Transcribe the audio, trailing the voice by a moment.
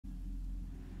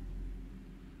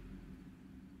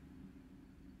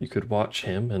You could watch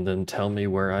him and then tell me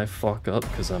where I fuck up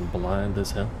because I'm blind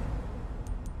as hell.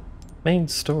 Main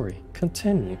story.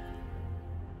 Continue.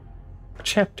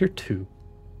 Chapter 2.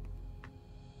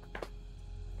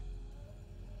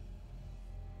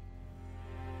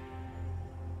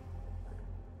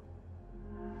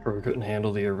 Bro couldn't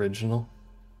handle the original.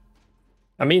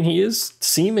 I mean, he is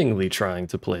seemingly trying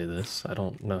to play this. I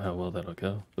don't know how well that'll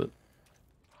go, but...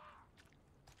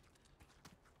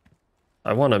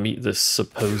 I want to meet this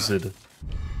supposed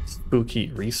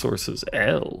spooky resources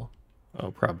L.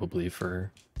 Oh, probably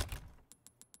for...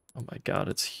 Oh my god,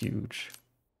 it's huge.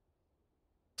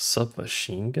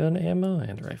 Submachine gun ammo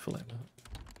and rifle ammo.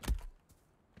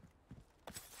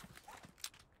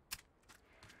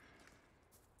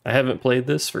 I haven't played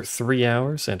this for 3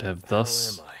 hours and have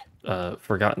thus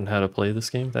forgotten how to play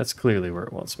this game. That's clearly where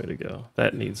it wants me to go.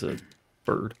 That needs a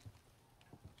bird.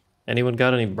 Anyone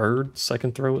got any birds I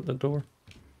can throw at the door?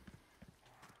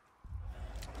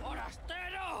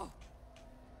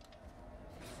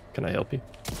 Can I help you?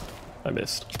 I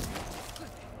missed.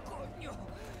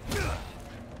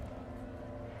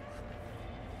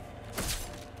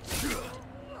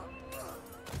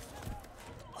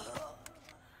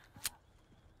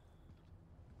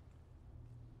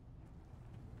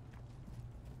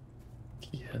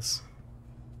 Yes.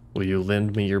 Will you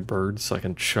lend me your bird so I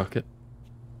can chuck it?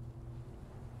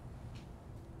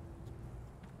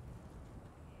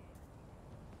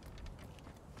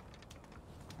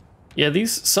 Yeah,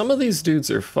 some of these dudes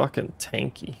are fucking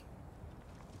tanky.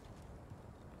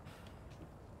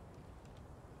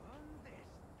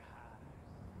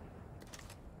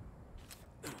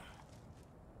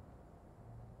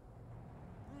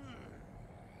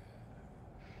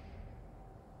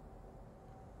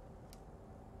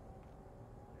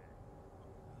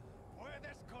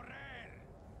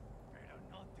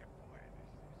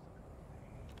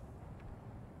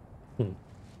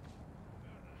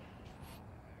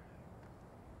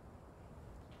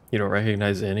 You don't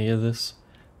recognize any of this?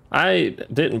 I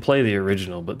didn't play the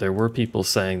original, but there were people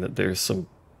saying that there's some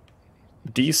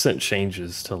decent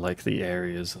changes to like the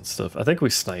areas and stuff. I think we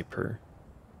snipe her.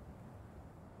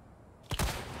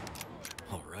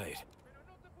 All right.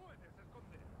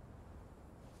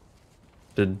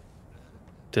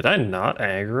 Did I not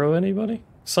aggro anybody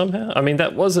somehow? I mean,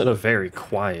 that wasn't a very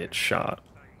quiet shot.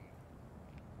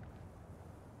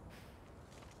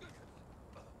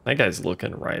 That guy's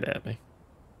looking right at me.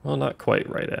 Well, not quite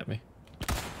right at me.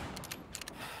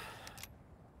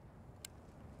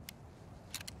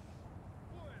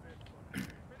 It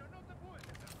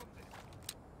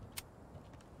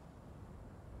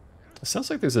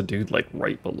sounds like there's a dude like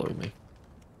right below me.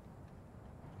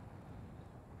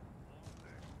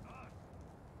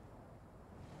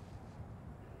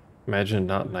 Imagine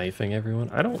not knifing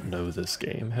everyone. I don't know this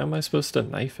game. How am I supposed to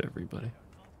knife everybody?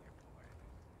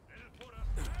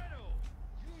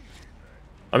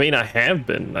 I mean, I have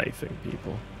been knifing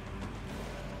people.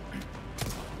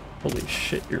 Holy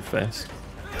shit, you're fast.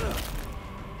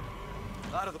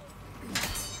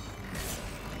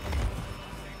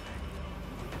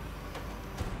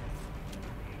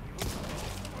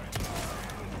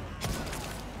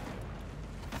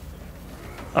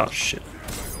 Oh shit.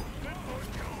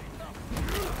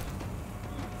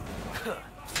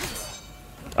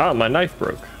 Ah, my knife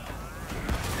broke.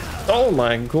 Oh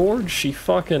my god, she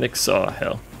fucking oh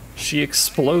hell. She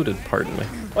exploded, pardon me.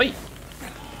 Wait!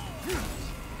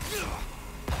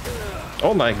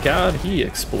 Oh my god, he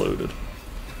exploded.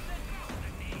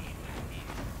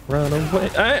 Run away.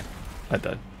 I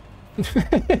died.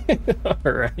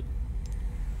 Alright.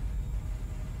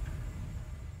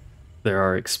 There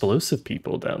are explosive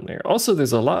people down there. Also,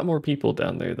 there's a lot more people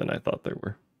down there than I thought there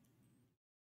were.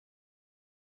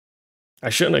 I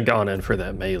shouldn't have gone in for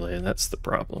that melee, and that's the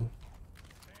problem.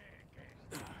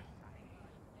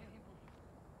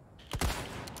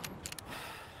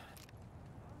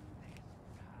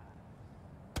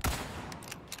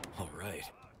 All right.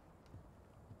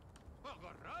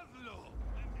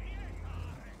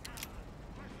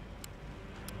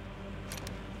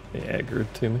 They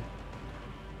aggroed to me.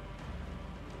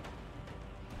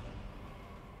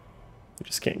 You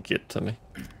just can't get to me.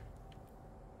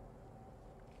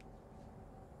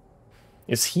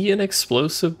 Is he an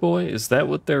explosive boy? Is that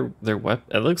what their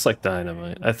weapon? It looks like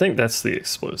dynamite. I think that's the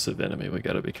explosive enemy we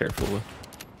gotta be careful with.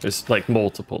 There's like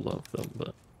multiple of them,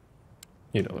 but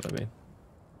you know what I mean.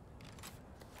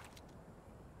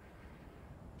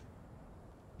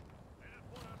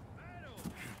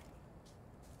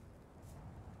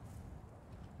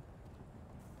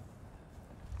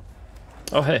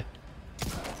 Oh hey.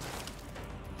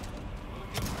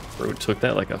 Bro took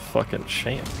that like a fucking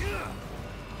champ.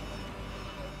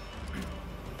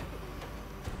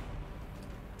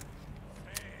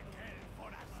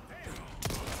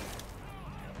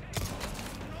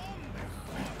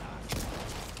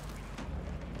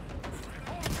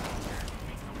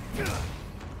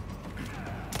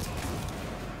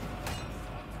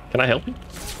 Can I help you?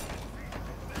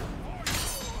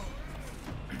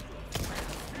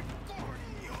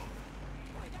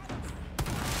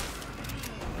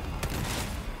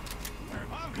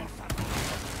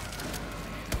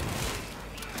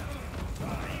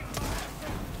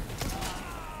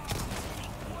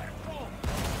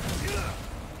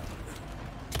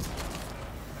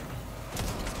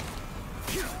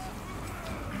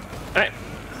 Alright.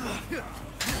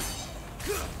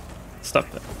 Stop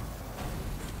that.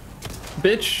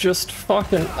 Bitch, just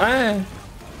fucking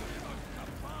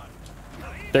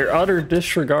Their utter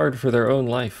disregard for their own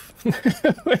life.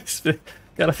 It's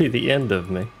gotta be the end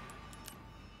of me.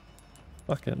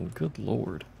 Fucking good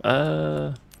lord.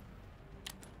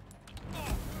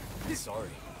 Sorry.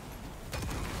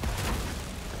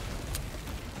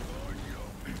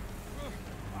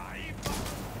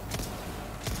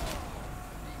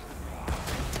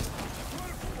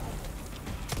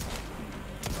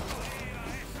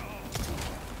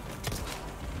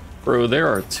 Bro, there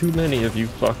are too many of you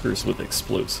fuckers with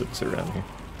explosives around here.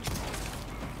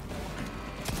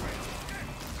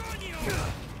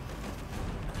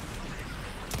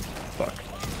 Fuck.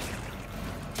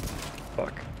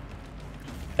 Fuck.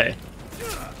 Hey.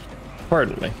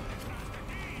 Pardon me.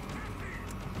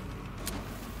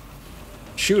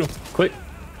 Shoot him, quick.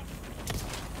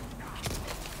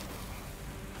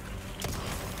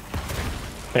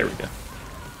 There we go.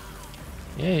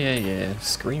 Yeah.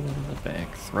 Screaming in the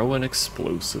back, throwing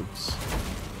explosives.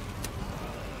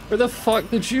 Where the fuck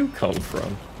did you come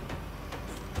from?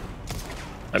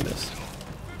 I missed.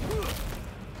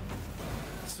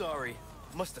 Sorry.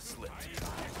 Must have slipped.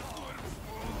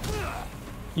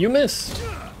 You missed.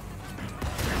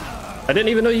 I didn't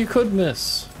even know you could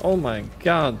miss. Oh my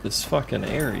god, this fucking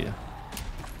area.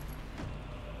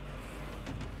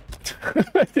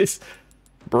 This,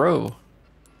 bro.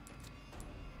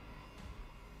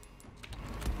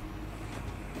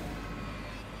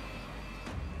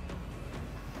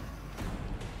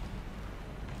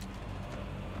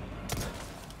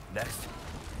 Next.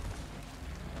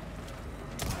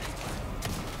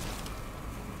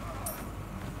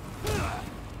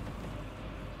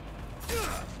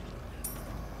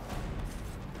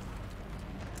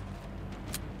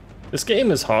 This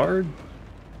game is hard.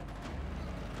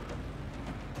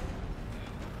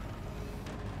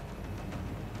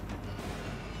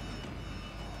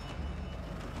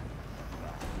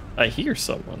 I hear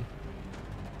someone.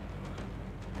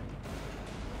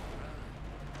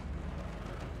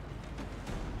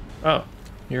 Oh,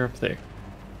 you're up there.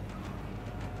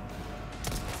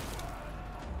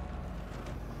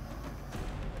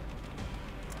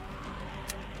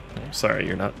 I'm sorry,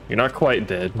 you're not quite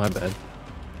dead, my bad.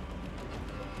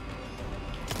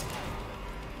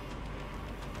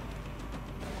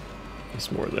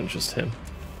 It's more than just him.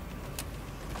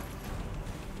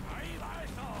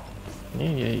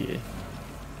 Yeah.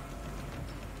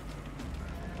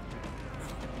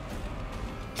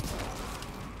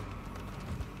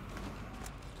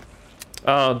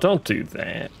 Oh, don't do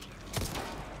that.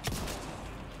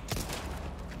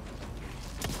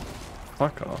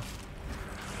 Fuck off.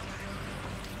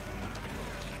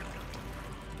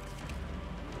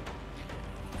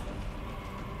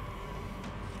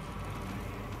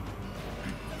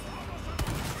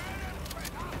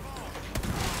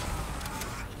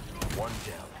 One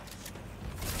down.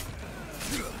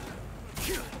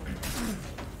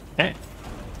 Hey.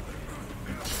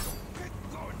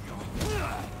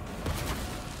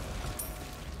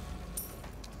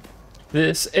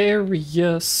 This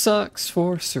area sucks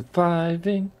for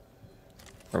surviving.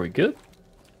 Are we good?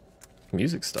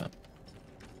 Music stop.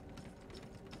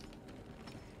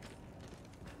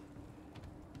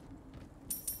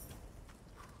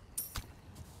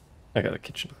 I got a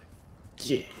kitchen.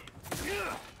 Yeah.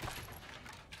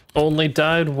 Only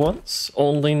died once,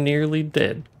 only nearly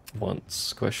dead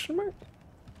once. Question mark?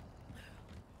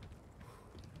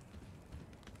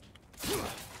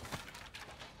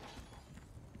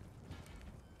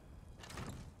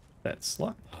 That's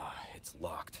locked. It's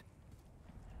locked.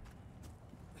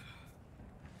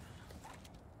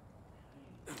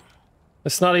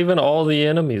 It's not even all the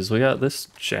enemies. We got this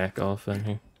jack off in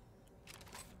here.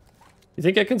 You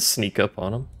think I can sneak up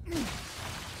on him?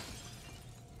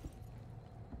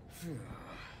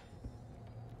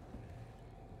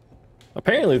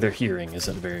 Apparently their hearing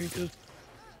isn't very good.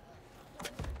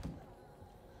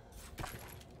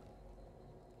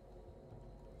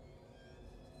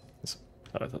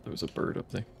 I thought there was a bird up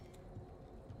there.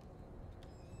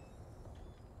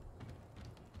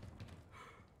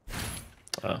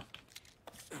 Oh.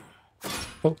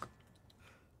 Poke.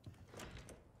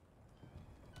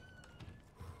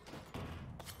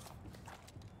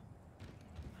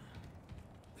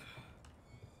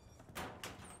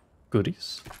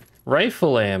 Goodies.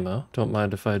 Rifle ammo. Don't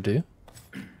mind if I do.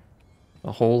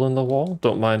 A hole in the wall.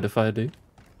 Don't mind if I do.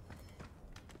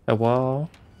 A wall.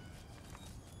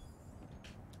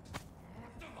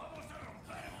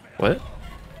 What?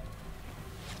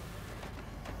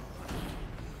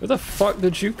 Where the fuck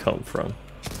did you come from?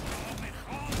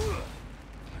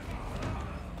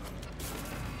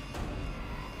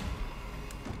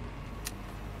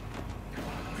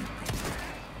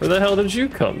 Where the hell did you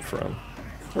come from?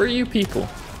 Where are you people?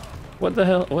 What the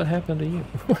hell? What happened to you?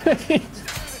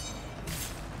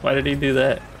 Why did he do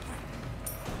that?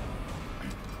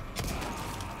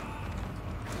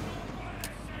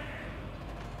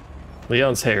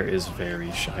 Leon's hair is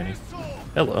very shiny.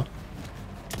 Hello.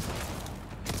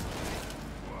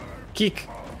 Geek.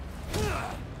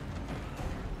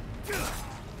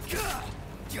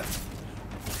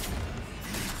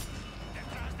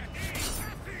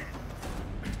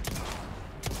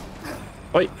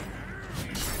 Oi.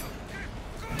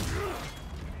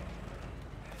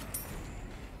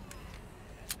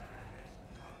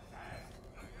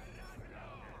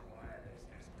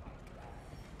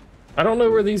 I don't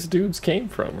know where these dudes came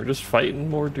from. We're just fighting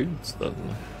more dudes, though.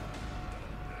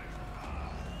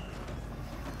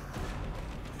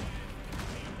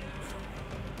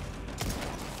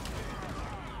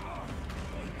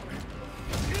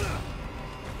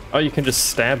 Oh, you can just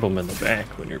stab them in the back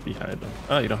when you're behind them.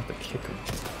 Oh, you don't have to kick them.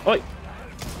 Oi!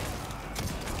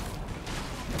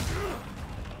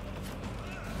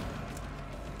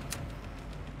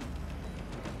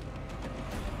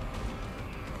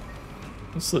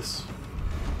 What's this?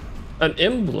 An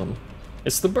emblem.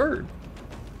 It's the bird.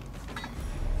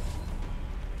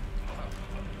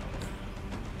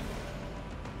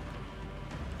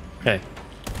 Okay.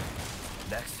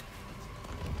 Next.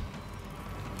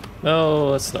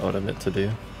 No, that's not what I meant to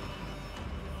do.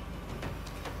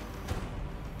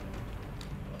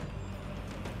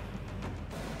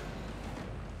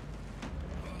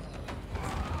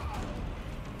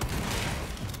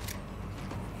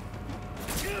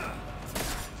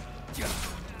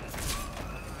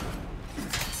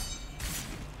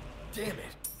 Damn it.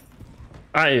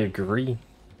 I agree.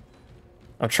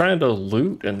 I'm trying to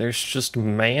loot and there's just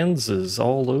manses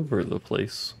all over the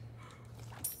place.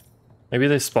 Maybe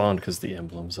they spawned because the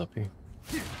emblem's up here.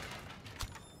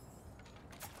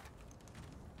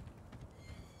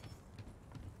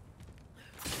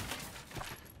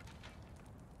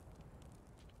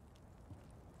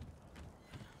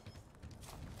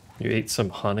 You ate some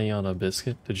honey on a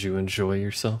biscuit? Did you enjoy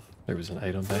yourself? There was an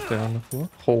item back there on the floor.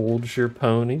 Hold your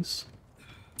ponies.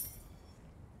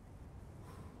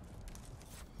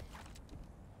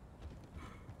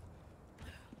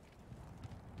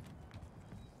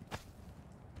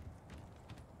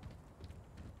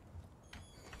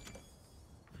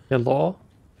 Hello?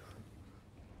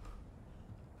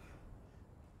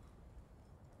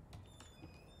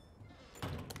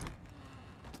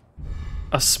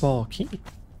 A small key,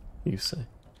 you say?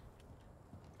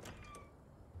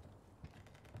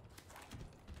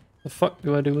 The fuck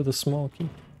do I do with a small key?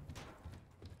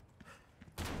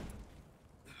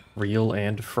 Real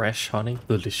and fresh honey?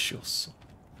 Delicious.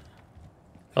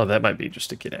 Oh, that might be just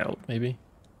to get out, maybe?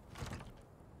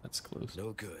 That's close.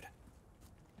 No good.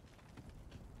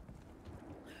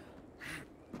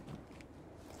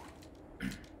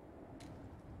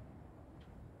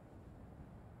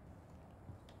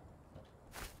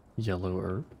 Yellow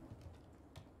herb.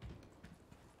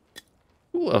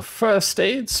 Ooh, a first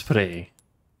aid spray.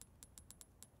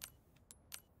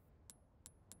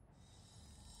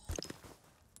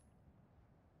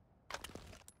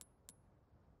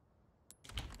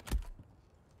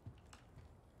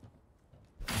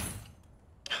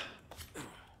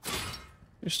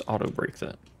 Just auto break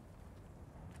that.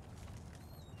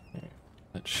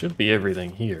 That should be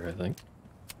everything here, I think.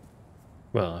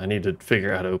 Well, I need to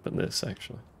figure out how to open this,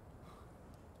 actually.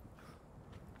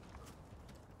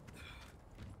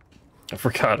 I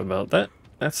forgot about that.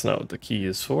 That's not what the key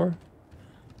is for.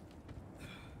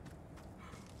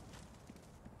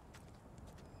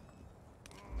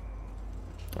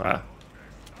 Ah.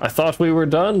 I thought we were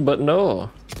done, but no.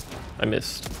 I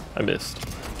missed. I missed.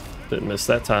 Didn't miss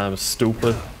that time,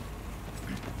 stupid.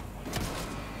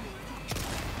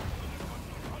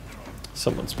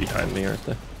 Someone's behind me, aren't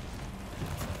they?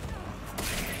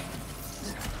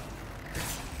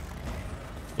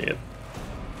 Yep.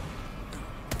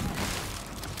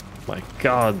 My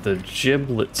god, the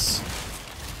giblets.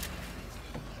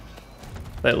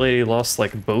 That lady lost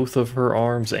like both of her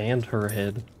arms and her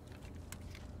head.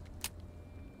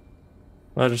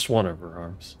 Well, just one of her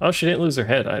arms. Oh, she didn't lose her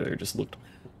head either, just looked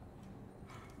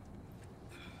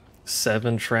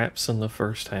 7 traps in the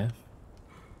first half.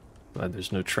 Glad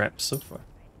there's no traps so far.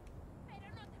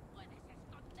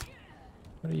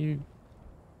 What are you...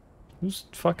 Who's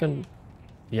fucking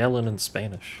yelling in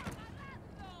Spanish?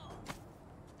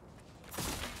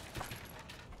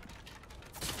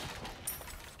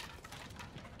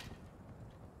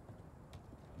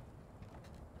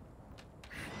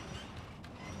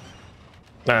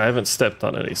 Nah, I haven't stepped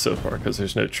on any so far because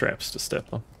there's no traps to step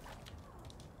on.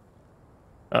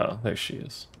 Oh, there she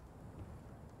is.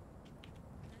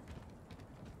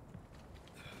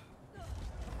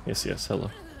 Yes, yes,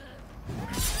 hello.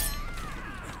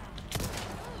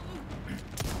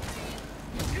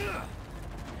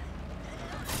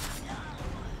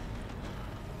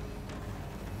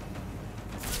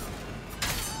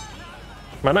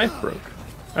 My knife broke.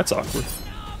 That's awkward.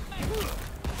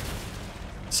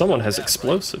 Someone has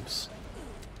explosives.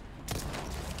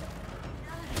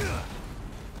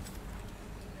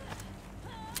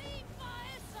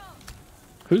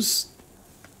 Who's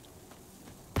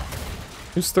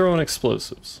throwing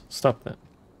explosives? Stop that.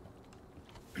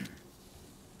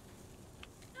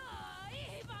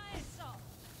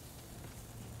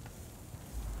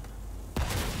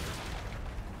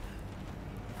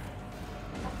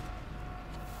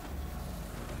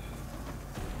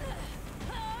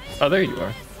 Oh, there you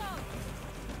are.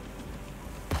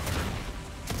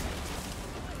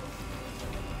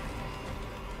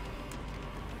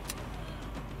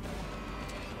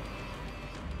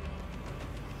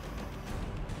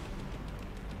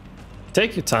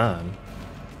 Take your time.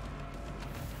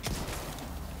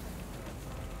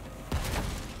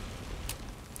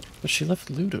 But she left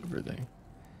loot over there.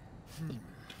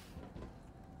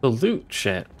 The loot,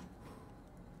 chat.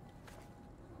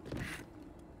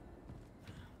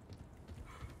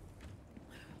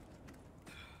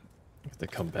 If they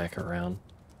come back around.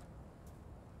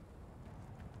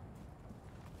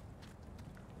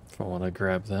 If I want to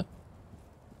grab that.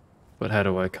 But how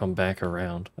do I come back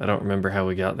around? I don't remember how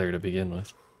we got there to begin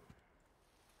with.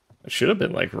 It should have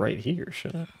been like right here,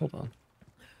 shouldn't it? Hold on.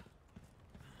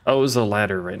 Oh, it was a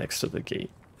ladder right next to the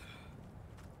gate.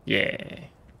 Yeah.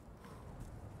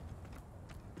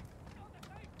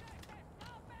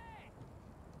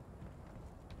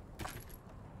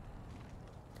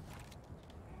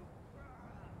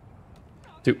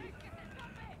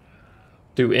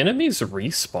 Do enemies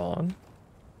respawn?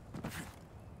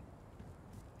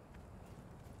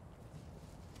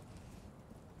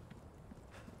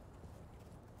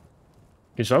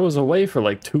 Because I was away for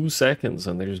like 2 seconds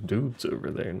and there's dudes over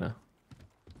there now.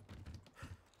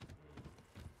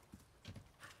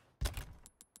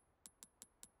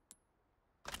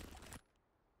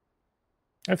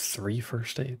 I have 3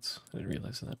 first aids. I didn't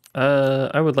realize that.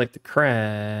 I would like to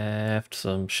craft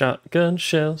some shotgun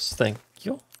shells. Thank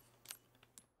you.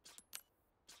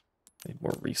 Need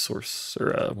more resource,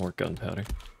 or more gunpowder.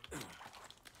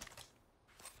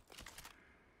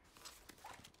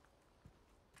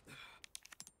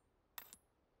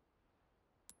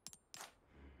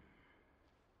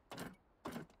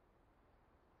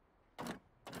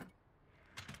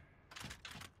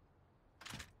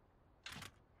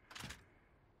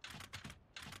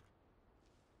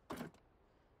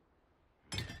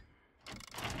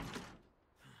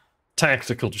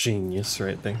 Tactical genius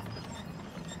right there.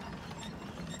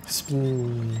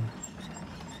 Spin.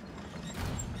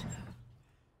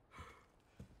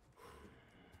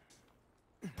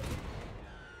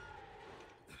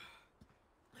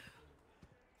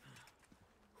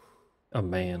 A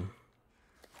man.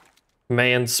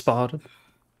 Man spotted.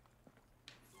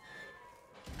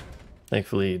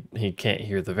 Thankfully, he can't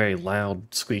hear the very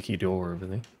loud, squeaky door over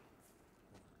there.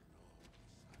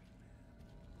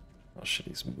 Oh shit,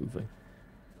 he's moving.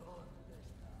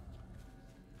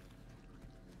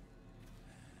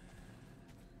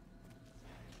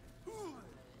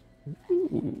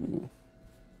 Ooh.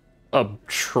 A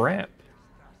trap.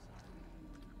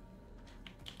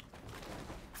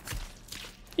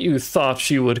 You thought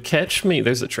you would catch me.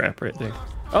 There's a trap right there.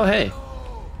 Oh, hey.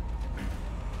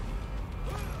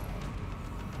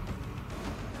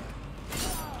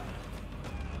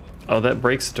 Oh, that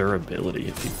breaks durability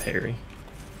if you parry.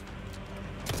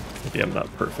 Maybe I'm not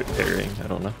perfect parrying. I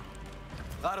don't know.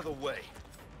 Out of the way.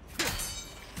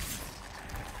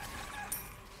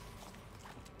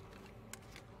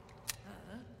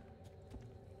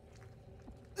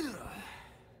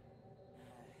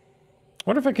 I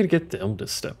wonder if I could get them to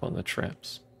step on the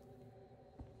traps.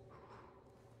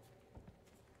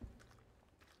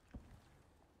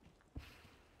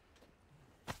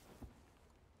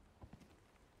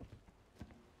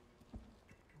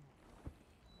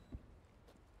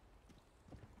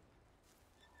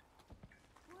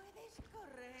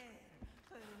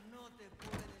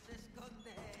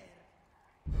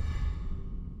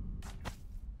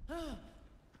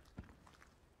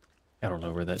 I don't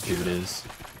know where that dude is.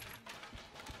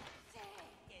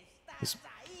 He's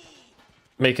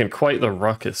making quite the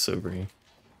ruckus over here.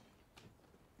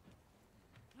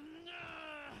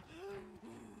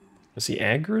 Is he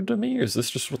aggroed to me, or is this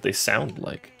just what they sound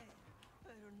like?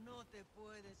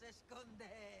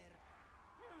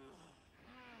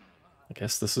 I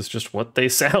guess this is just what they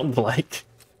sound like.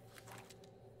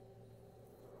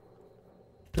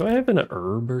 Do I have an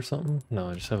herb or something? No,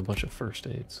 I just have a bunch of first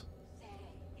aids.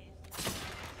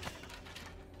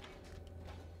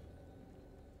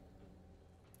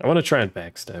 I want to try and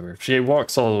backstab her. If she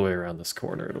walks all the way around this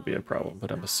corner, it'll be a problem,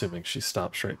 but I'm assuming she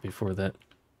stops right before that.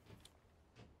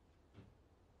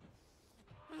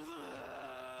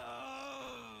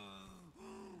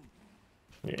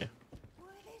 Yeah.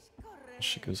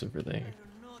 She goes over there.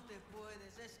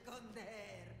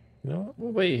 You know what?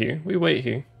 We'll wait here. We wait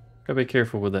here. Gotta be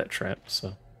careful with that trap,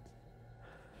 so.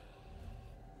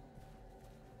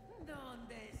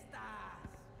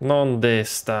 ¿Dónde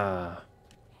está?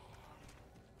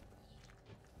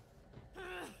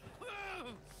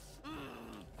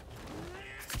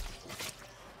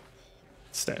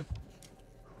 Stab.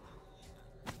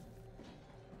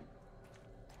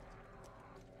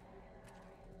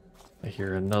 I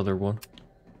hear another one.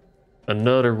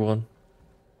 Another one.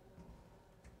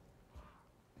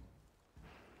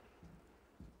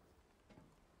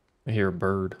 I hear a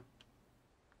bird.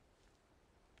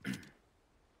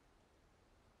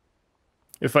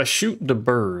 If I shoot the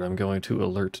bird, I'm going to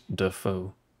alert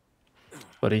Defoe.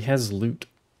 But he has loot.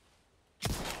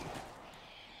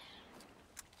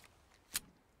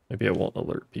 Maybe I won't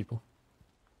alert people.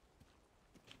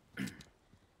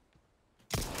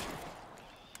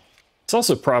 It's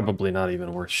also probably not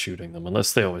even worth shooting them,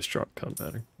 unless they always drop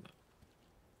gunpowder.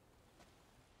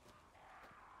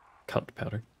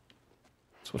 Gunpowder.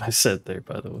 That's what I said there,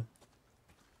 by the way.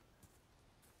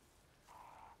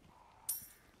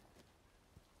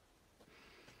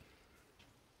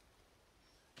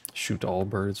 Shoot all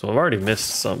birds. Well, I've already missed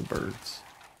some birds.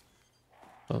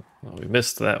 Oh, well, we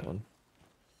missed that one.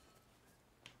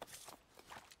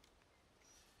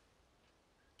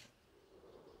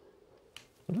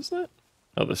 What is that?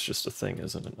 Oh, that's just a thing,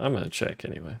 isn't it? I'm gonna check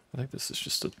anyway. I think this is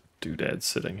just a doodad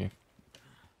sitting here.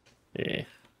 Yeah.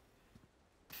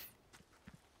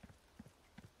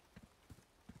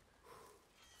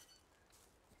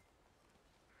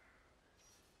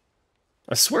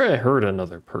 I swear I heard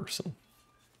another person.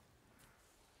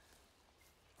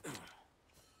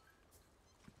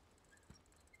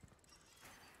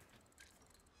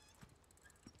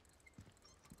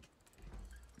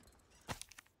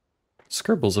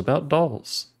 Scribbles about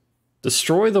dolls.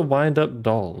 Destroy the wind-up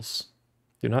dolls.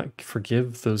 Do not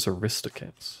forgive those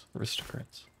aristocrats.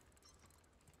 Aristocrats.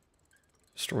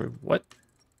 Destroy what?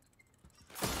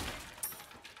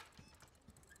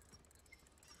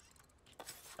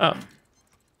 Oh.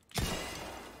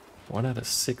 1 out of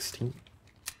 16.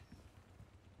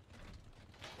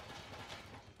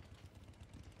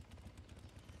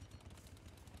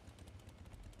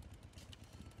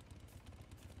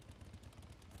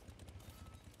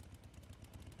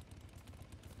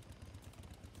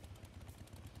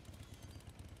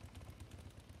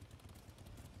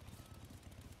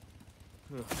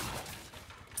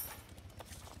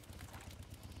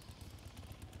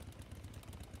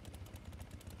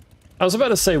 I was about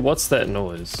to say, what's that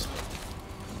noise?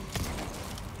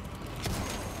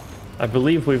 I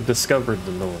believe we've discovered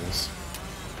the noise.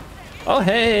 Oh,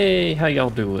 hey! How y'all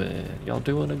doing? Y'all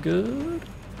doing a good?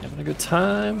 Having a good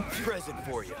time? Present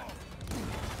for you.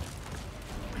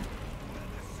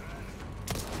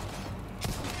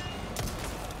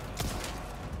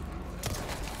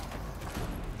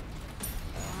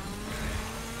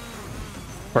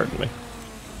 Pardon me.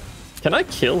 Can I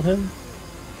kill him?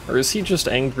 Or is he just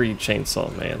angry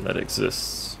chainsaw man that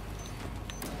exists?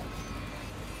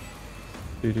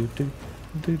 Do do do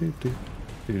do do do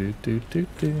do do do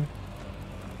do.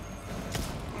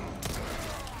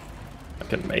 I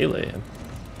can melee him.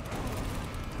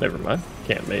 Never mind.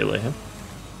 Can't melee him.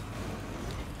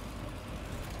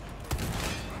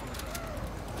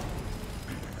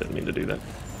 Didn't mean to do that.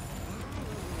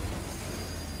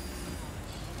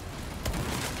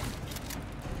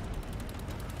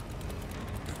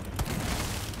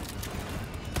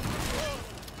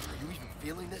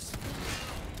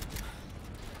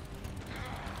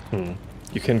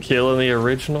 You can kill in the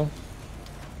original?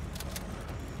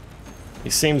 He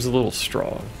seems a little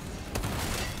strong.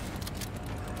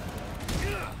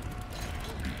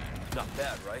 Not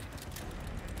bad, right?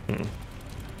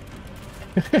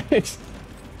 All right.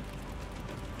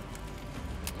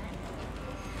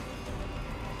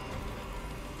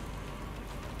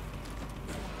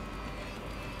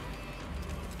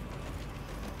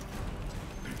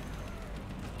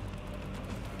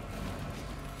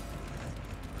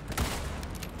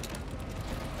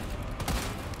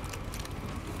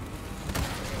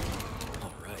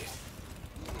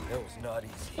 That was not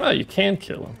easy. Well, you can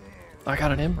kill him. I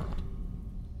got an emerald.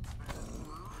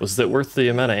 Was that worth the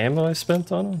amount of ammo I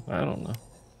spent on him? I don't know.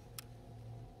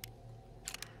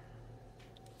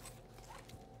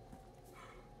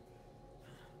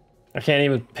 I can't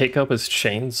even pick up his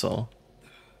chainsaw.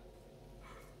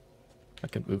 I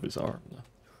can move his arm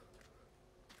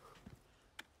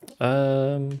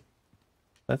though.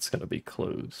 That's gonna be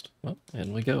closed. Well,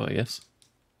 in we go, I guess.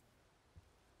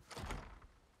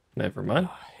 Never mind.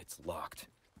 It's locked.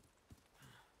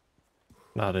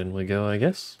 Not in we go, I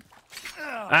guess.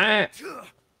 Ah!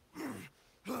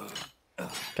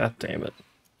 God damn it.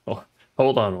 Oh,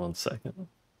 hold on 1 second.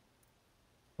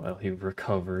 While he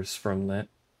recovers from that.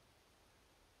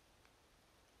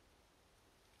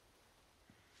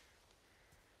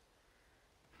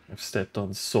 I've stepped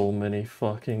on so many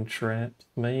fucking traps,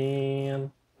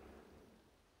 man.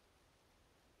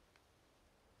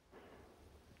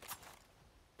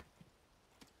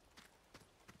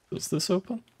 Does this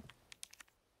open?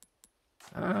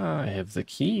 Ah, I have the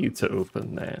key to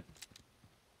open that.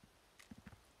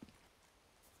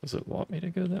 Does it want me to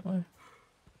go that way?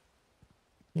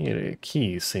 Yeah, a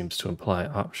key seems to imply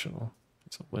optional.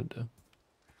 It's a window.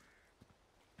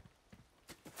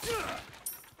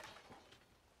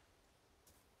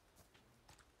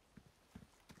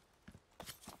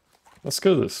 Let's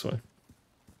go this way.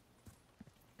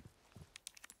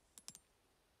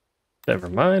 Never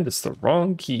mind, it's the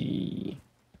wrong key.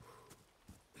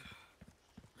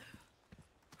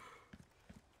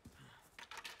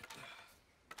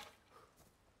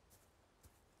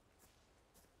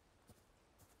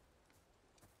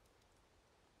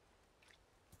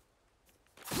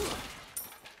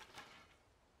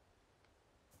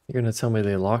 You're gonna tell me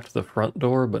they locked the front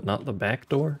door but not the back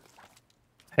door?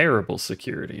 Terrible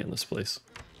security in this place.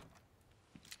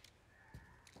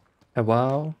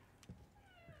 Hello?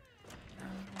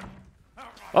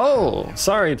 Oh,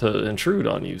 sorry to intrude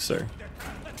on you, sir.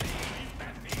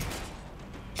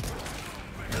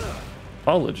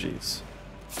 Apologies.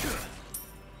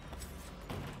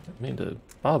 Didn't mean to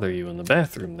bother you in the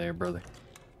bathroom there, brother.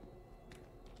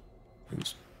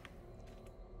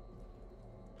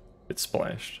 It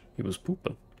splashed. He was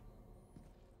pooping.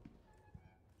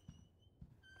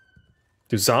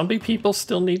 Do zombie people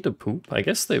still need to poop? I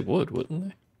guess they would, wouldn't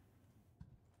they?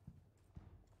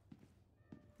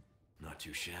 Not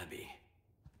too shabby.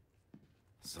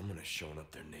 Someone has shown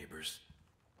up their neighbors.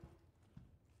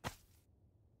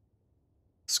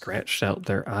 Scratched out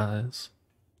their eyes.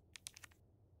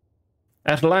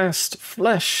 At last,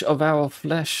 flesh of our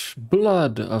flesh,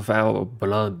 blood of our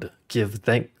blood, give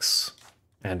thanks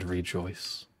and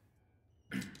rejoice.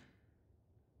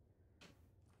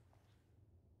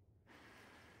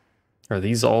 Are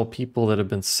these all people that have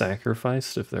been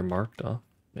sacrificed if they're marked off?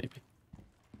 Maybe.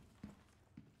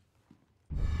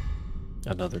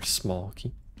 Another small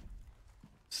key.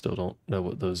 Still don't know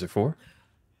what those are for.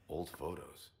 Old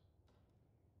photos.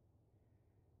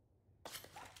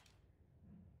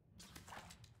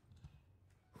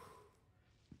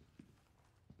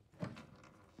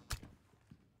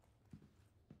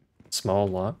 Small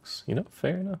locks. You know,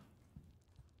 fair enough.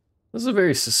 This is a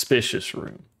very suspicious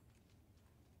room.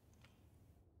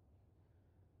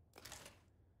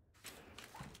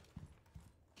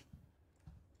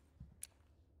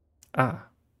 Ah.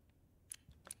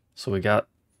 So we got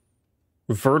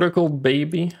vertical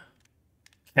baby,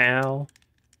 cow,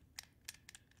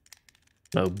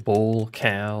 no, bull,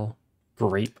 cow,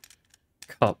 grape,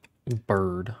 cup,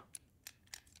 bird,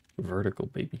 vertical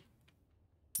baby.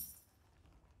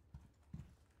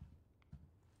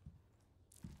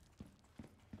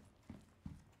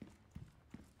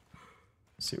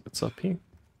 See what's up here.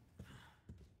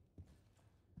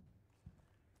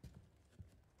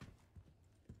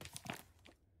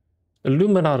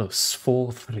 Illuminatus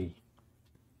 4-3.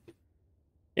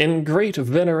 In great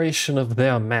veneration of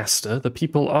their master, the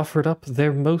people offered up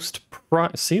their most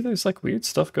See, there's like weird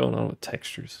stuff going on with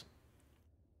textures.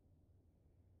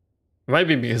 It might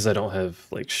be because I don't have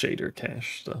like shader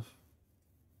cache stuff.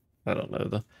 I don't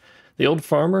know. The old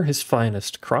farmer, his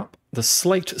finest crop. The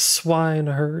slight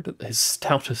swineherd, his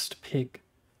stoutest pig.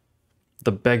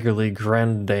 The beggarly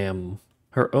grandam,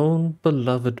 her own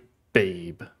beloved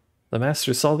babe. The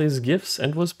master saw these gifts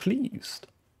and was pleased.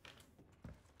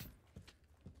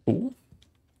 Ooh.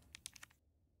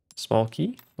 Small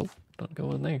key? Oh, don't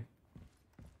go in there.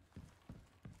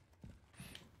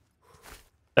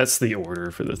 That's the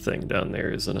order for the thing down there,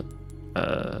 isn't it?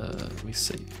 Let me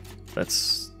see.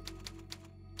 That's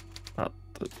not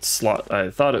the slot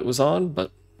I thought it was on,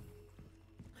 but...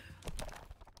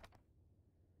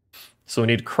 So we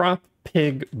need crop,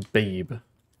 pig, babe.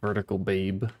 Vertical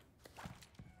babe.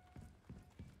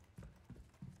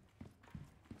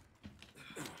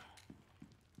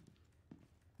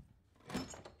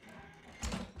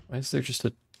 Why is there just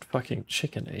a fucking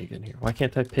chicken egg in here? Why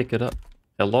can't I pick it up?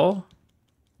 Hello?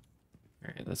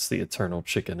 Alright, that's the eternal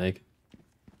chicken egg.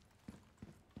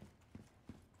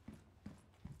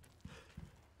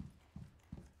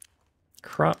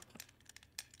 Crop.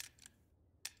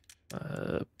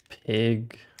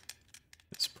 Pig.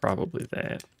 It's probably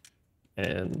that.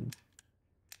 And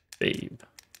babe.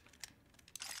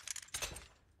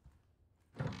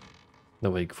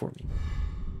 No egg for me.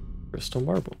 Crystal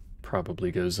marble.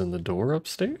 Probably goes in the door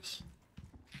upstairs.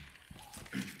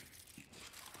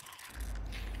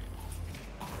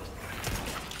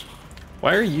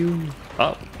 Why are you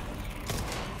up?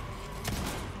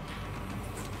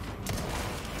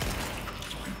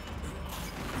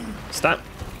 Stop.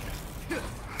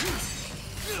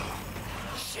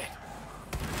 Shit.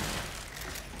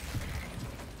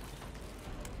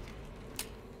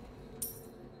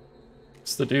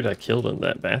 It's the dude I killed in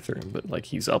that bathroom, but like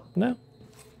he's up now?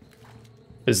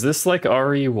 Is this like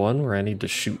RE1 where I need to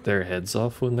shoot their heads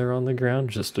off when they're on the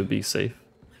ground just to be safe?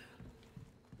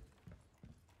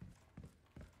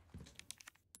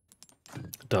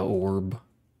 The orb.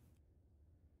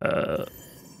 The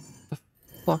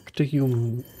fuck do you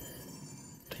mean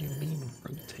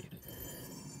rotate it?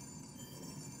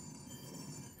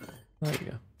 There you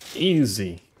go.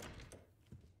 Easy.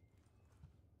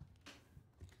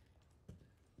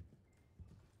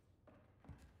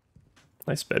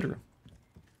 Nice bedroom.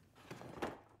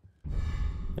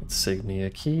 Insignia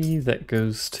key that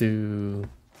goes to...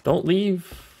 Don't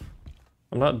leave.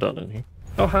 I'm not done in here.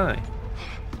 Oh, hi.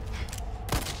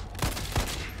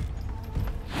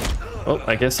 Oh,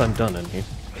 I guess I'm done in here.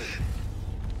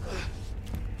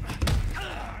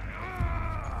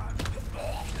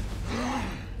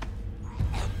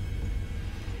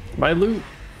 My loot.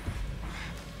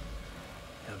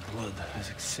 Your blood has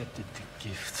accepted the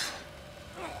gift.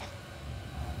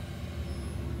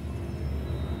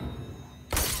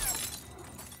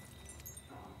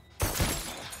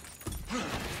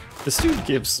 This dude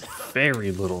gives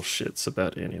very little shits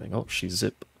about anything. Oh, she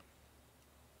zip.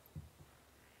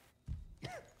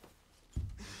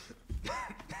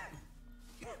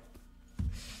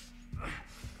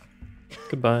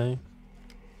 Goodbye.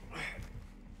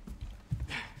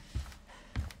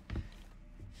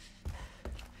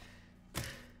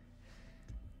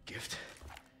 Gift?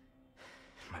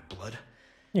 My blood?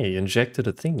 Yeah, you injected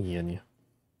a thingy in you.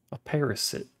 A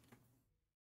parasite.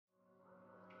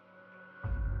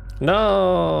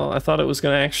 No, I thought it was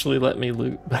gonna actually let me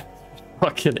loot, but it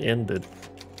fucking ended.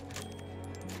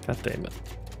 God damn it.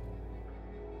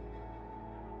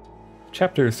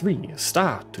 Chapter 3,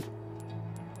 start.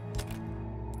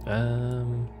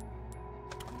 We're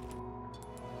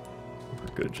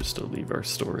good just to leave our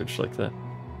storage like that.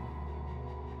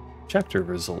 Chapter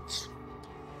results.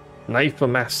 Knife a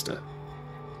master.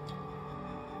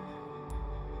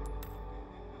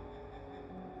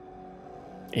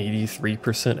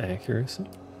 %83 accuracy.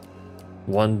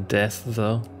 1 death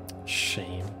though.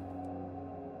 Shame.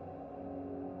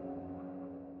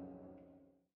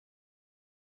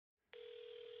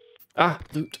 Ah,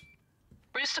 loot.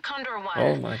 Bruce to Condor 1.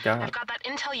 Oh my god. I've got that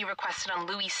intel you requested on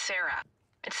Louis Serra.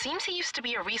 It seems he used to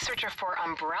be a researcher for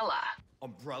Umbrella.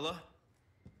 Umbrella?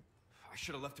 I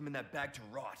should have left him in that bag to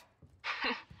rot.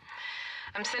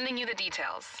 I'm sending you the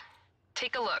details.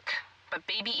 Take a look, but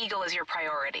Baby Eagle is your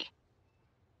priority.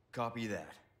 Copy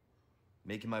that.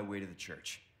 Making my way to the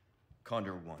church.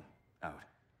 Condor 1, out.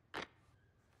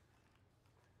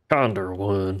 Condor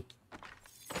 1.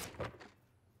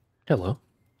 Hello.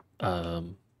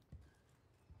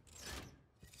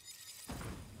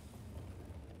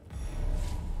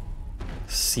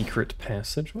 Secret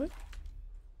passageway?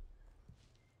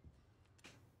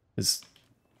 Is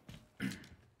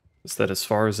that as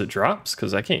far as it drops?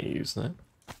 Because I can't use that.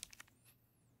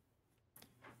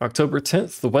 October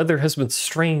 10th, the weather has been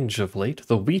strange of late.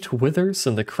 The wheat withers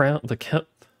and the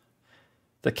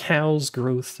cows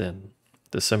grow thin.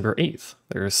 December 8th,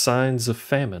 there are signs of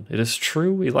famine. It is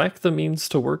true we lack the means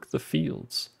to work the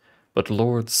fields, but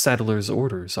Lord Saddler's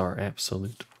orders are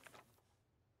absolute.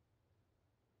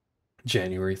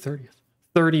 January 30th,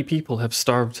 30 people have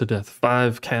starved to death.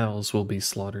 5 cows will be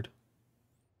slaughtered.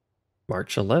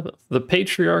 March 11th. The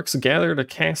patriarchs gather to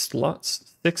cast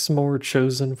lots. 6 more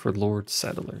chosen for Lord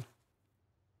Settler.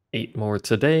 8 more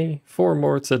today, 4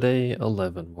 more today,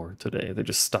 11 more today. They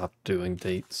just stopped doing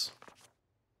dates.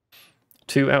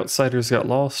 2 outsiders got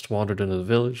lost, wandered into the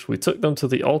village. We took them to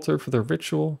the altar for the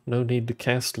ritual. No need to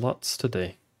cast lots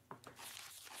today.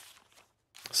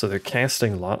 So they're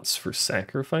casting lots for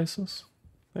sacrifices,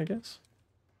 I guess?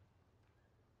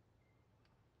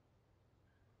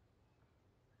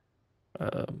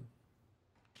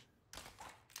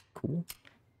 Cool,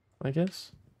 I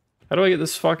guess. How do I get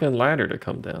this fucking ladder to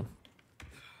come down?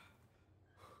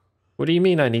 What do you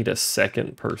mean I need a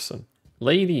second person?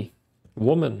 Lady,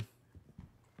 woman.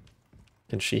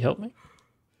 Can she help me?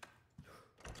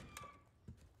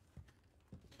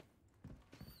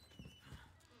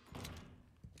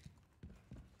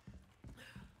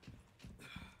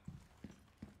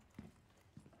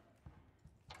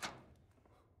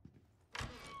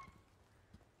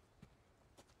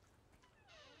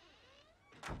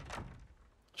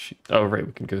 Oh, right,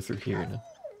 we can go through here now.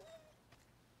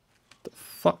 The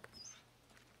fuck?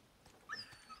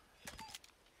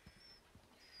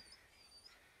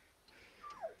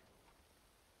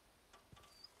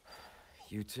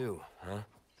 You too, huh?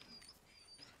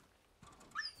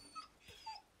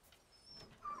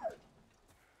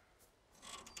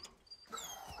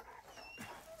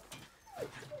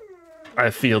 I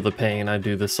feel the pain. I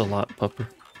do this a lot, pupper.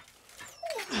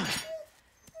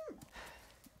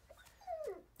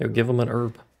 Yo, give him an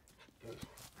herb.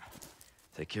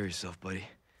 Take care of yourself, buddy.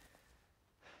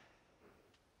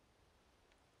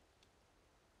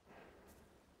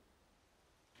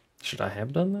 Should I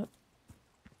have done that?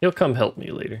 He'll come help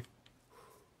me later.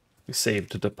 We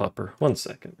saved the pupper. 1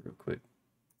 second, real quick.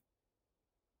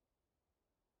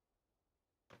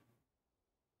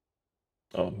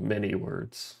 Oh, many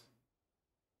words.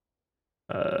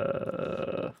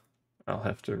 I'll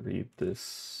have to read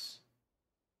this.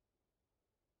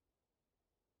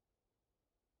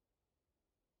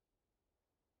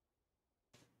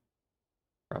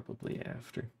 Probably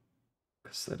after,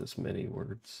 because that is many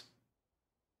words.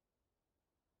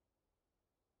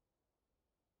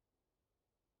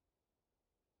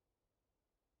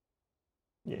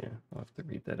 Yeah, I'll have to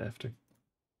read that after.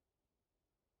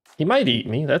 He might eat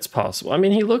me, that's possible. I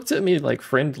mean, he looked at me like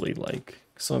friendly, like,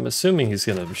 so I'm assuming he's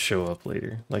gonna show up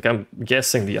later. Like, I'm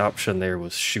guessing the option there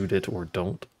was shoot it or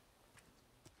don't.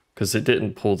 Because it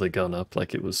didn't pull the gun up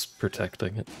like it was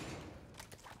protecting it.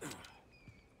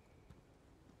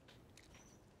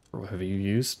 Or have you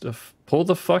used a pull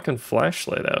the fucking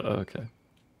flashlight out? Oh, okay.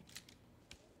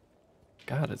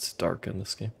 God, it's dark in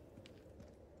this game.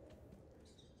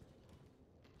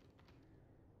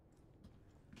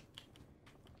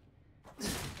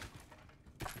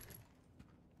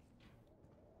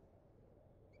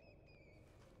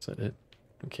 Is that it?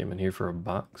 We came in here for a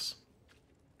box.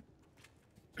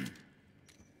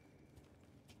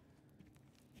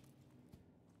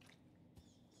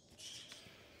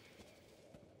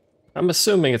 I'm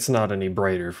assuming it's not any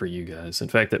brighter for you guys. In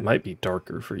fact, it might be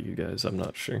darker for you guys. I'm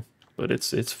not sure. But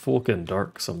it's fucking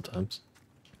dark sometimes.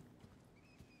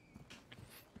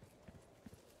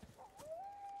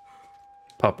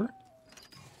 Popper?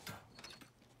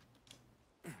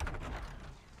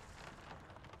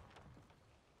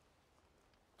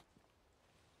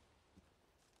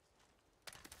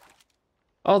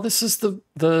 Oh, this is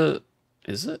the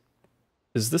is it?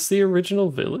 Is this the original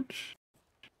village?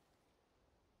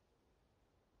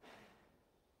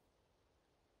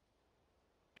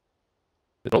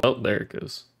 Oh, there it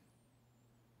goes.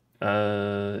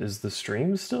 Is the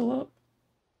stream still up?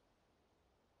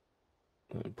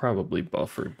 Probably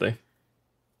buffered. They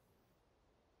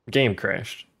game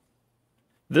crashed.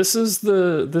 This is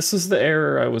the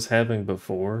error I was having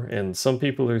before, and some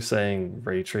people are saying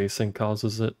ray tracing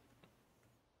causes it.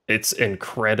 It's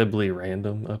incredibly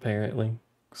random, apparently.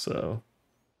 So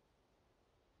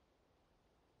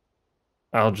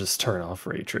I'll just turn off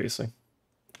ray tracing.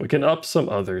 We can up some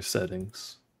other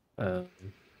settings,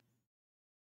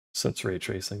 since ray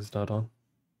tracing's not on.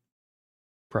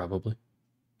 Probably.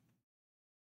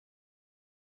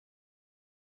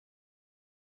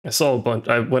 I saw a bunch.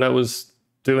 When I was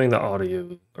doing the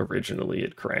audio originally,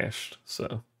 it crashed.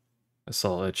 So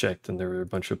I checked, and there were a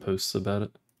bunch of posts about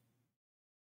it.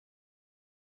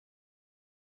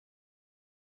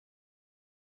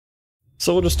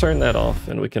 So we'll just turn that off,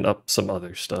 and we can up some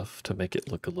other stuff to make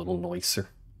it look a little nicer.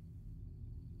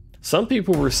 Some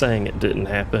people were saying it didn't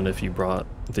happen if you brought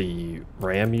the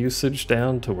RAM usage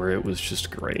down to where it was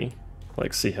just gray.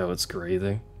 Like, see how it's gray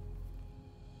there?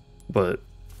 But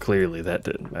clearly that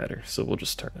didn't matter, so we'll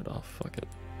just turn it off. Fuck it.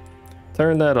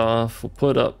 Turn that off. We'll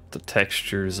put up the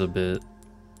textures a bit.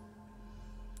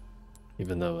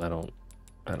 Even though I don't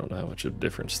know how much of a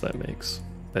difference that makes.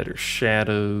 Better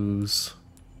shadows.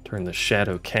 Turn the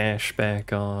shadow cache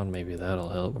back on. Maybe that'll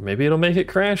help. Or maybe it'll make it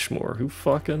crash more. Who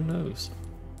fucking knows?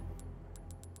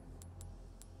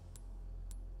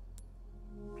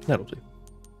 That'll do.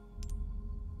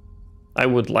 I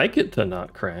would like it to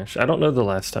not crash. I don't know the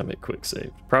last time it quick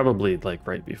saved. Probably like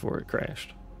right before it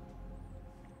crashed.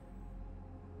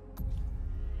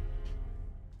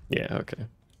 Yeah, okay.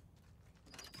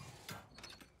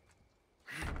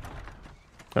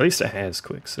 At least it has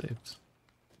quick saves.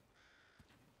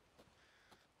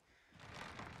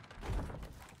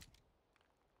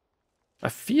 I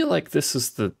feel like this is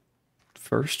the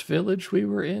first village we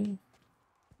were in.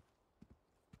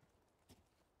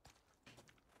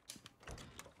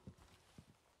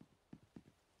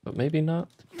 But maybe not.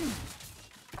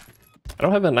 I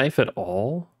don't have a knife at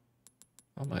all.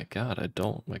 Oh my god, I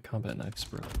don't. My combat knife's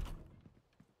broke.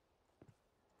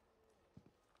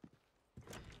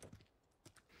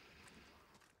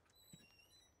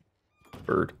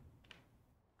 Bird.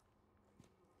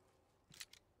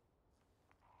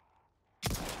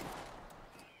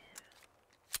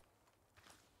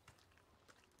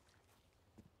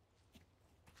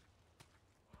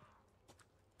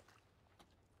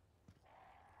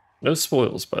 No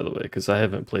spoils, by the way, because I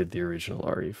haven't played the original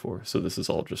RE4, so this is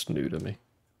all just new to me.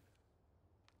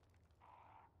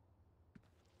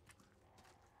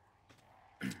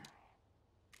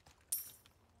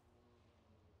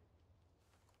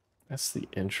 That's the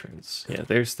entrance. Yeah,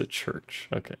 there's the church.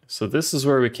 Okay, so this is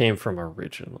where we came from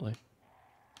originally.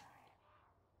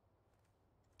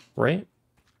 Right?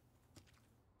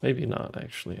 Maybe not,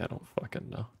 actually. I don't fucking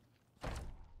know.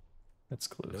 That's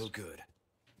close. No good.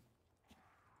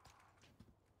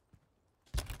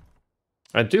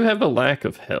 I do have a lack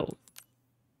of health.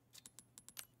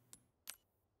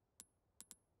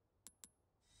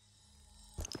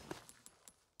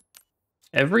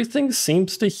 Everything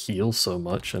seems to heal so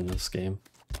much in this game.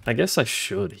 I guess I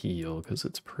should heal because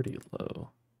it's pretty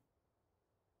low.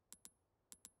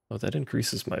 Oh, that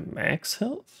increases my max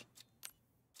health?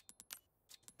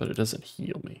 But it doesn't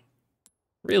heal me.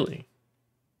 Really?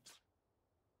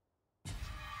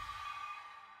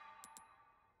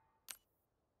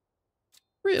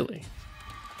 Really?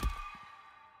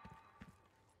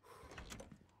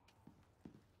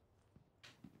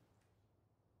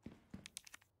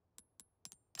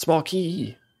 Small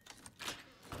key.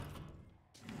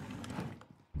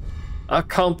 A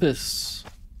compass.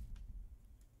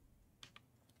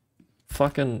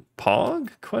 Fucking Pog?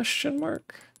 Question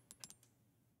mark?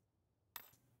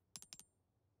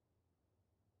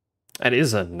 That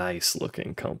is a nice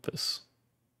looking compass.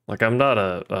 Like, I'm not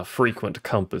a frequent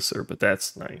compasser, but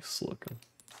that's nice looking.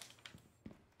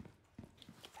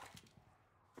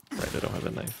 Right, I don't have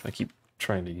a knife. I keep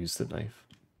trying to use the knife.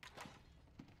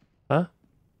 Huh?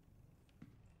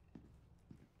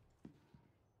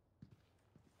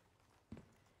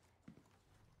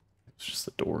 It's just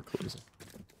the door closing.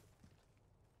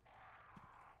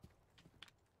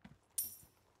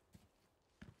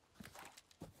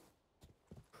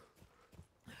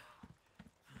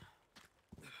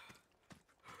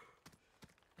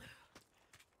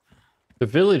 The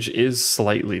village is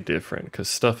slightly different because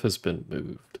stuff has been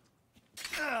moved.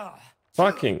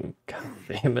 Fucking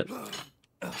goddamn it.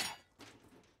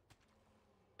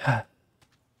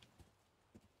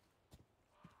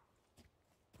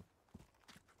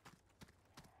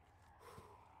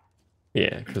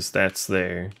 Yeah, because that's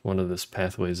there. One of this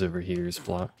pathways over here is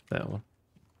blocked. That one.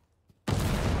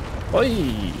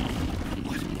 Oi!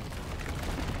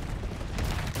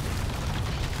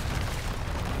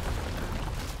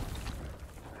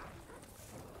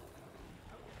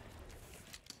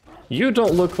 You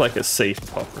don't look like a safe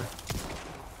pupper.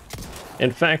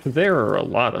 In fact, there are a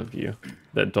lot of you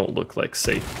that don't look like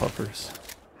safe puppers.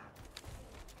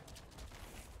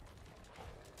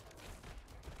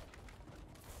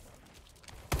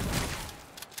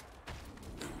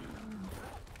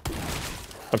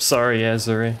 I'm sorry,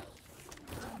 Azure.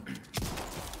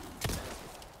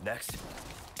 Next.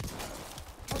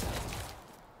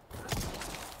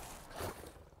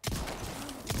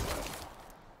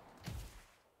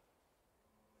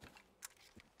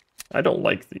 I don't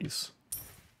like these.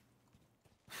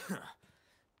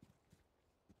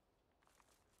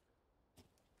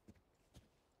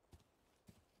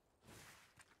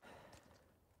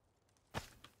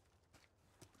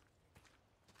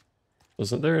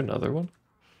 Wasn't there another one?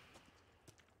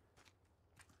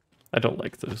 I don't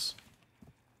like those.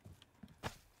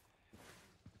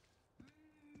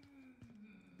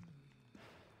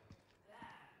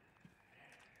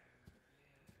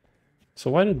 So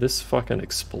why did this fucking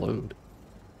explode?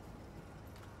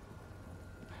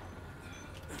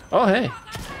 Oh, hey.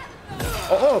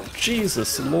 Oh,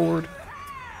 Jesus Lord.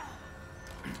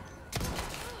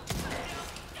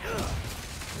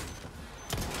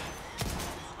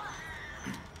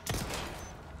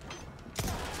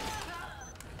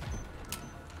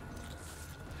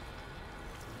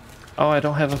 Oh, I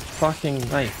don't have a fucking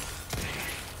knife.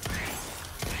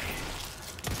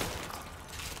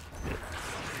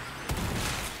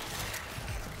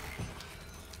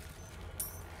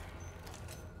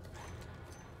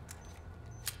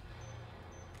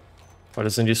 Why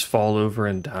doesn't he just fall over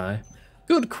and die?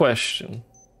 Good question.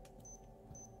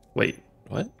 Wait,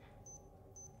 what?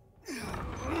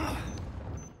 I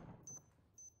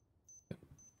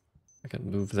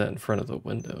can move that in front of the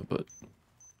window, but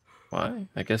why?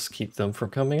 I guess keep them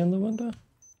from coming in the window?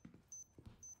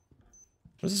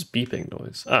 What is this beeping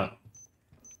noise? Oh.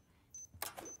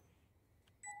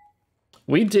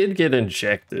 We did get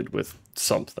injected with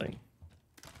something.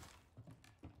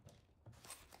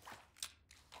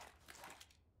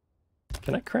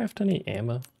 Can I craft any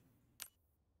ammo?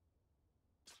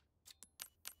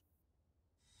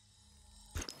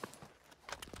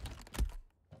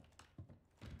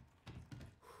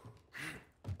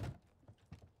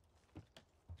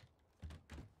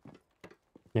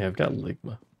 Yeah, I've got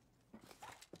Ligma.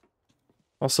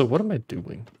 Also, what am I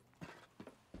doing?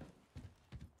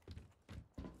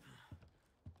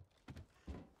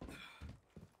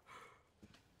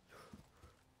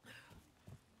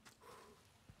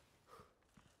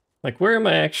 Like, where am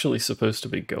I actually supposed to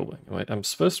be going? Wait, I'm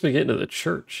supposed to be getting to the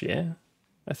church, yeah?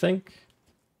 I think?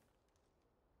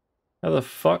 How the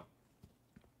fuck?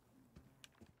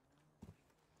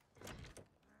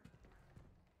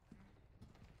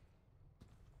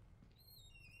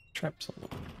 Traps on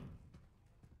them.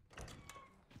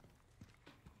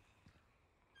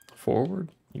 Forward?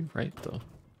 You right, though.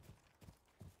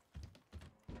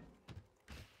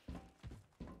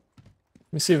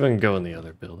 Let me see if I can go in the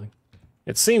other building.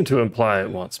 It seemed to imply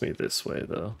it wants me this way,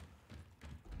 though.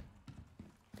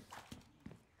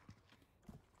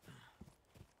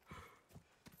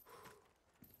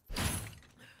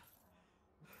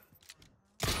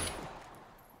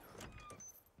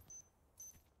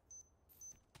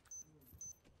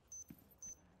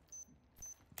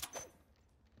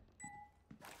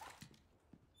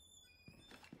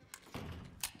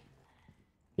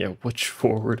 Yeah, which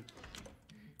forward?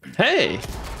 Hey!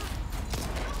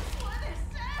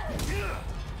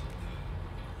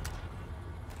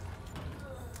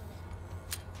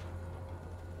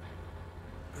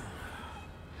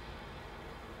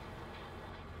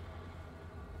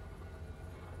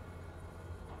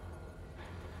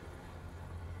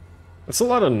 That's a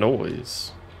lot of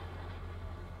noise.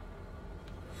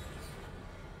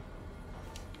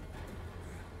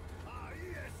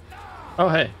 Oh,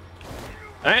 hey.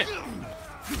 Alright.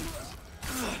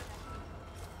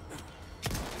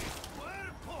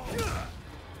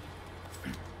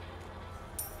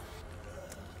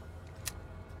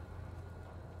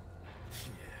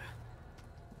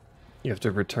 You have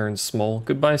to return Small.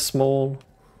 Goodbye, Small.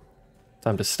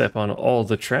 Time to step on all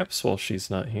the traps while she's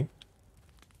not here.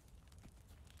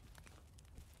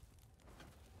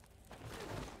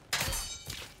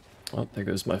 Oh, there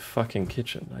goes my fucking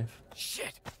kitchen knife.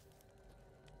 Shit.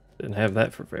 Didn't have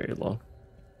that for very long.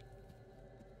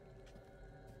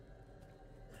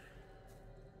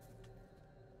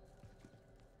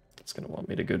 It's gonna want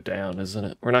me to go down, isn't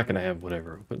it? We're not gonna have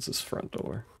whatever opens this front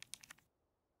door.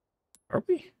 Are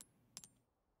we?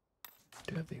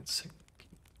 Do have the insignia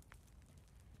key.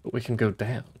 But we can go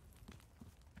down.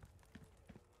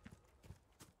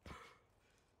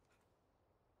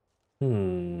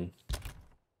 Hmm.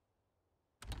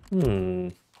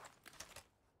 I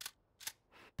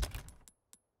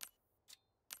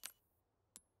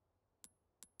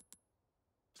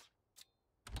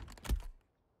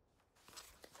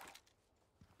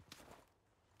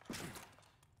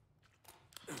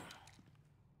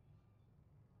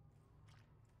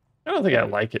don't think I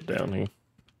like it down here.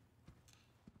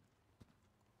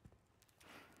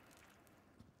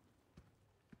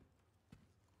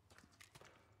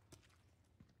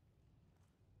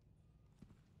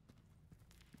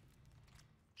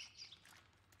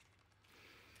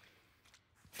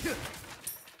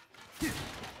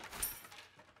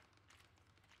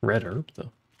 Red herb,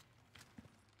 though.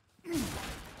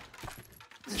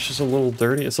 It's just a little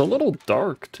dirty. It's a little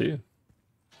dark, too.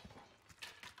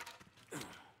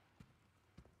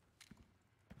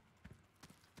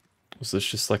 Was this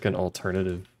just like an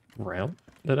alternative route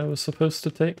that I was supposed to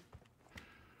take?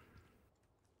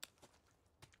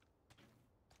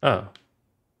 Oh,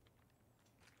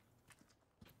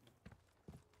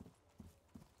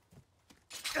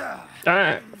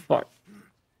 Ah, fuck.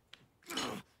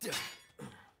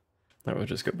 I will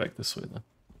just go back this way then.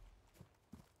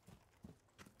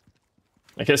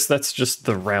 I guess that's just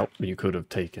the route you could have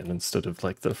taken instead of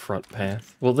like the front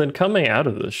path. Well, then coming out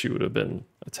of this, you would have been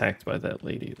attacked by that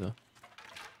lady though.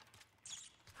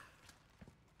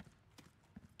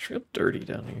 It's real dirty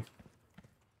down here.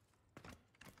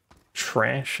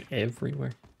 Trash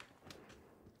everywhere.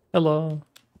 Hello.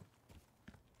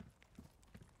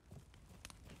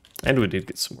 And we did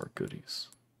get some more goodies.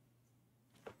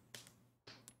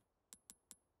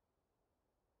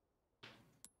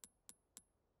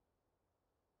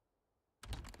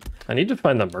 I need to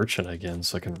find the merchant again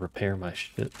so I can repair my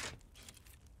shit.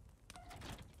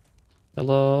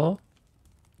 Hello?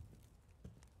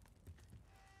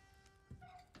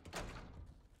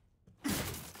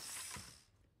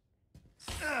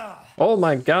 Oh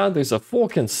my god, there's a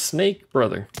fucking snake,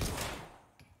 brother.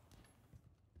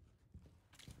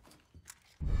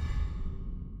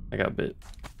 I got bit.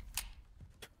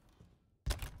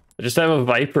 I just have a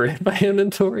viper in my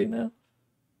inventory now.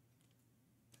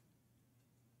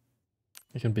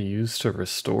 It can be used to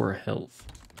restore health.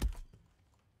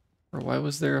 Or why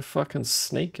was there a fucking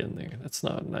snake in there? That's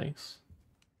not nice.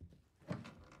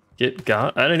 Get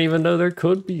got? I didn't even know there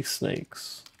could be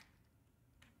snakes.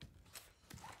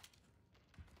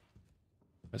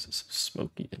 Why is it so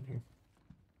smoky in here?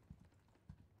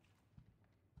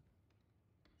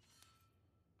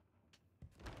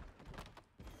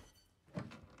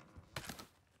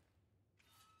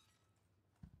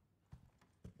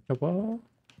 Hello?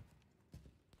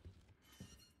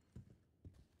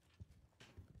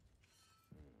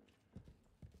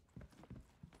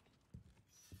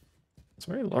 It's a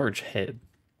very large head.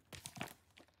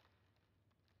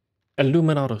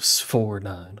 Illuminatus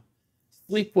 49.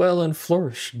 Sleep well and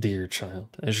flourish, dear child.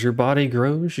 As your body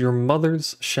grows, your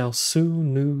mothers shall sew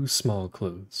new small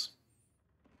clothes.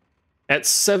 At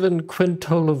 7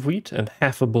 quintal of wheat and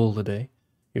half a bowl a day,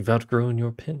 you've outgrown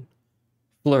your pin.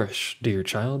 Flourish, dear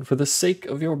child, for the sake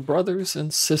of your brothers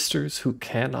and sisters who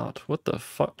cannot. What the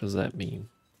fuck does that mean?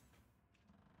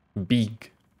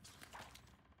 Big.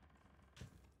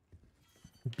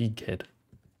 Big head.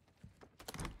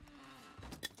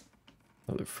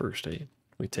 Another first aid.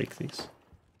 We take these.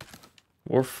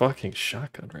 More fucking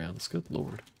shotgun rounds, good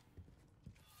lord.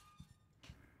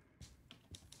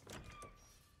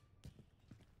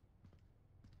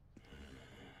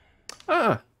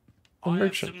 Ah! A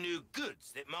merchant. I have some new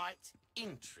goods that might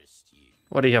interest you.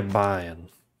 What are you buying?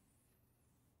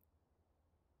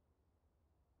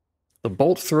 The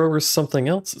bolt thrower is something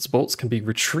else. Its bolts can be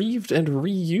retrieved and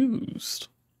reused.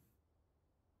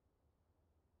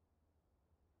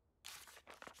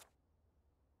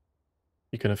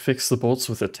 You can affix the bolts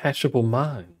with attachable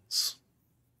mines.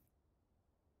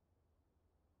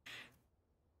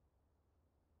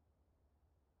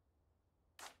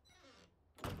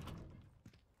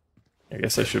 I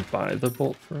guess I should buy the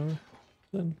bolt thrower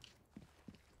then.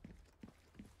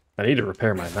 I need to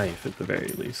repair my knife at the very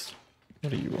least.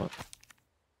 What do you want?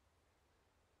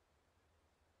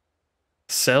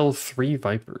 Sell 3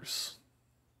 vipers.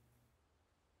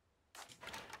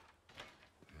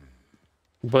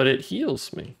 But it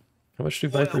heals me. How much do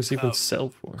vipers even sell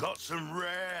for? Got some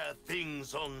rare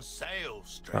things on sale,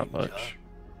 stranger. Not much.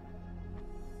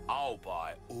 I'll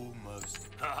buy almost.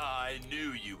 I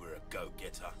knew you were a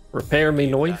go-getter. Repair me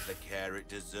Give knife. that the care it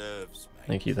deserves, mate.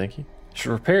 Thank you, thank you.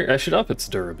 Should repair. I should up its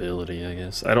durability, I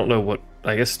guess. I don't know what.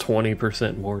 I guess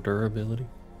 20% more durability.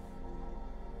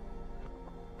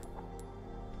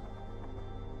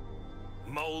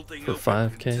 Molding For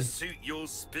 5K. to suit your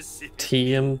specific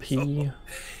TMP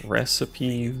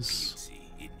recipes. Easy,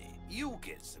 isn't it? You'll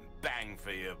get some bang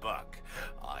for your buck,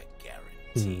 I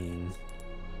guarantee.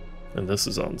 And this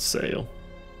is on sale.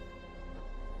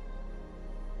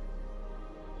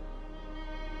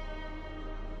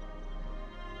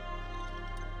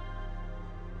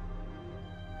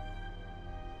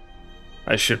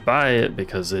 I should buy it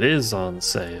because it is on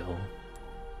sale.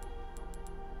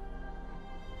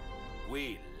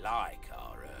 We like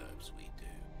our herbs, we do.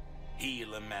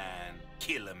 Heal a man,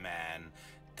 kill a man,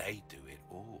 they do it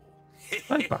all.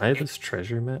 Can I buy this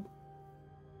treasure map?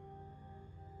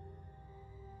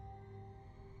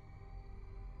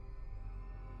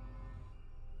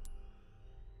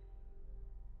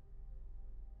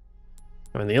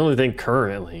 I mean, the only thing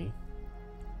currently...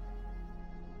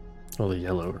 Well, the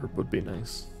yellow herb would be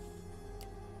nice.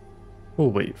 We'll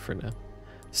wait for now.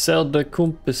 Sell the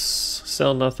compass.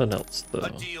 Sell nothing else, though.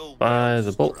 Buy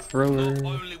the bolt thrower.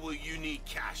 Not only will you need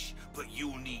cash, but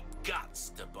you'll need guts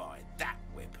to buy that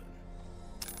weapon.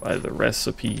 Buy the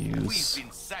recipes. We've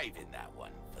been saving that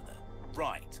one for the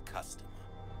Right, customer.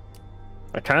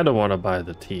 I kind of want to buy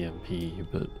the TMP,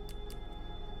 but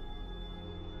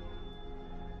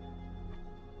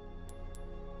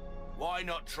Why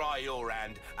not try your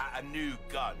hand at a new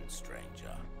gun,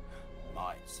 stranger?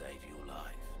 Might save your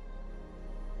life.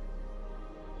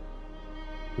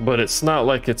 it's not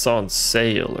like it's on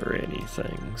sale or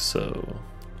anything, so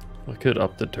I could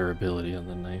up the durability on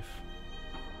the knife.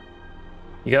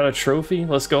 You got a trophy?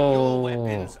 Let's go. Your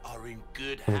weapons are in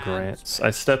good Congrats. hands, I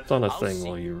mate. stepped on a I'll thing see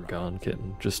while you were right gone, through.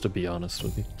 kitten, just to be honest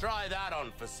with you. Try that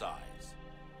on for size.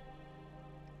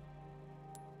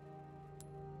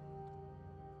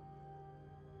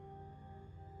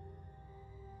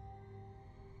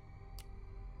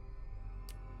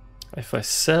 If I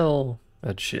sell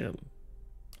a gem,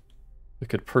 we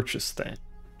could purchase that.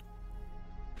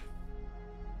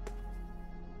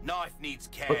 Knife needs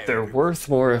care. But they're worth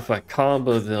more if I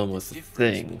combo them with a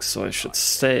thing, so I should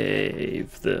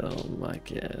save them, I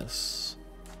guess.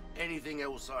 Anything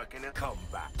else I can come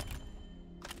back.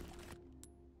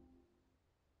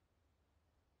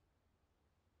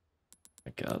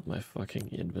 My god, my fucking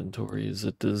inventory is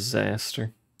a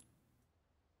disaster.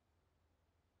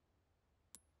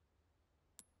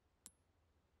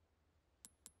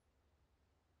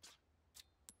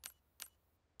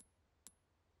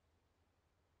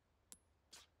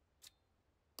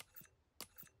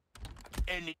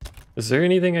 Is there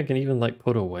anything I can even, like,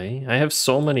 put away? I have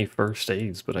so many first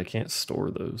aids, but I can't store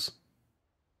those.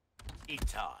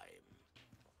 Time.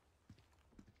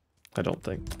 I don't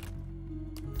think.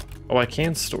 Oh, I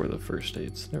can store the first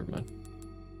aids. Never mind.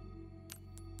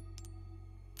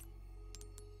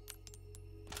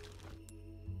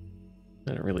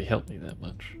 That didn't really help me that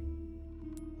much.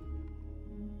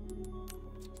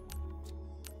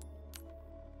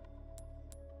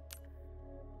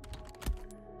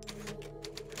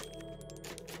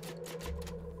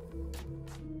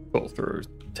 Both are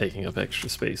taking up extra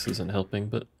space isn't helping,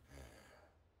 but...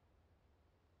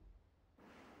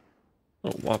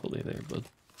 Oh, wobbly there, bud.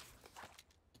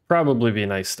 Probably be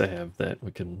nice to have that.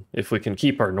 We can, if we can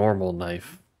keep our normal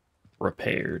knife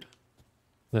repaired,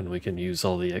 then we can use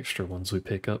all the extra ones we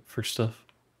pick up for stuff.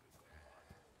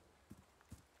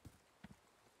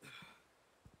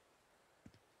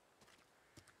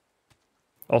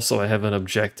 Also, I have an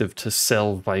objective to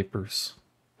sell vipers,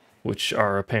 which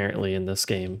are apparently in this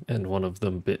game, and one of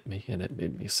them bit me, and it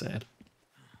made me sad.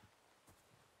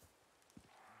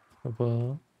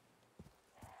 Well,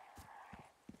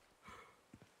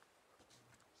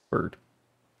 bird.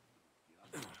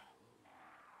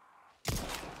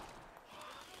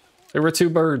 There were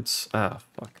two birds. Ah,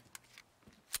 fuck.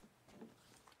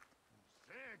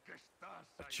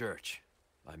 A church.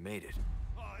 I made it.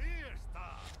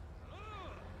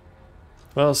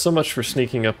 Well, so much for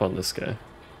sneaking up on this guy.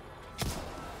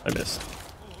 I missed.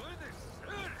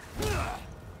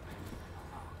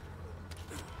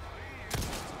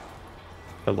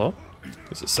 Hello?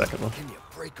 There's a second one. Give me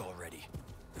a break already.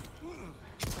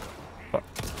 Fuck.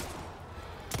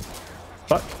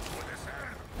 Fuck.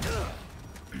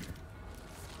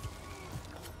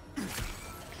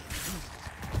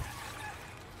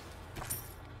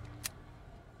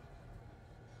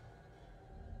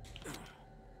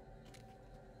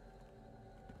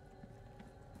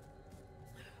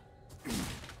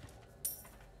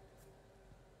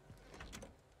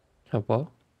 Hello?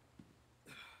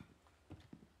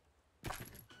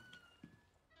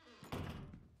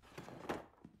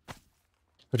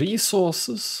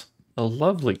 Resources. A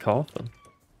lovely coffin.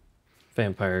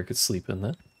 Vampire could sleep in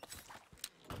that.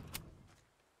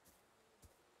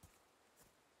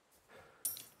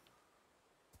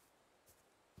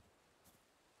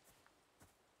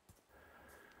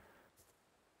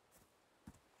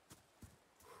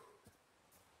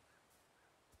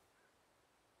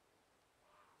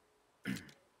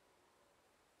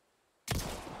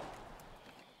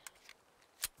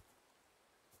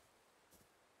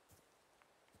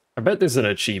 I bet there's an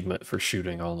achievement for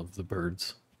shooting all of the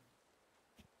birds.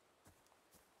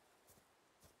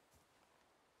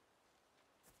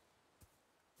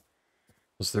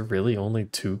 Was there really only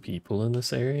 2 people in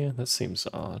this area? That seems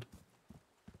odd.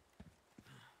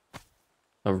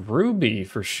 A ruby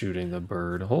for shooting the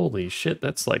bird. Holy shit,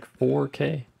 that's like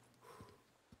 4K.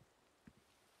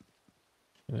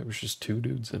 And there was just 2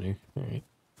 dudes in here. Alright.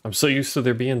 I'm so used to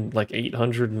there being like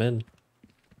 800 men.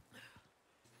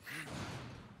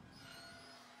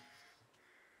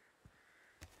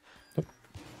 Oh.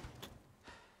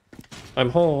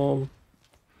 I'm home.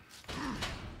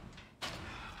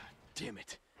 Damn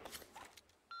it.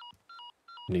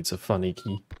 Needs a funny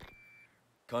key.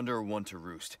 Condor 1 to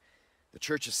roost. The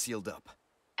church is sealed up.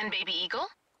 And Baby Eagle?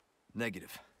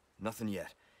 Negative. Nothing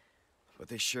yet. But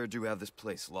they sure do have this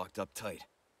place locked up tight.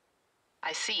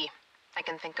 I see. I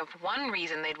can think of one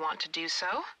reason they'd want to do so.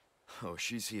 Oh,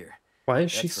 she's here. Why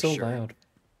is she That's for so sure. loud?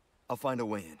 I'll find a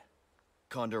way in.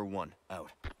 Condor 1,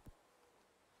 out.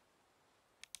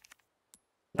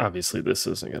 Obviously, this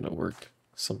isn't going to work.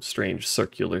 Some strange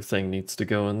circular thing needs to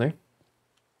go in there.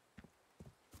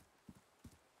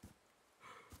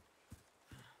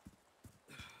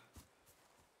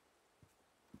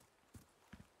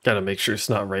 Gotta make sure it's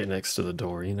not right next to the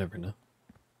door. You never know.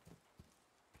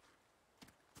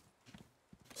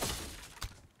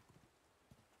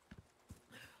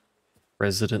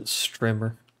 Resident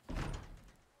Strimmer.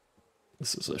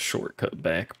 This is a shortcut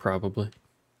back, probably.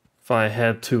 If I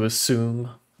had to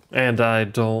assume, and I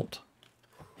don't.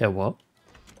 Yeah, what?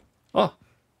 Oh.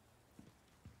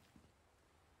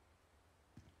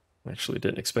 Actually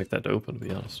didn't expect that to open, to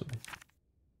be honest with you.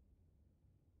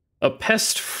 A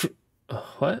pest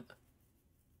what?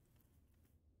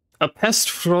 A pest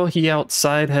fro he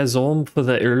outside has home for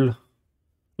the earl.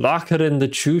 Lock her in the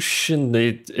choosh and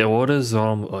the orders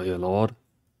oh your lord.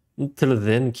 Until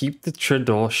then, keep the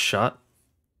door shut.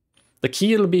 The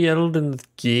key'll be held in the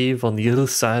cave on the other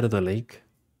side of the lake.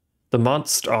 The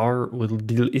monster will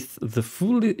deal with the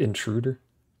fool intruder.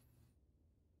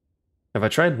 Have I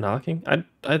tried knocking?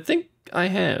 I think I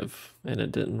have, and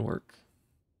it didn't work.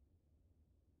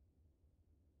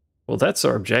 Well, that's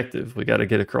our objective. We got to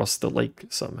get across the lake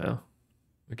somehow.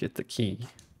 We get the key.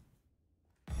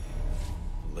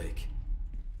 Lake.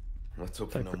 Let's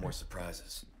hope for no more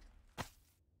surprises.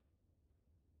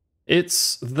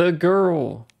 It's the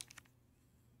girl.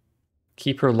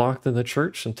 Keep her locked in the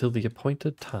church until the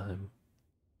appointed time.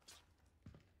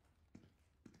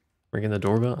 Ringing the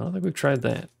doorbell? I don't think we've tried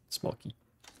that. Small key.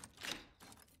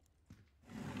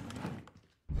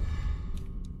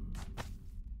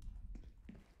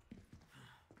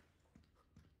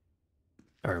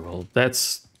 Alright, well,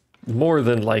 that's more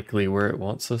than likely where it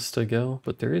wants us to go,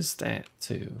 but there is that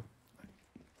too.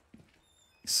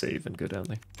 Save and go down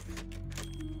there.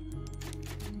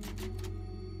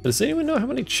 Does anyone know how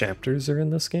many chapters are in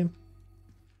this game?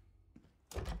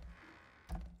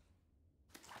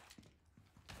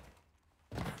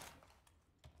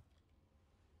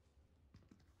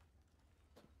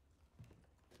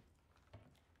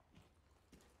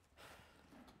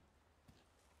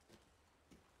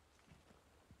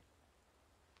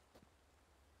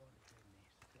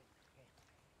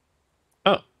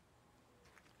 Oh.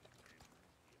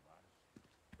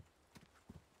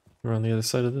 We're on the other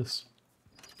side of this.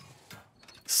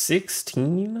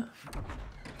 16?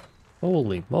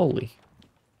 Holy moly.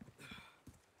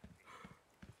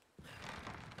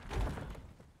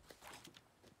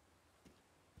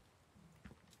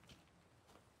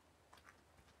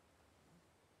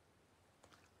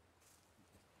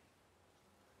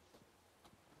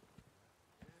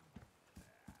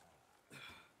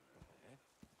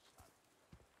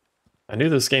 I knew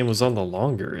this game was on the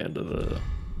longer end of the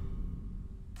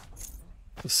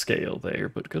scale there,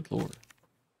 but good lord.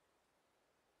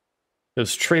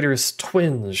 Those traitorous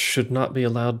twins should not be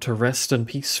allowed to rest in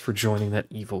peace for joining that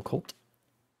evil cult.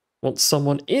 Won't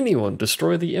someone, anyone,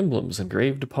 destroy the emblems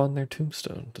engraved upon their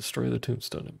tombstone? Destroy the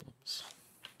tombstone emblems.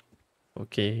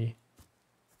 Okay.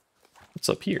 What's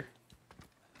up here?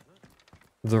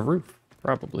 The roof,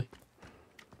 probably.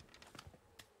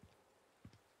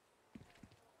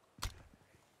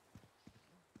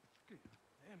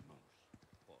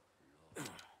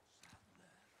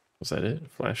 Was that it? A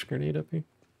flash grenade up here?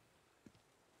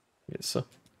 Yes, so.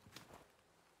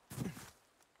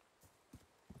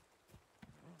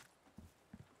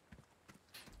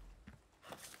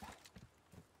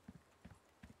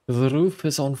 The roof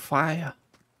is on fire.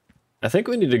 I think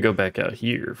we need to go back out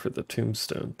here for the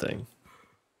tombstone thing.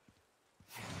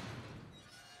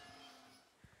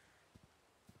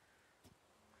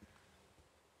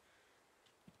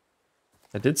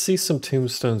 I did see some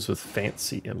tombstones with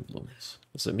fancy emblems.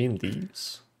 Does it mean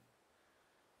these?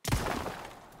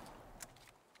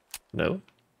 No?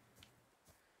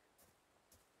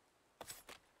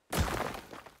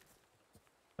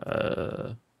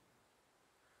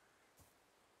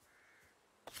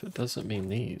 If it doesn't mean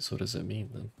these, what does it mean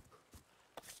then?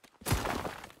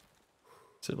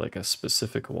 Is it like a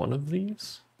specific one of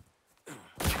these?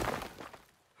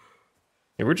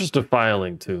 Yeah, we're just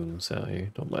defiling tombs out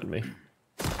here, don't mind me.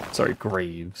 Sorry,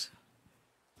 graves.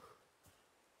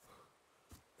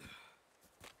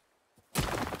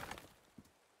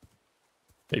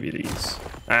 Maybe these.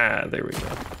 Ah, there we go.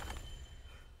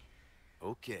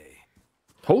 Okay.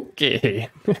 Okay.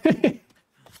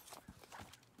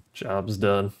 Job's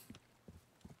done.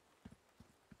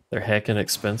 They're heckin'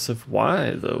 expensive.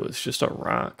 Why, though? It's just a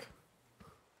rock.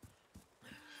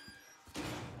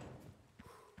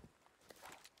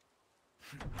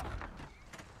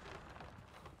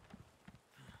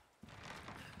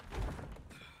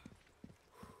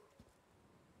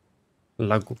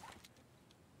 Lago.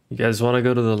 You guys want to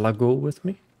go to the lago with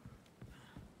me?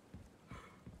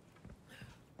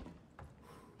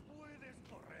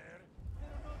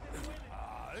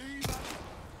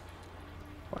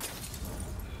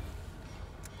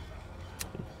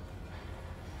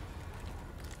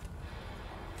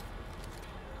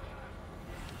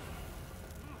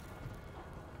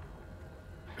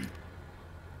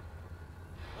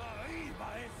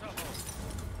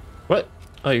 What?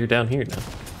 Oh, you're down here now.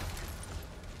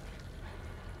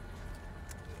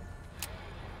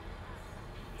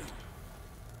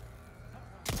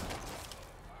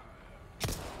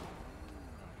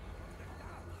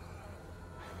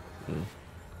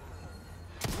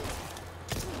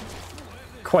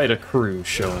 Quite a crew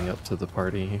showing up to the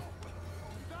party.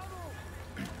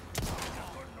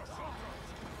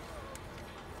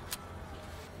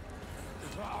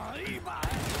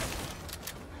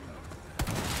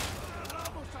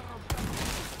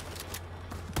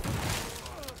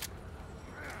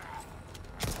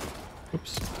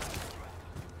 Oops.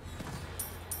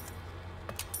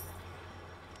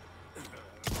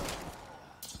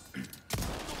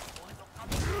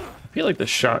 I feel like the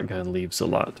shotgun leaves a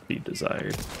lot to be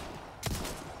desired.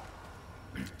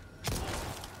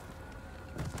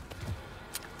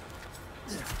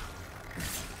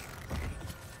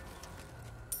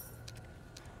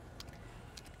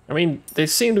 I mean, they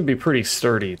seem to be pretty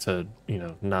sturdy to, you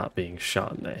know, not being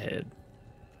shot in the head.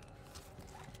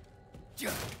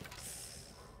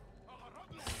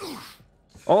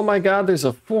 Oh my god, there's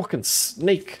a fucking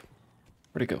snake.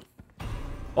 Where'd it go?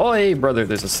 Oh, hey, brother,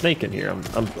 there's a snake in here.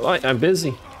 I'm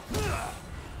busy.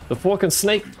 The fucking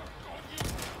snake.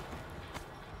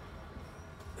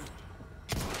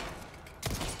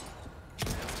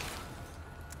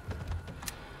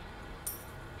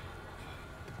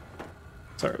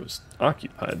 Sorry, I was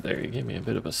occupied there. You gave me a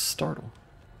bit of a startle.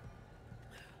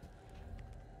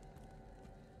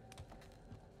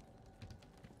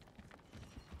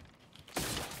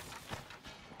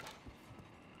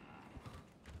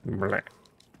 Blah.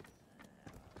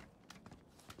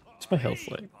 What's my health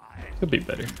like? Could be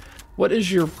better. What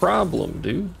is your problem,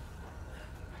 dude?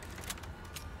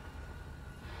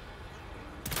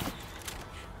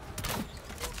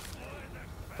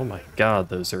 Oh my god,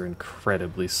 those are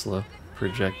incredibly slow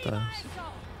projectiles.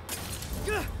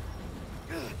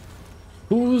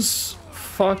 Whose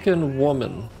fucking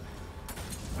woman?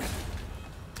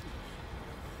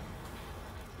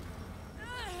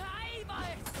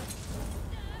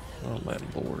 Oh my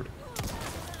lord.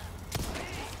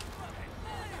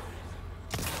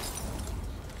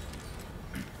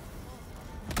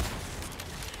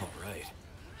 All right.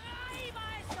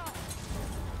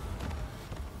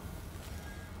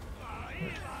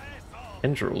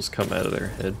 Tendrils come out of their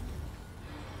head.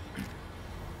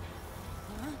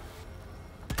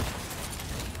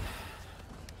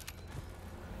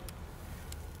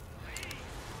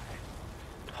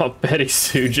 Oh, Betty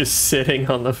Sue just sitting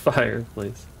on the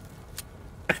fireplace.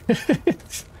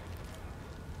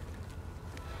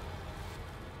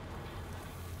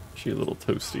 She a little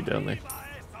toasty down there.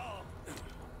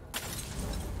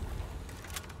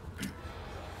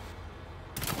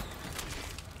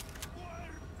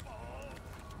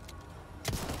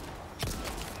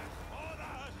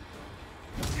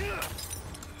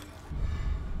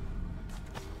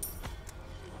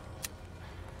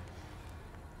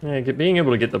 Yeah, being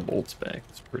able to get the bolts back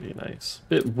is pretty nice.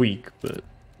 Bit weak, but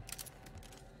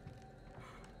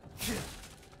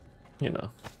you know.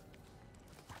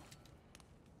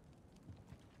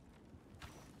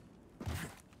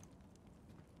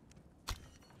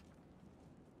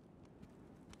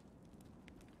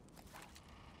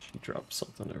 She dropped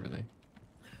something over there.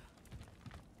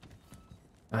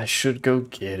 I should go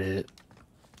get it.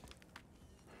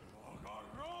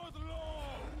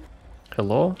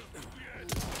 Hello?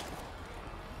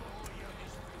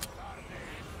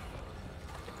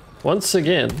 Once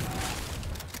again,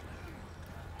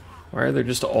 why are there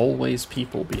just always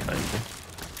people behind me?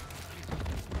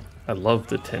 I love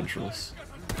the tendrils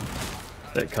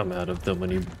that come out of them when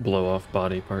you blow off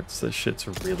body parts. This shit's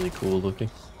really cool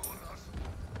looking.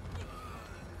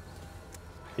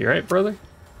 You right, brother?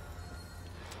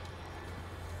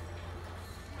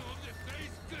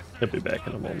 He'll be back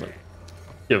in a moment.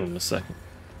 Give him a second.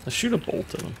 Let's shoot a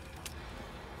bolt in him.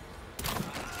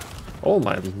 Oh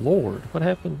my lord, what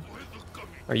happened?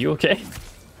 Are you okay?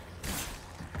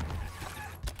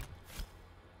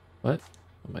 What?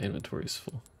 Oh, my inventory's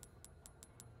full.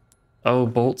 Oh,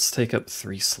 bolts take up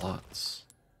 3 slots.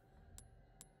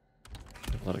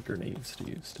 A lot of grenades to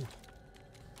use, too.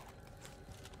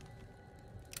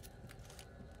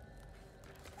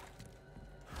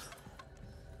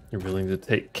 You're willing to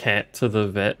take Cat to the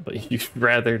vet, but you'd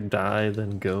rather die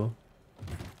than go?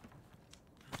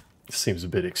 Seems a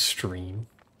bit extreme.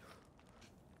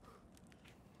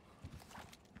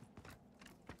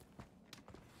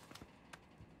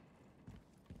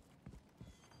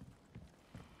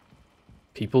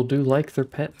 People do like their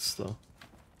pets, though.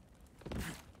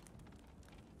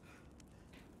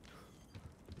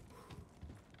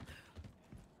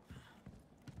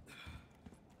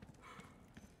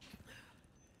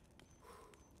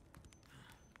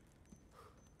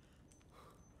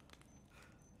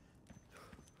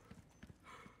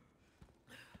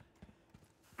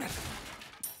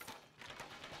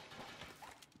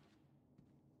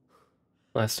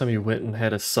 Last time you went and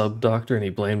had a sub-doctor and he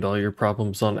blamed all your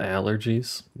problems on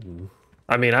allergies?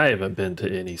 I mean, I haven't been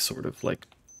to any sort of, like,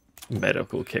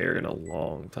 medical care in a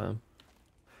long time.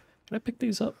 Can I pick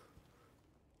these up?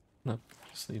 No,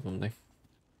 just leave them there.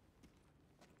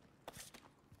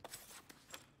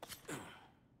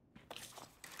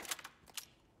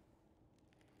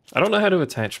 I don't know how to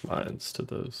attach mines to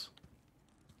those.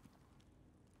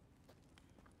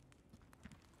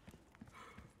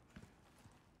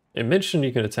 It mentioned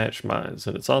you can attach mines,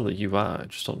 and it's on the UI, I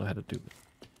just don't know how to do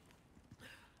it.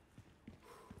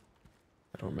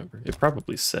 I don't remember. It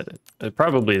probably said it. It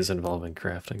probably is involving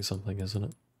crafting something, isn't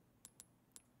it?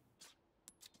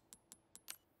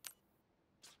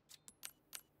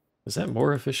 Is that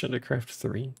more efficient to craft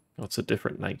 3? Oh, it's a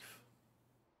different knife.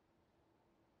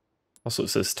 Also, it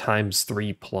says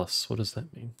 ×3 plus. What does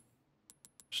that mean?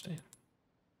 Understand.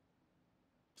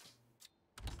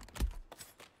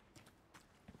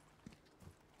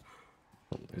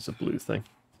 Oh, there's a blue thing.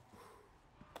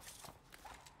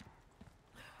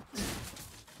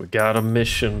 We got a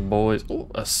mission, boys. Oh,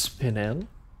 a spinel.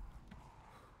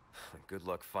 Good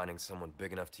luck finding someone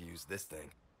big enough to use this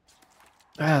thing.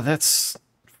 Ah, that's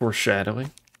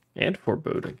foreshadowing and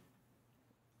foreboding.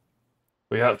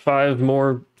 We got 5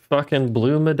 more fucking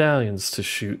blue medallions to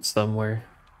shoot somewhere.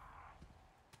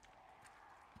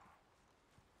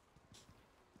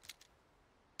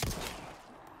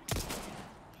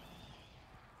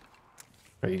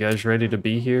 Are you guys ready to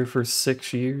be here for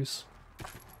 6 years?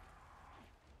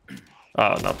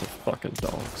 Oh, not the fucking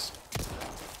dogs.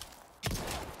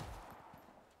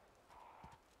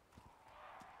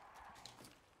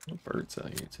 Birds out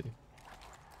here too.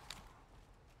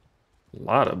 A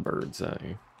lot of birds out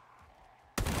here.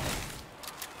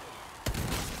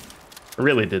 I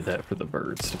really did that for the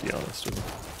birds, to be honest with you.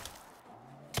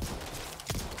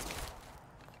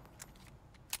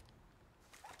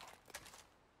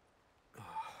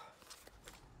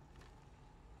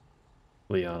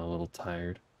 Leon a little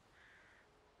tired.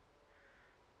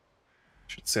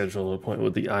 Should schedule an appointment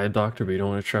with the eye doctor, but you don't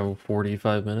want to travel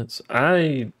 45 minutes.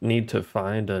 I need to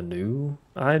find a new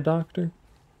eye doctor.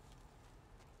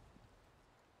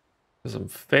 Because I'm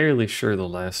fairly sure the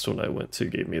last one I went to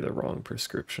gave me the wrong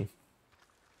prescription.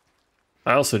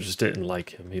 I also just didn't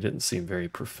like him. He didn't seem very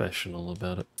professional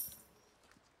about it.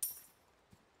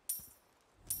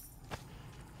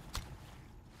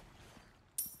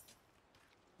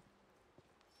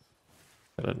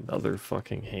 Got another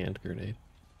fucking hand grenade.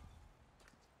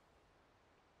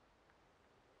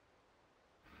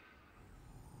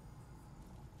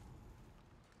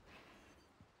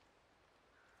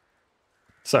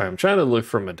 Sorry, I'm trying to look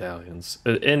for medallions.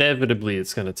 Inevitably,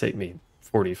 it's going to take me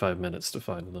 45 minutes to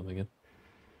find them again.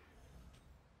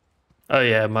 Oh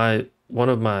yeah, one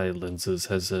of my lenses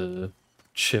has a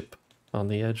chip on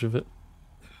the edge of it.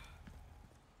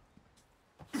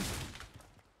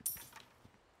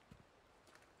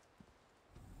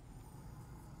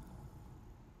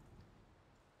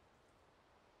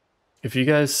 If you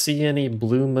guys see any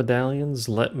blue medallions,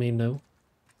 let me know.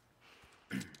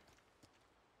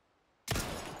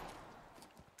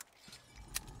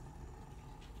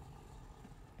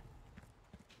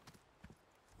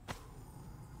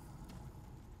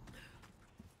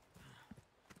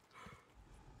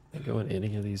 Can I go in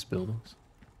any of these buildings?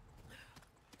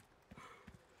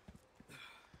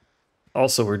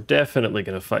 Also, we're definitely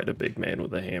going to fight a big man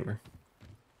with a hammer.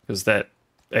 Because that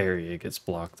area gets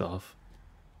blocked off.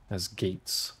 Has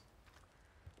gates.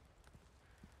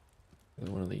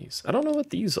 One of these. I don't know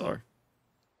what these are.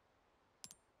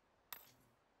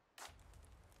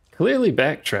 Clearly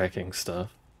backtracking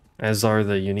stuff. As are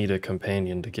the you need a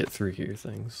companion to get through here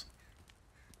things.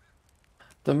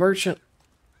 The merchant.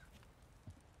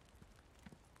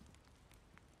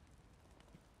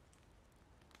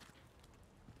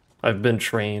 I've been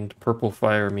trained. Purple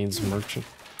fire means merchant.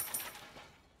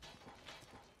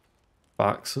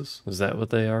 Boxes? Is that what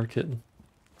they are, kitten?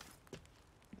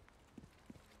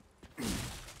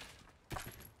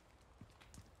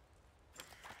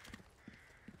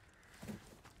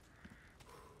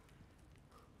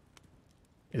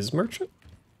 Is merchant?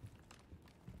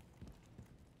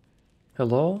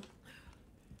 Hello?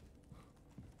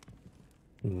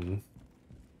 Hmm.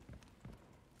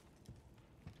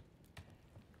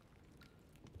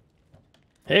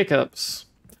 Hiccups.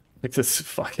 Like this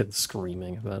fucking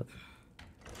screaming about it.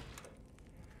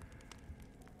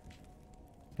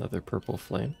 Another purple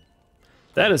flame.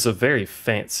 That is a very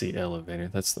fancy elevator.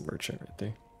 That's the merchant right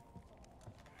there.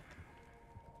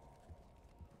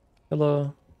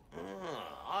 Hello.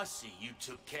 I see you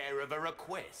took care of a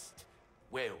request.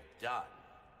 Well done.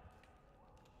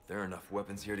 There are enough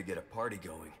weapons here to get a party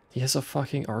going. He has a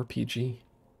fucking RPG.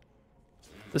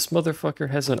 This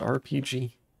motherfucker has an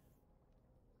RPG.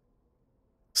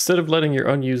 Instead of letting your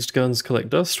unused guns collect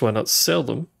dust, why not sell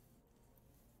them?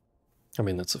 I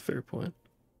mean, that's a fair point.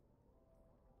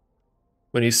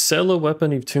 When you sell a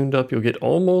weapon you've tuned up, you'll get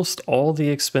almost all the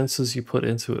expenses you put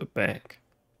into it back.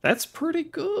 That's pretty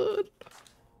good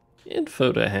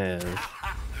info to have.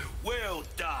 Well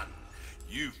done.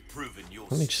 You've proven your.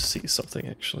 Let me just see something,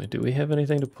 actually. Do we have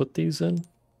anything to put these in?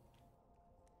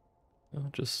 No,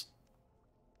 just...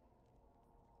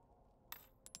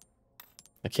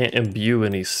 I can't imbue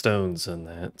any stones in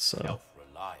that, so...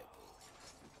 Self-reliable.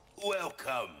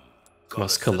 Welcome.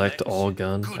 Must collect all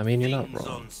gun. I mean, you're not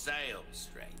wrong. On sale,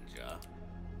 stranger.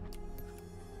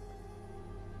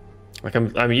 Like,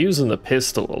 I'm using the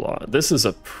pistol a lot. This is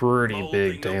a pretty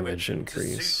big damage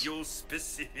increase. To suit your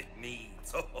specific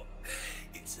needs. Oh,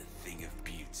 it's a thing of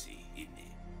beauty, isn't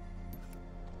it?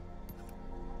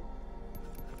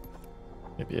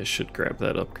 Maybe I should grab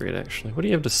that upgrade, actually. What do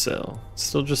you have to sell?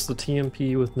 Still just the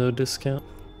TMP with no discount?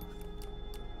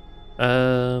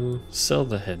 Sell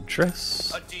the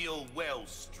headdress. A deal well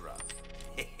struck.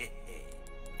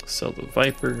 Sell the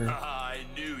Viper. I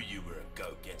knew you were a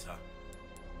go-getter.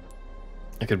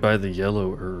 I could buy the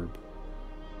yellow herb.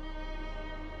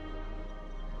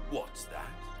 What's that?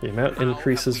 The amount How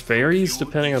increases have we varies procured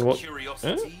depending on these what...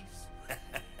 curiosities?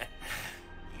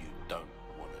 You don't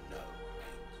want to know,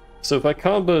 mate. So if I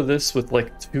combo this with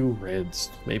like 2 reds,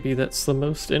 maybe that's the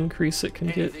most increase it can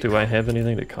get? Do I have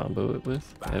anything to combo it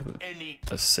with? I have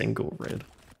a single red.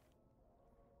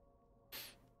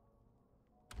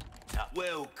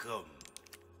 Welcome.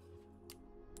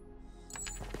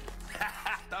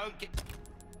 Don't get...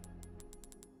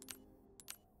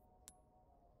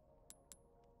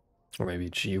 Or maybe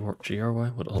GRY?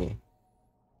 What else?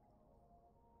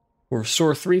 Will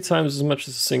restore 3 times as much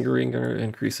as a single ringer,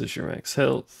 increases your max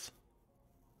health.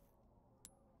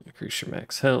 Increase your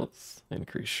max health.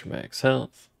 Increase your max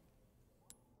health.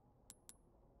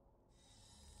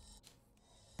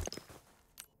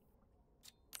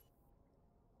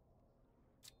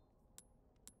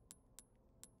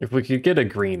 If we could get a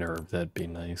green herb, that'd be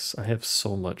nice. I have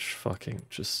so much fucking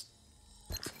just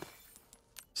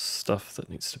stuff that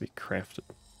needs to be crafted.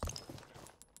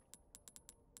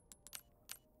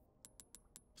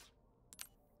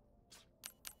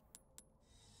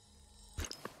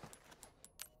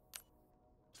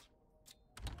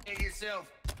 yourself.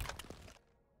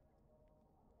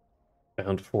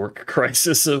 Found fork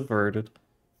crisis averted.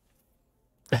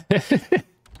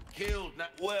 Killed,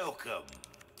 not welcome.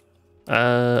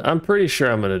 I'm pretty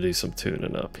sure I'm gonna do some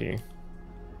tuning up here.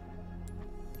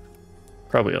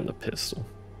 Probably on the pistol.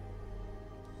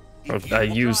 I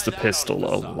use the pistol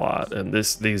a lot, and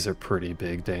these are pretty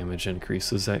big damage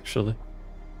increases, actually.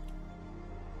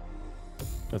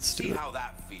 Let's do See it. how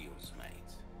that feels, mate.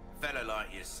 A fella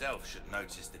like yourself should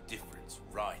notice the difference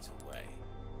right away.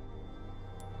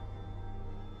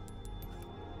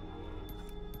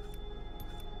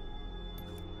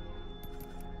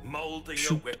 Molding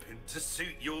a weapon to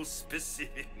suit your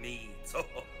specific needs. Oh,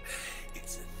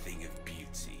 it's a thing of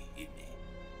beauty, isn't it?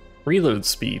 Reload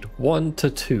speed 1 to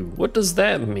 2. What does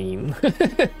that mean?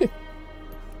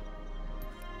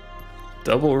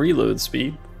 Double reload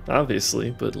speed,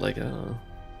 obviously, but like, I don't know.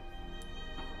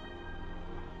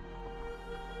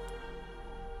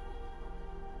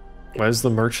 Why is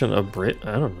the merchant a Brit?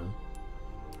 I don't know.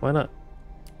 Why not?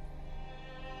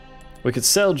 We could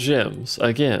sell gems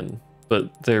again,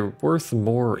 but they're worth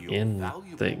more Your in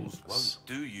valuables things. won't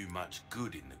do you much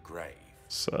good in the grave.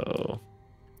 So,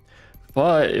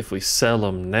 but if we sell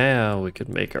them now, we could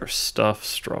make our stuff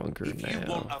stronger If you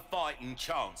want now. a fighting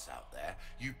chance out there,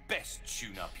 you best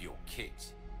tune up your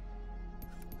kit.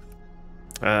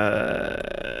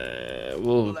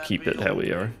 We'll keep it how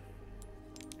we are.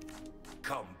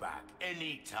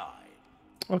 anytime.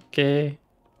 Okay.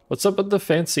 What's up with the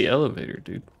fancy elevator,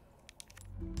 dude?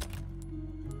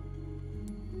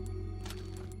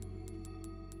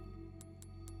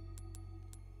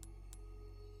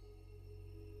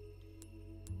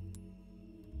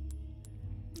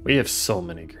 We have so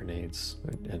many grenades.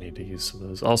 I need to use some of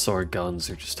those. Also, our guns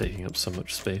are just taking up so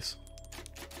much space.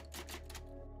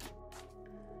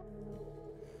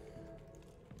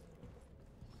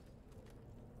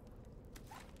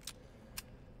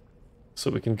 So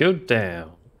we can go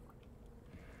down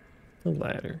the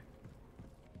ladder.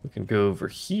 We can go over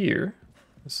here.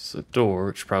 This is a door,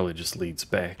 which probably just leads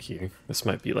back here. This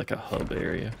might be like a hub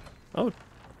area. Oh,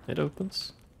 it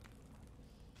opens.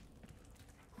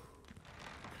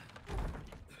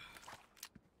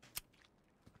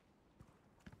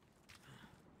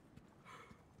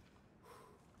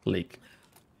 Lake.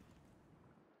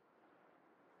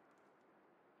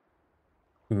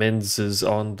 Men's is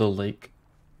on the lake.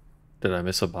 Did I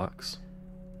miss a box?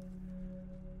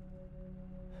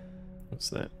 What's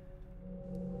that?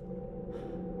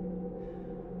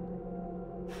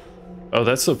 Oh,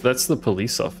 that's the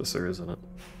police officer, isn't it?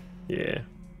 Yeah.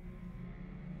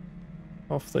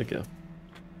 Off they go.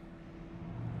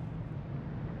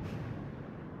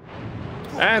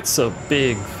 That's a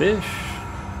big fish.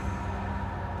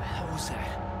 The hell was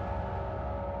that?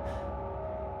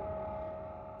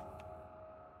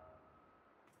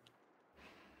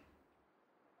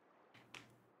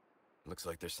 Looks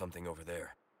like there's something over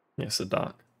there. Yes, a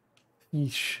dock.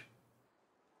 Yeesh.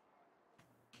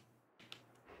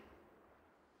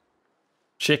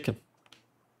 Chicken.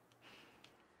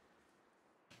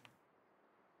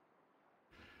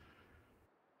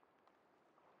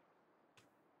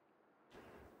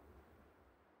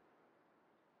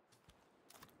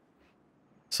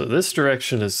 So this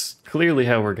direction is clearly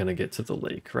how we're gonna get to the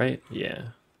lake, right? Yeah.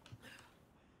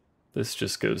 This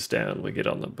just goes down, we get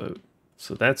on the boat.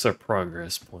 So that's our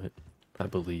progress point, I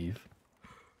believe.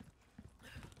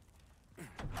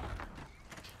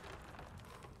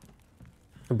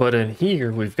 But in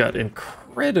here, we've got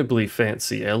incredibly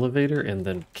fancy elevator and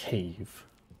then cave.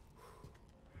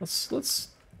 Let's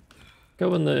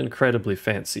go in the incredibly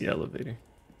fancy elevator.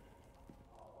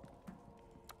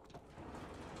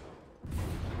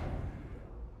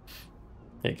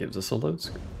 It gives us a load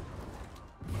screen.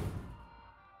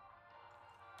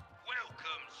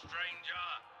 Welcome, stranger.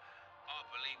 I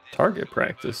believe this Target is your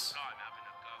practice. first time having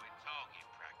a go in target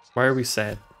practice. Why are we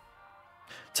sad?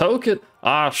 Token!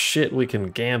 Ah, shit, we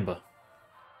can gamba.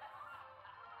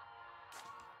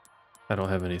 I don't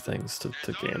have any things to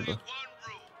There's only gamba. one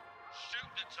rule. Shoot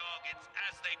the targets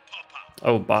as they pop up.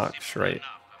 Oh, box, Simple right. enough,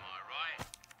 am I right?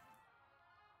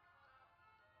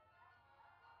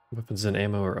 Weapons and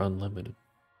ammo are unlimited.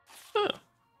 Huh.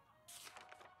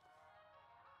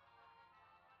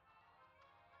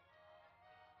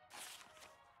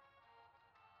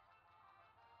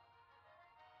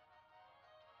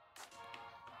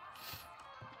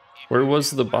 Where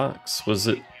was the box? Was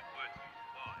it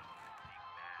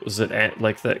at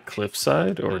like that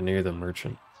cliffside or near the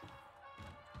merchant?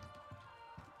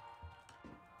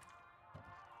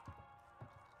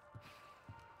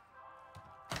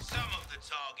 Some of the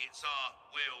targets are,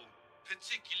 well,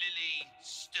 particularly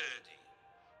sturdy.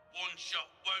 One shot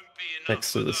won't be enough.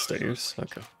 Next to for the those, stairs. I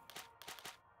think. Okay.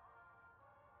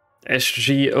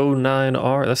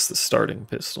 SG09R, that's the starting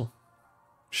pistol.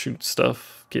 Shoot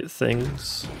stuff, get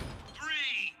things. 3,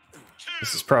 2,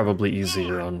 This is probably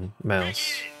easier on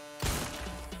mouse. begin.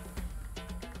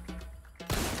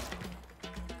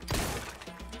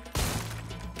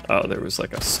 Oh, there was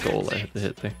like a skull I had to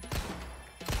hit there.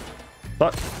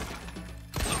 Fuck.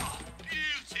 Oh,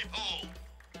 beautiful.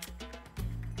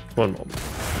 One moment.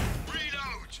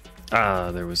 Reload.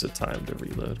 Ah, there was a time to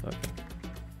reload. Okay.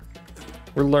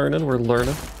 We're learning, we're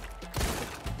learning.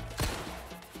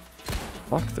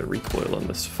 Fuck the recoil on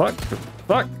this. Fuck.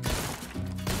 Fuck.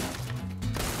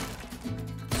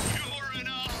 You're an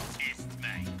artist,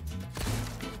 mate.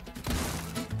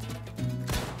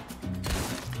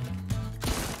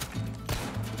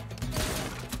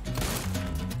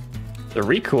 The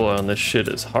recoil on this shit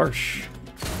is harsh.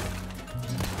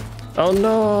 Oh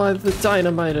no, the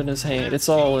dynamite in his hand. It's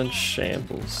all in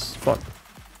shambles. Fuck.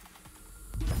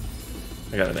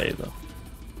 I got an A though.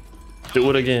 Do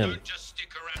it again. Don't just stick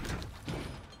around.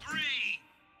 3,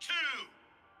 2,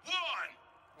 1,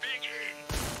 begin.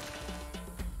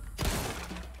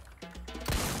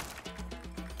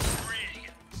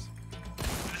 Brilliant.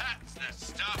 That's the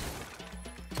stuff.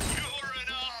 You're an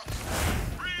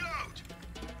artist. Reload.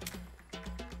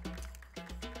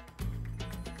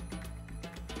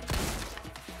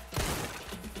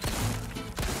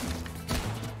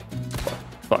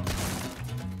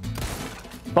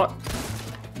 Fuck.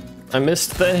 I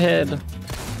missed the head.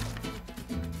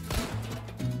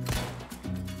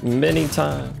 Many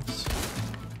times.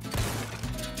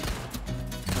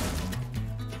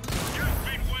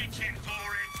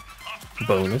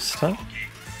 Bonus time?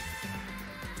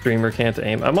 Streamer can't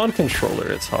aim. I'm on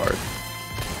controller, it's hard.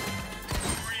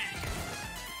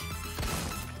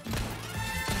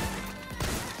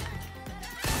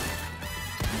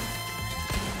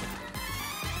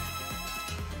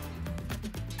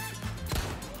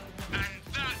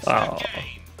 Oh.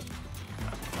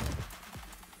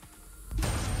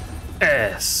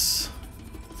 S.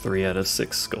 3 out of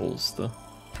 6 skulls, though.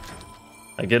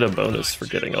 I get a bonus for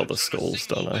getting all the skulls,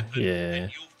 don't I? Yeah.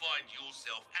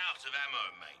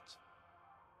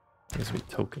 Gives me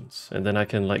tokens. And then I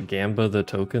can, like, gamba the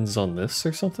tokens on this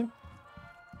or something?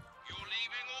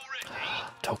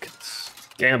 Tokens.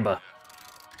 Gamba.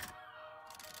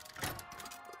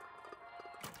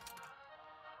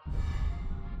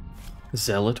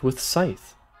 Zealot with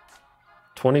Scythe.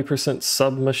 20%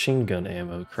 submachine gun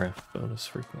ammo craft bonus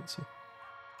frequency.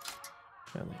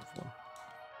 I only have one.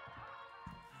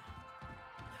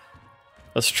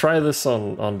 Let's try this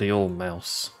on the old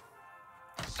mouse.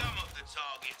 Some of the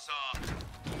targets are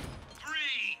 3,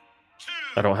 2.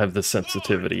 I don't have the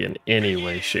sensitivity in any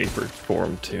way, shape, or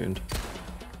form tuned.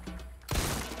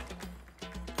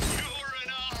 You're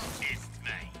an artist,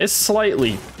 mate. It's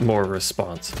slightly more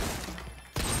responsive.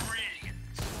 Brilliant.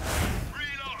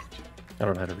 Reload. I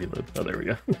don't know how to reload. Oh, there we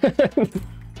go.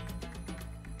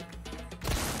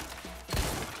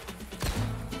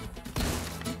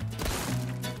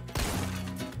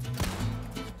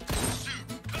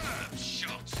 Superb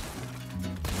shot.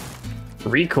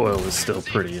 Recoil is still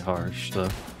pretty harsh, though.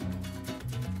 Let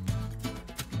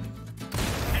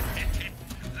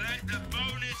the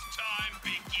bonus time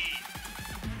begin.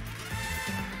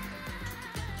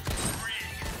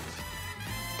 Brilliant.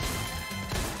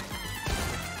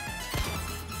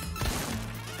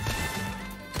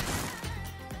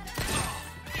 Oh,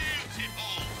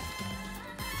 beautiful.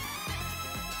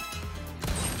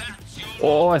 That's your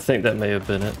Oh, I think that may have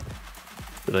been it.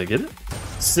 Did I get it?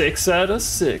 6 out of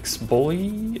 6, boy.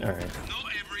 Alright.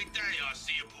 Not every day I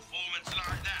see a performance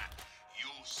like that.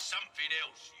 You're something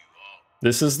else, you are.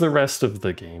 This is the rest of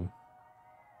the game.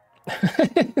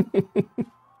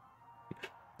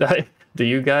 Do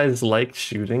you guys like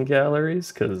shooting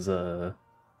galleries? Because,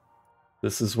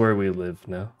 this is where we live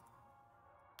now.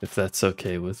 If that's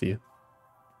okay with you.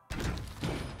 3,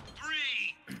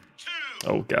 2.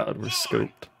 Oh god, we're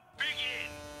scoped. Begin.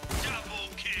 Double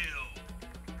kill.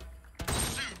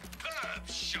 Superb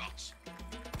shot.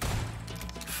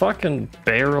 Fucking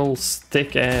barrel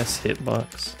stick ass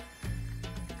hitbox.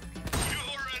 You're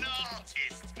an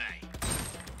artist, mate.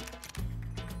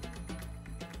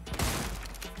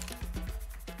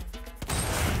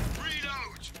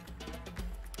 Reload.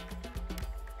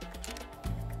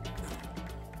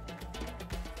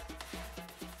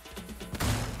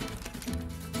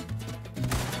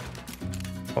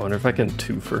 I wonder if I can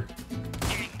twofer.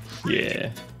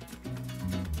 Yeah.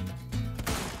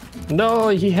 No,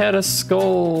 he had a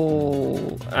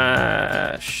skull.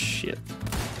 Ah, shit.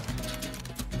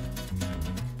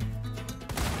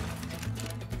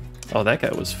 Oh, that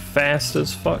guy was fast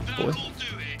as fuck, boy. That'll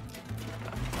do it.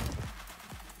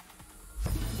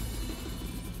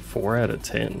 4 out of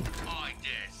 10. I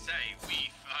dare say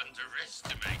we've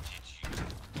underestimated you.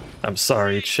 I'm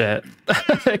sorry, chat.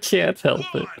 I can't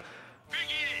help it.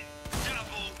 Begin.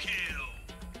 Double kill.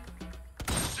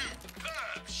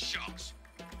 Superb shot.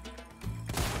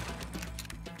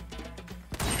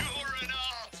 You're an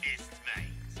artist,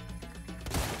 mate.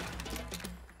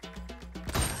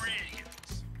 Brilliant.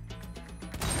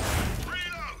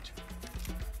 Reload.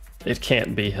 It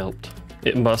can't be helped.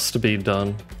 It must be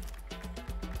done.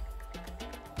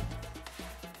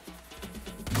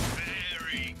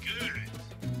 Very good.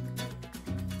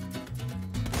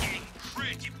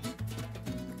 Incredible.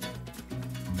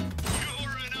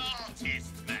 You're an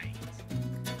artist, mate.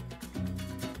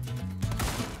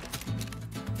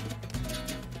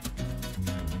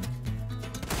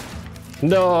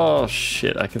 No,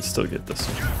 shit, I can still get this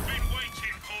one. You've been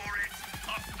waiting for it.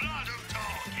 A flood of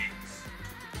targets.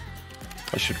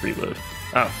 I should reload.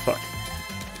 Ah, fuck.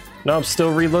 No, I'm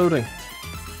still reloading.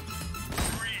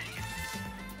 Brilliant.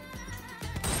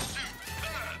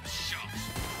 Superb shot.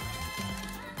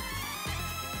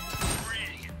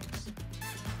 Brilliant.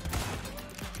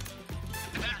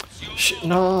 That's your Shit,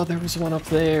 no, there was one up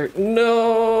there.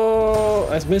 No,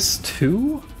 I missed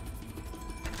 2?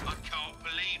 I can't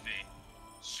believe it.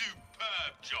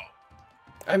 Superb job.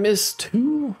 I missed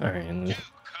 2? Alright, You come again,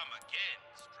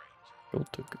 stranger. gold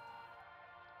token.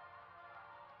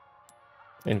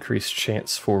 Increased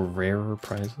chance for rarer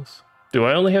prizes. Do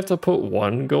I only have to put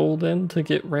 1 gold in to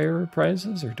get rarer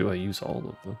prizes, or do I use all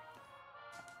of them?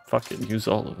 Fuck it, use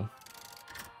all of them.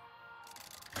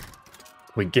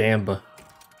 We gamba.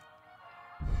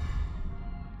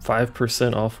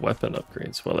 5% off weapon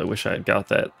upgrades. Well, I wish I had got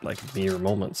that like mere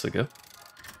moments ago.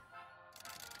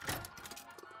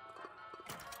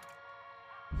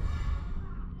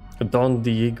 Don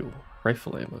Diego.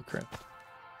 Rifle ammo crap.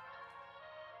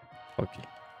 Okay.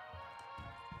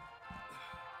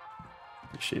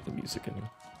 Appreciate the music anyway.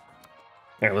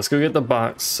 Alright, let's go get the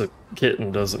box so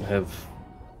Kitten doesn't have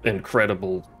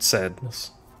incredible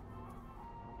sadness.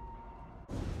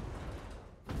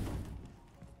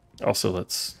 Also,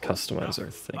 let's customize our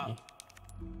thingy.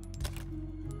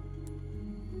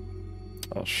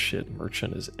 Oh shit,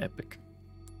 Merchant is epic.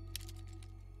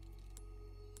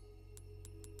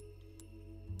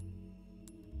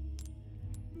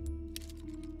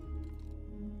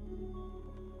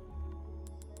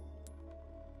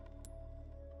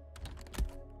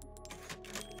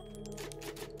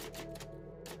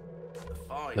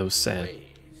 No sand.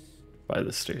 By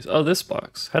the stairs. Oh, this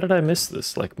box. How did I miss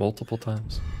this like multiple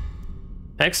times?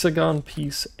 Hexagon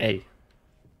piece A.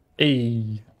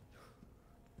 A.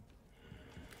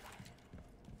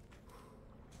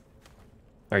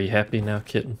 Are you happy now,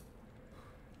 Kitten?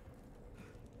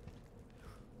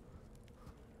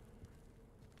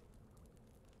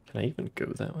 Can I even go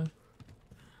that way?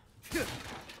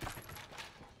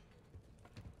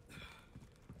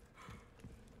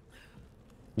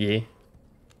 Yeah.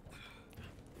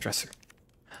 Dresser.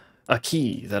 A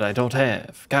key that I don't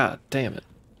have. God damn it.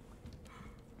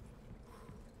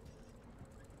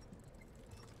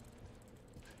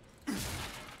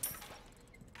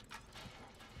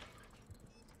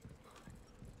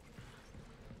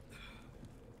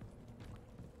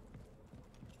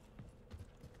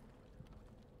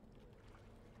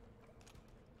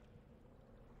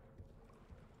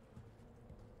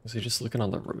 Is he just looking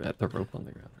on at the rope on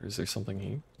the ground, or is there something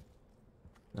here?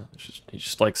 No, it's just, he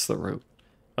just likes the rope.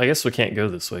 I guess we can't go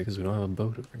this way because we don't have a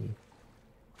boat over here.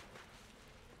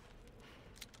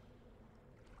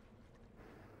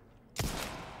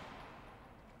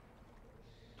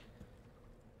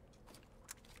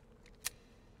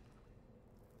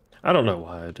 I don't know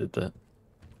why I did that.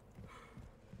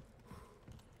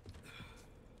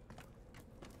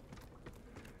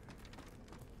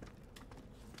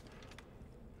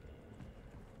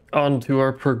 On to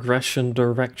our progression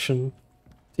direction,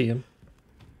 TM.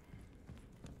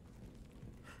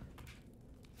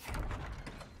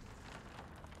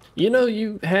 You know,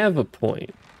 you have a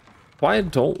point. Why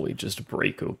don't we just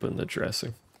break open the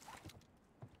dresser?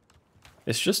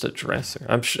 It's just a dresser.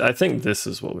 I think this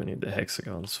is what we need the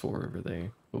hexagons for over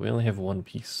there, but we only have 1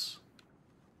 piece.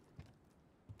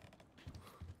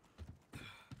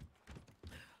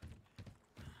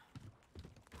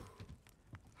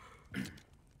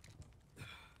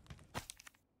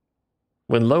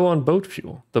 When low on boat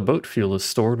fuel, the boat fuel is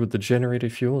stored with the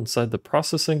generated fuel inside the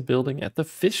processing building at the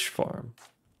fish farm.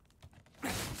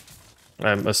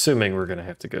 I'm assuming we're gonna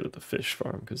have to go to the fish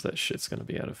farm because that shit's gonna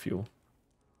be out of fuel.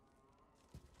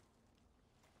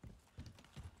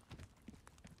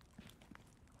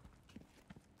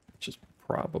 Which is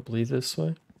probably this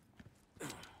way.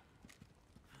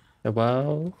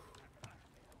 Well,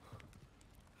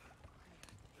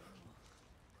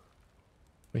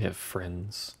 we have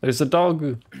friends. There's a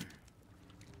dog.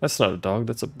 That's not a dog,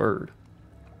 that's a bird.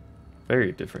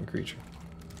 Very different creature.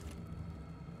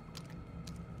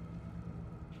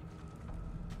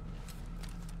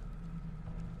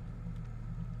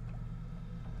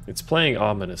 It's playing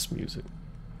ominous music.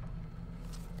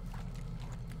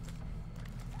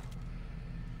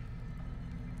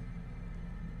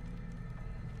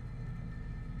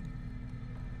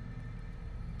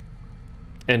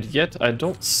 And yet I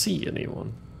don't see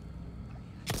anyone.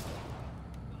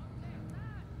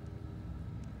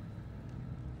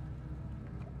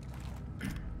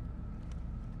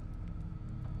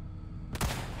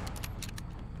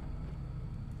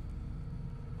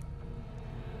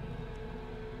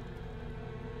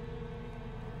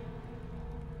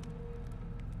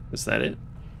 Is that it?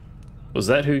 Was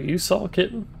that who you saw,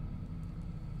 Kitten?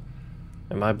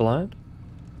 Am I blind?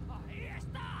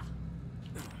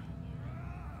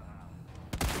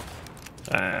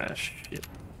 Ah, shit.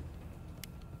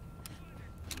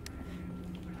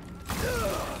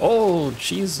 Oh,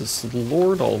 Jesus,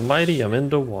 Lord Almighty, I'm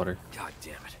into water. God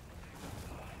damn it.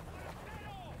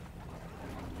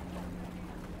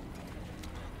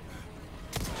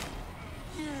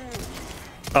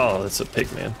 Oh, that's a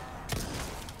pig man.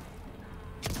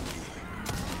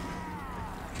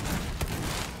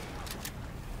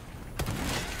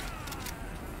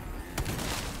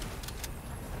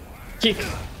 Kick.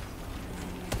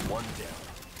 One down.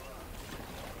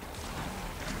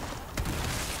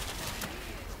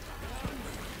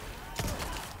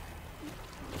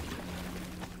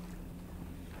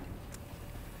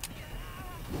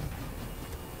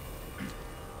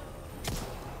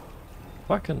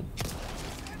 Fucking.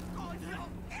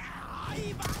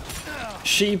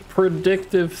 She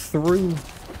predictive threw.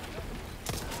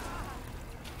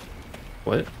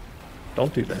 What?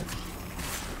 Don't do that.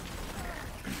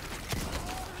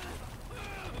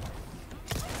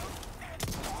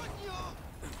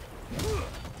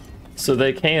 So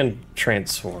they can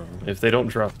transform. If they don't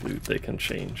drop loot, they can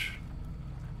change.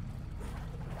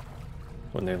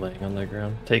 When they're laying on the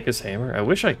ground. Take his hammer? I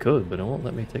wish I could, but it won't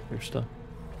let me take their stuff.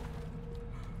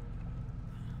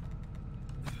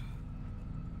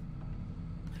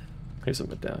 Here's a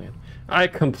medallion. I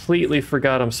completely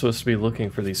forgot I'm supposed to be looking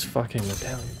for these fucking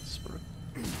medallions, bro.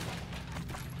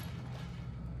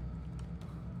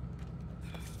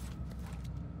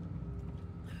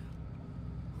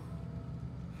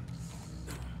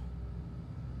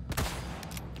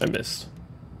 I missed.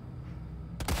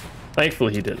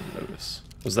 Thankfully he didn't notice.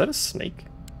 Was that a snake?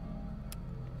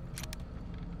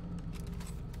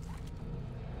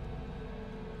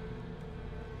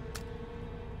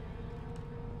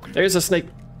 There's a snake.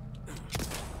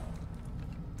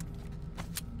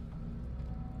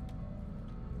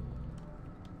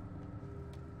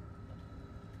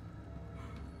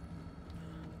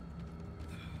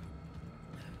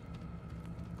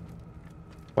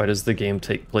 Why does the game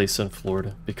take place in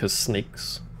Florida? Because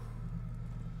snakes.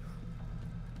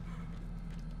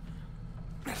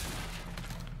 It's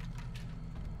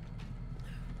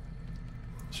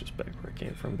just back where I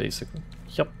came from, basically.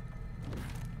 Yup.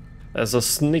 There's a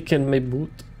snake in my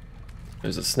boot.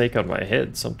 There's a snake on my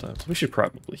head sometimes. We should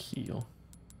probably heal.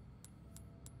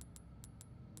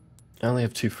 I only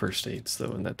have 2 first aids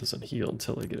though, and that doesn't heal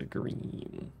until I get a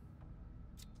green.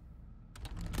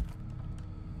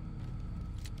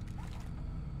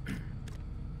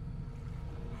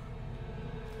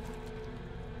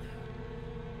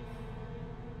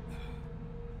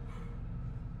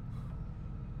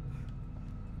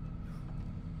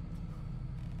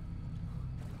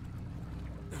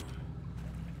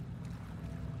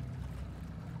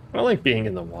 I like being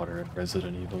in the water in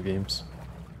Resident Evil games.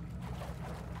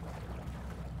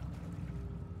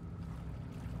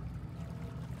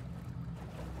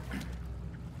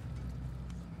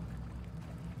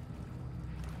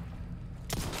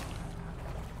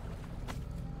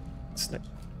 Snake.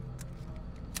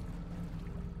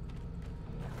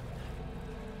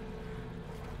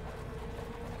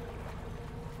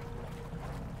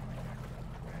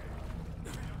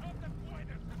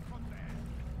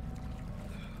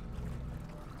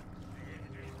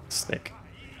 Snake.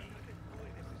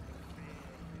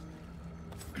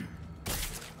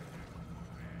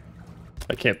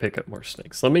 I can't pick up more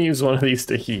snakes. Let me use one of these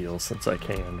to heal since I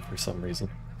can for some reason.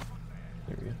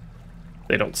 There we go.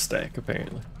 They don't stack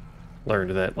apparently.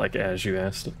 Learned that like as you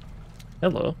asked it.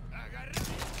 Hello.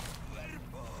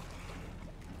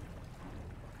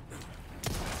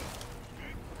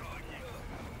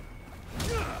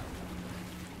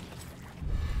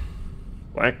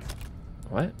 Whack.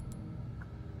 What?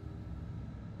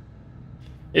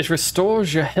 It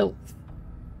restores your health.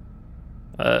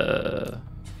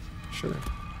 Sure.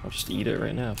 I'll just eat it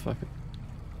right now, fuck it.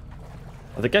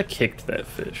 I think I kicked that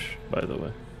fish, by the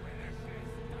way.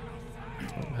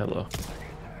 Oh, hello.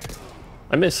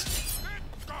 I missed.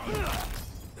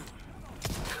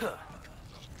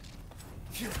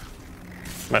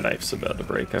 My knife's about to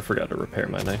break. I forgot to repair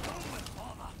my knife.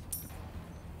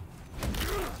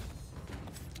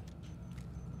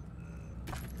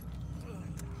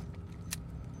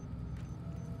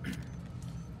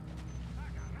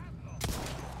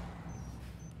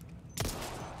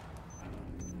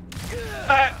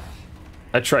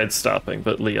 I tried stopping,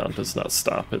 but Leon does not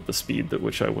stop at the speed at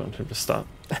which I want him to stop.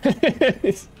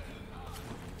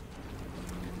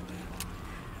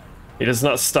 He does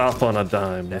not stop on a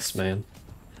dime, this man.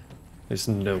 There's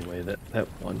no way that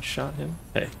one shot him.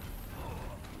 Hey.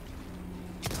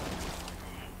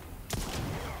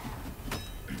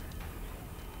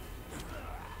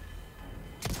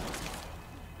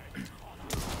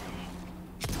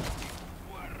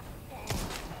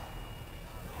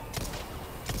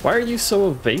 Why are you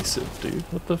so evasive, dude?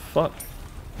 What the fuck?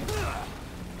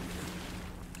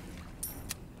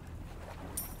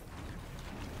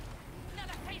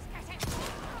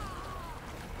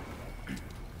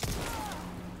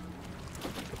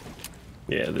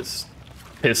 Yeah, this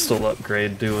pistol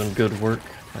upgrade doing good work.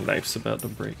 My knife's about to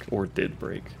break, or did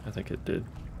break. I think it did.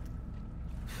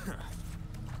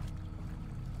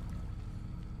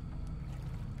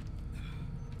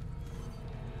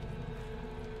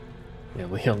 Yeah,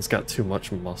 Leon's got too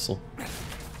much muscle.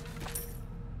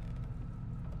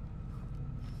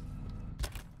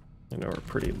 I know we're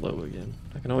pretty low again.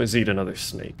 I can always eat another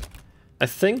snake. I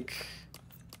think...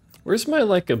 Where's my,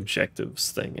 like,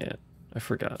 objectives thing at? I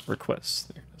forgot. Requests.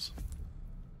 There it is.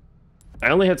 I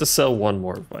only have to sell one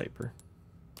more viper.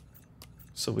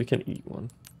 So we can eat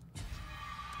one.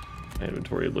 My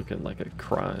inventory looking like a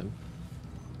crime.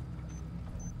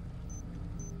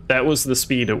 That was the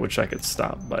speed at which I could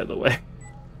stop, by the way.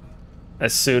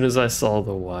 As soon as I saw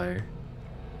the wire.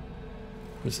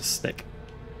 There's a snake.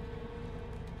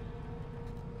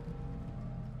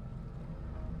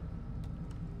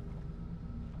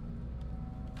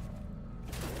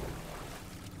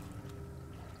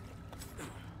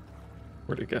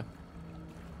 Where'd it go?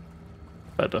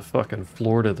 About to fucking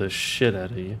Florida the shit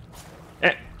out of you.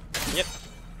 Eh. Yep.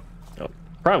 Oh,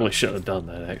 probably should have done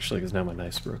that actually, because now my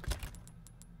knife's broke.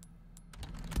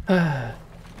 Ah.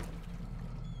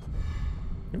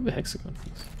 Maybe the hexagon,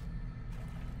 please.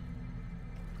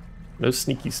 No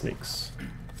sneaky snakes.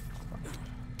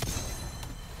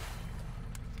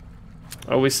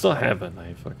 Oh, we still have a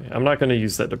knife. Okay, I'm not gonna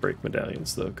use that to break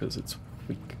medallions though, because it's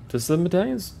weak. Does the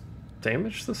medallions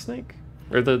damage the snake?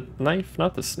 Or the knife?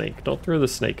 Not the snake. Don't throw the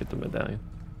snake at the medallion.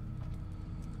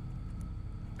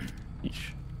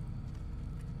 Yeesh.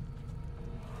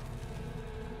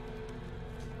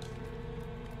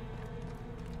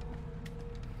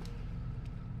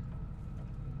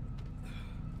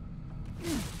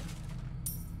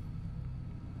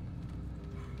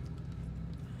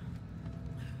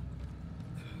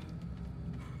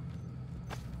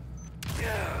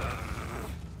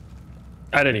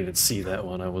 I didn't even see that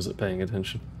one. I wasn't paying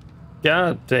attention.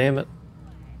 God damn it.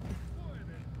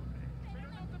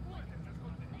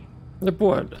 The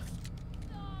board.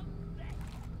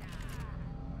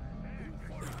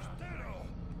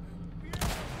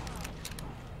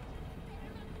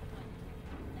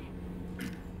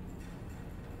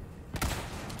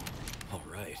 All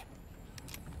right.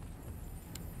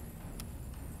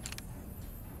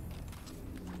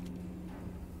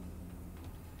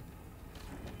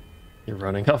 You're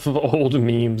running off of old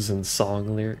memes and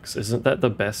song lyrics. Isn't that the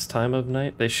best time of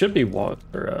night? They should be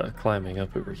climbing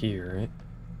up over here, right?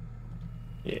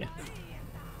 Yeah.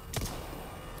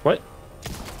 What?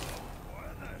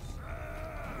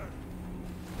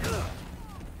 Oh.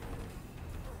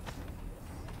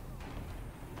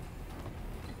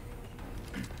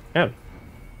 Can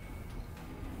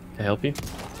I help you?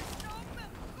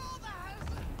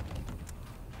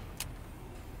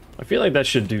 I feel like that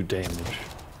should do damage.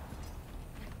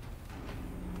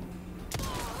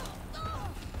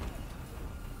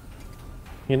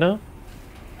 You know?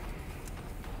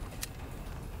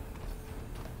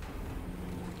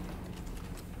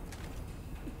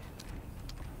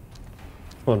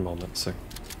 One moment, sir.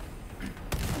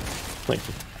 Thank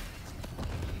you.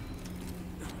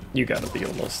 You gotta be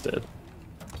almost dead.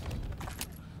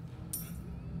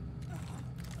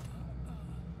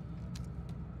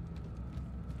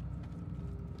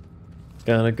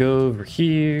 Gonna go over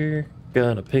here.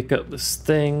 Gonna pick up this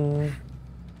thing.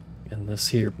 And this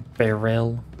here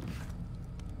barrel.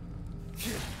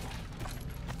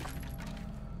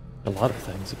 A lot of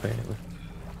things, apparently.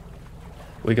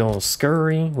 We gonna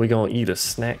scurry. We gonna eat a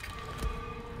snack.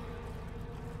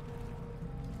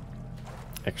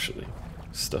 Actually,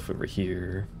 stuff over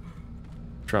here.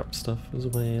 Drop stuff as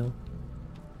well.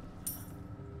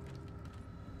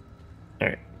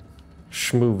 Alright.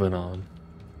 Schmoving on.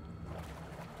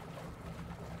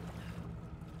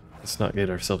 Let's not get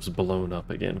ourselves blown up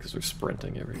again because we're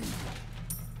sprinting everywhere.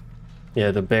 Yeah,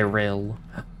 the barrel.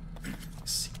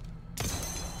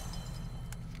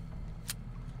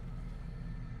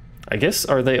 I guess,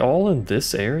 are they all in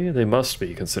this area? They must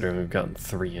be, considering we've gotten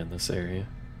 3 in this area.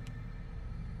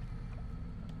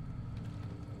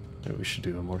 Maybe we should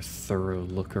do a more thorough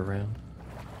look around.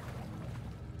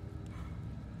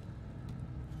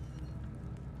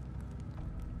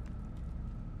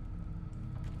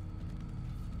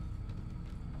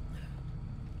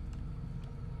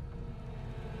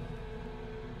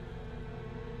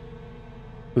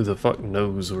 Who the fuck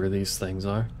knows where these things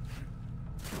are?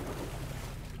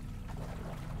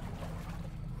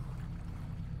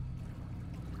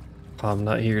 I'm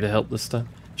not here to help this time.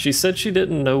 She said she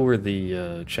didn't know where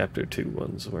the chapter 2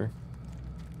 ones were.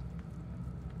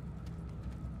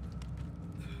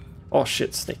 Oh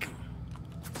shit, snake.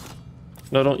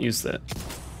 No, don't use that.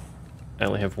 I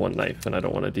only have one knife and I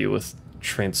don't want to deal with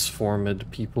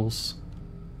transformed peoples.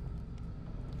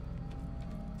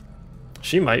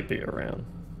 She might be around.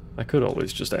 I could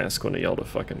always just ask one of y'all to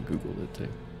fucking Google it too.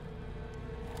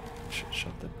 Shit,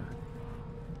 shot that bird.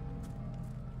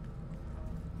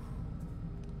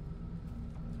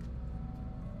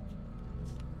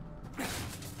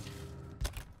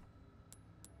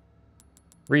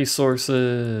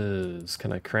 Resources.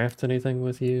 Can I craft anything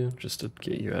with you? Just to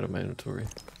get you out of my inventory.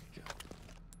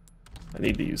 I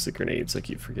need to use the grenades, I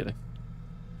keep forgetting.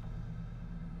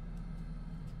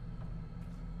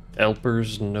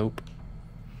 Elpers, nope.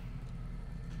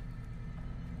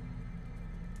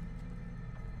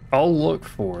 I'll look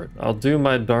for it. I'll do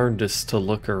my darndest to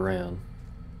look around.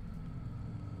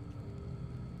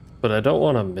 But I don't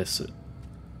want to miss it.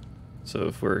 So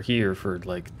if we're here for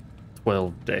like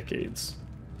 12 decades.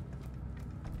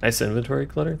 Nice inventory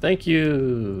clutter. Thank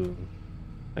you!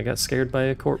 I got scared by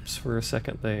a corpse for a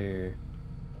second there.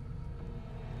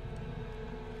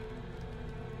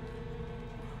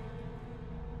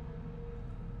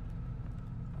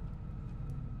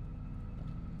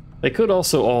 They could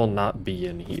also all not be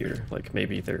in here. Like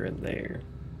maybe they're in there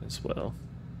as well.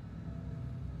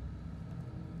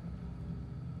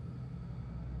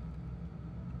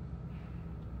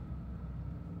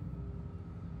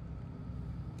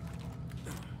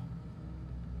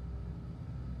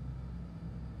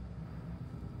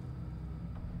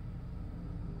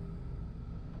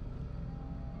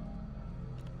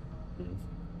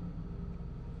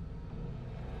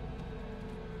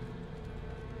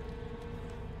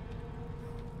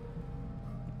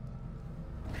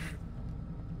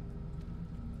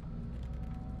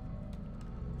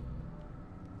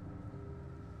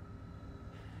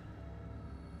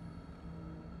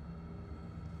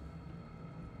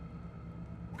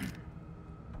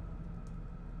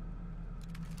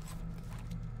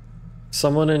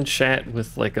 Someone in chat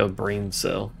with like a brain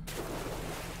cell.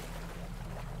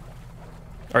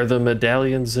 Are the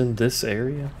medallions in this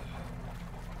area?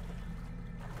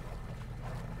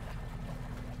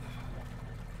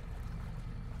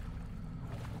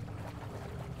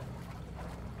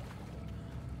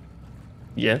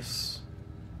 Yes.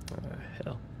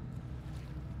 Hell.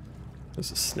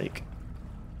 There's a snake.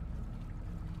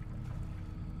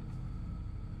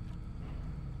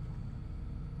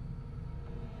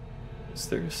 Is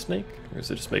there a snake? Or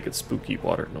is it just making spooky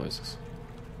water noises?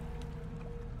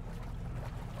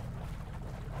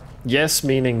 Yes,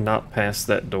 meaning not past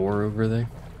that door over there,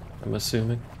 I'm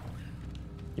assuming.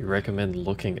 You recommend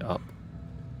looking up.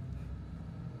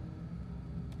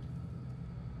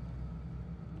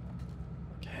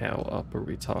 How up are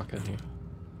we talking here?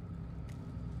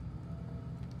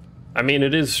 I mean,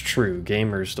 it is true,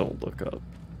 gamers don't look up.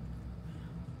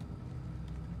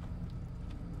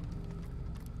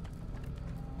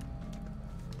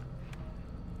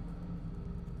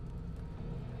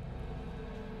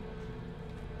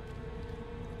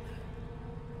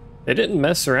 They didn't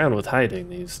mess around with hiding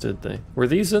these, did they? Were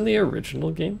these in the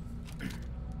original game?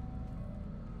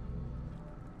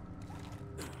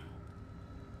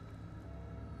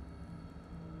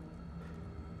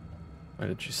 Why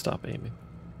did you stop aiming?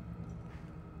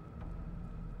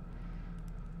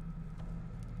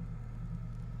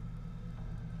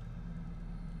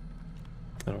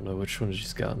 I don't know which one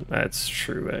she's got. That's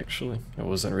true, actually. I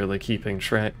wasn't really keeping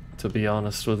track, to be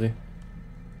honest with you.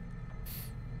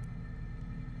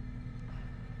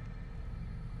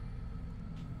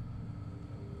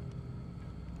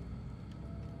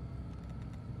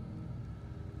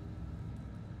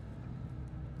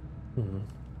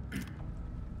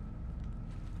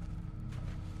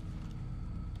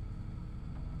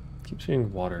 Keep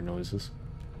hearing water noises.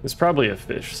 There's probably a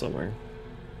fish somewhere.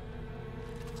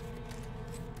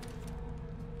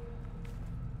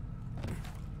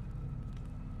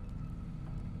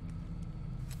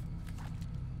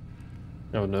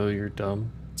 Oh no, you're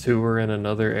dumb. Two are in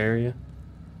another area.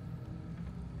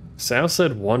 Sal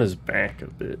said one is back a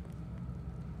bit.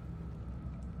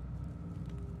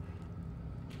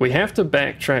 We have to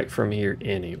backtrack from here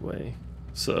anyway,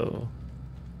 so...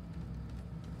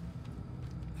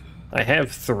 I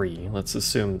have 3. Let's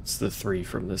assume it's the 3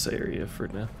 from this area for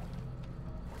now.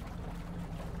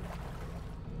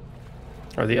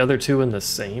 Are the other 2 in the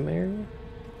same area?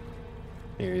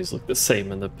 Areas look the same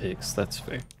in the pics, that's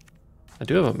fair. I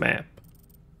do have a map.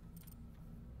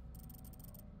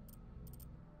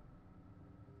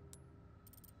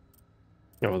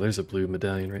 Oh, there's a blue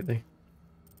medallion right there.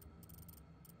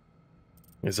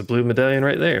 There's a blue medallion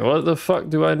right there. What the fuck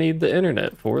do I need the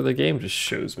internet for? The game just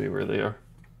shows me where they are.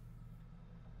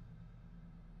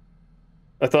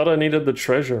 I thought I needed the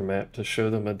treasure map to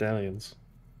show the medallions.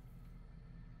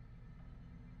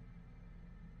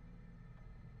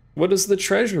 What does the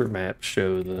treasure map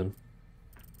show then?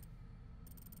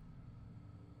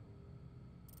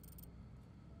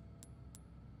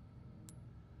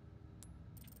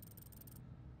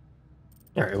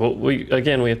 Alright, well, we have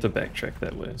to backtrack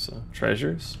that way, so...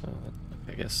 Treasures? Oh,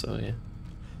 I guess so, yeah.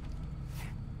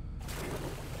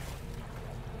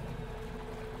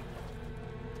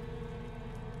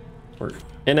 We're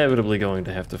inevitably going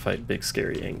to have to fight big,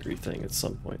 scary, angry thing at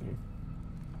some point.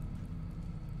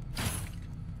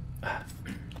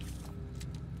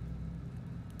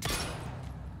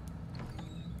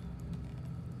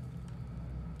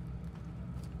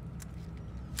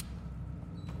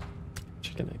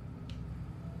 Chicken egg.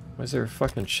 Why is there a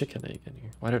fucking chicken egg in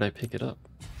here? Why did I pick it up?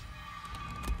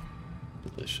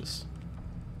 Delicious.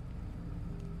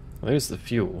 Well, there's the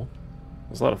fuel.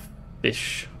 There's a lot of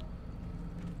fish.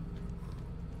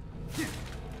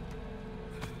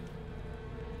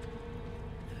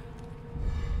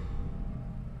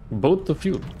 Both the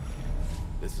fuel.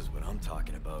 This is what I'm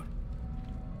talking about.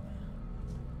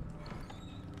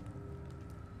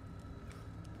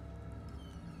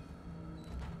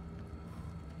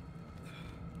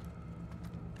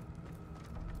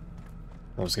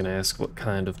 I was gonna ask what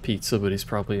kind of pizza, but he's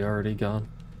probably already gone.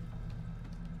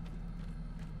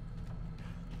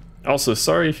 Also,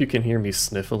 sorry if you can hear me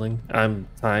sniffling. I'm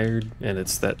tired, and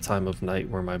it's that time of night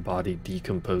where my body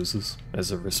decomposes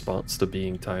as a response to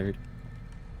being tired.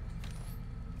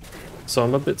 So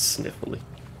I'm a bit sniffly.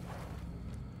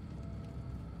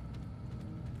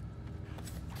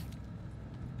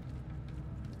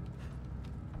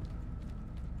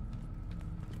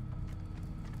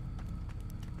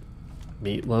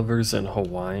 Meat lovers and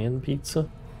Hawaiian pizza?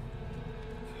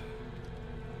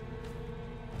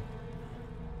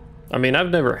 I mean, I've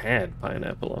never had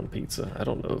pineapple on pizza. I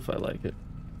don't know if I like it.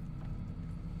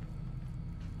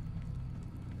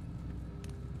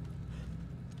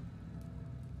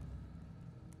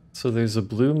 So there's a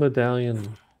blue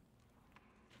medallion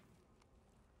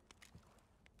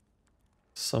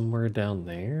somewhere down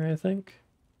there, I think.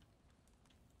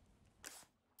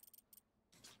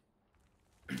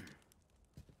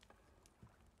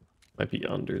 Might be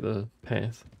under the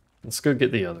path. Let's go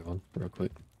get the other one real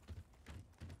quick.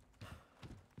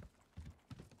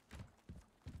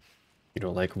 You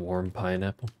don't like warm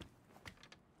pineapple?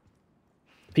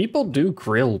 People do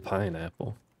grill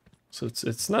pineapple. So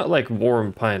it's not like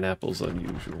warm pineapple's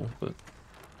unusual, but...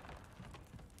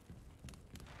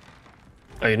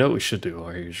 Oh, you know what we should do?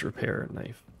 I use repair a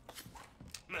knife.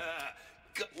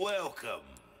 Welcome.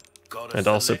 And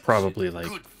also probably, like,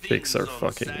 fix our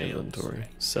fucking inventory.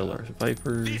 Sell our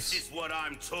vipers. This is what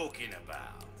I'm talking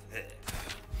about.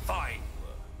 Fine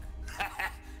work.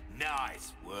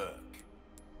 Nice work.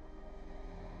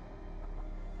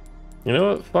 You know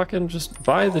what? Fucking just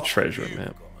buy the treasure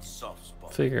map.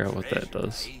 Figure out what that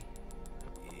does.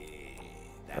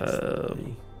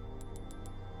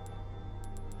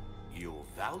 Your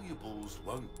valuables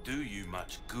won't do you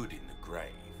much good in the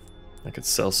grave. I could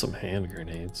sell some hand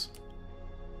grenades.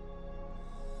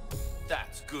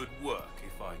 That's good work,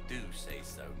 if I do say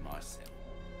so myself.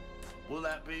 Will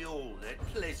that be all then?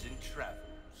 Pleasant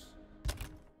travels.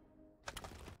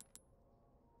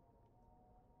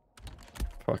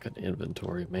 Fucking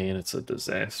inventory, man, it's a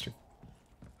disaster.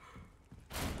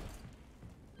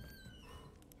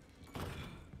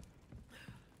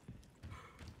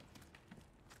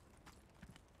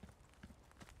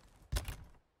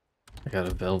 I got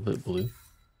a velvet blue.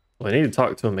 Well, I need to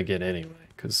talk to him again anyway,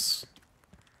 because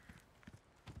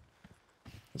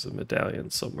there's a medallion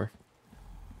somewhere.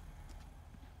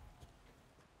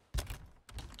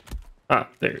 Ah,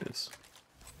 there it is.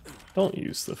 Don't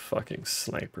use the fucking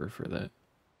sniper for that.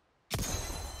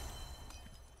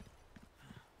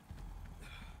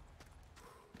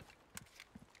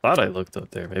 Thought I looked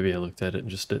up there. Maybe I looked at it and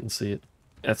just didn't see it.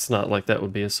 That's not like that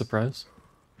would be a surprise.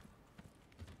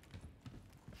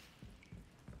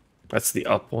 That's the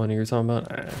up one you're talking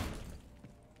about?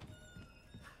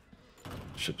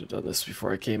 Should have done this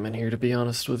before I came in here, to be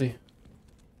honest with you.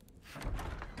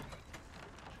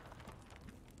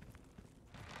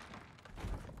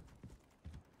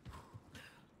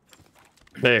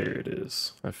 There it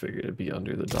is. I figured it'd be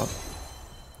under the dock.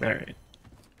 Alright.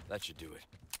 That should do it.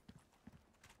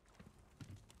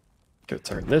 Go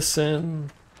turn this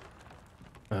in.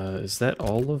 Is that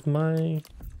all of my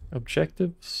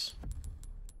objectives?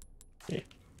 Yeah.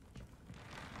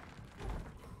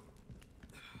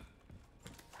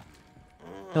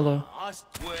 Hello.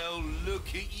 Well, look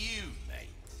at you, mate.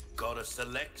 Got a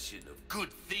selection of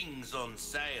good things on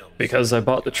sale. Because I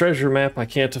bought the treasure map, I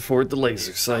can't afford the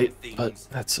laser sight, but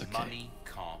that's okay. Money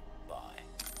can't buy.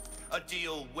 A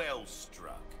deal well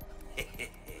struck.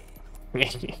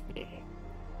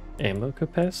 Ammo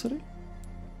capacity?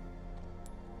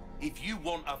 If you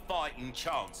want a fighting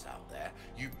chance out there,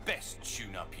 you best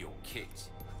tune up your kit.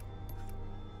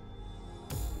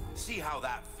 See how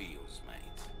that feels,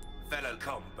 mate. Fellow,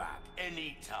 come back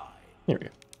anytime. Here we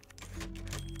go.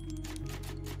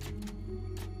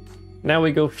 Now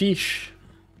we go fish.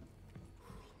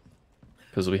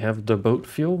 Because we have the boat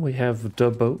fuel, we have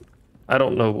the boat. I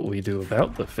don't know what we do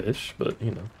about the fish, but,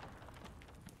 you know.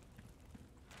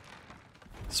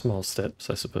 Small steps,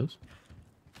 I suppose.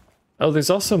 Oh, there's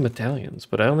also medallions,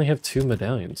 but I only have 2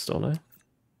 medallions, don't I?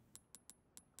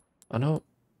 I know.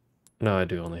 No, I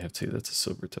do only have 2. That's a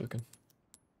silver token.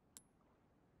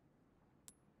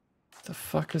 What the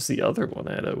fuck is the other one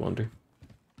at, I wonder?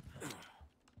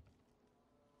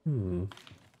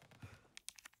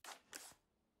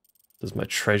 Does my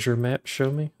treasure map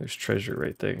show me? There's treasure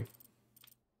right there.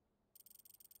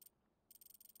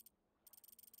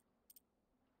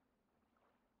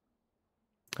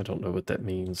 I don't know what that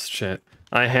means, chat.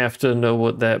 I have to know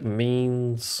what that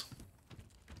means.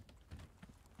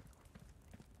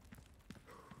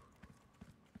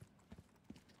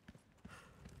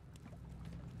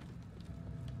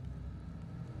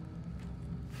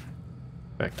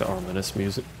 Back to ominous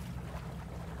music.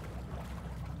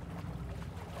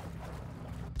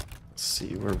 Let's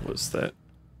see, where was that?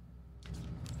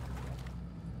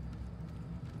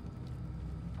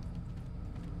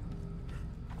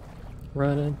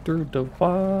 Running through the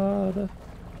water.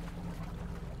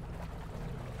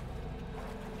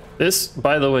 This,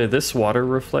 by the way, this water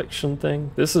reflection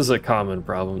thing, this is a common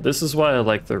problem. This is why I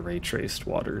like the ray traced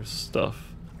water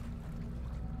stuff.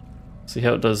 See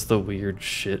how it does the weird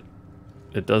shit?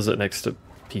 It does it next to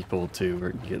people too,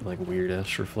 where you get like weird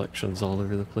ass reflections all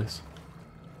over the place.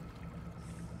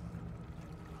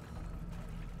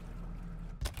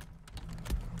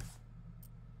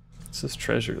 It says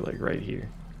treasure like right here.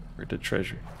 Where did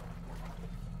treasure?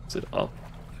 Is it up?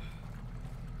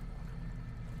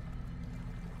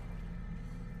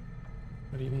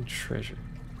 What do you mean treasure?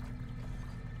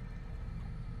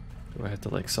 Do I have to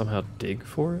like somehow dig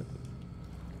for it?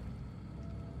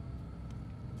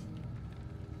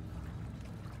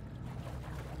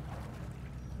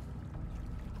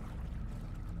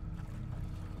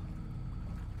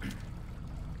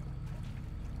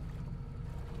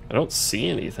 I don't see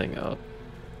anything up.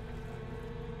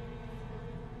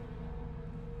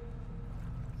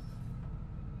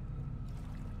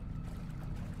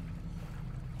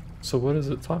 So what is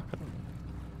it talking about?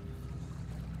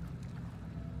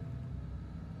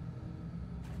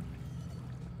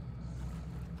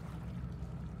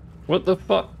 What the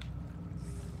fuck?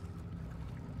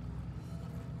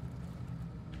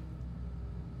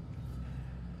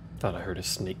 Thought I heard a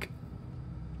snake.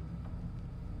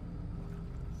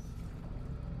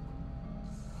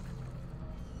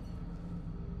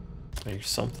 There's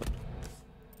something.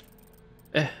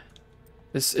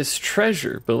 This is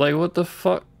treasure, but like what the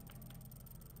fuck?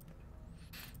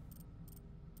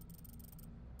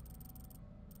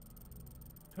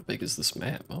 How big is this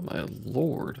map? Oh my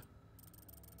lord.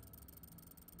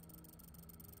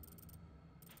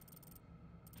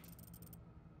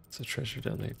 It's a treasure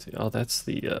down there too. Oh, that's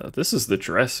the, this is the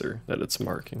dresser that it's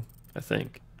marking, I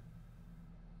think.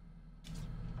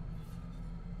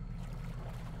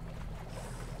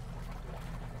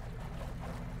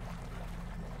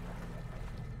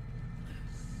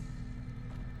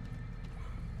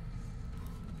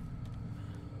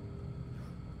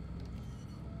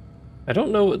 I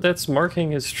don't know what that's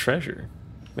marking as treasure.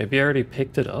 Maybe I already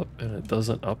picked it up and it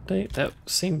doesn't update? That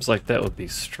seems like that would be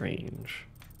strange.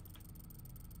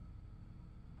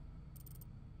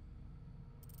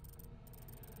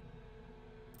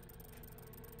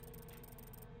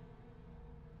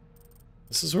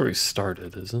 This is where we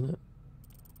started, isn't it?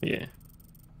 Yeah.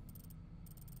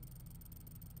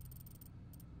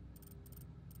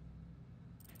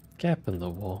 Gap in the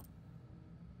wall.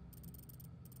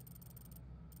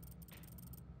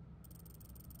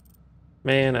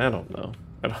 Man, I don't know.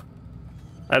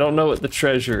 I don't know what the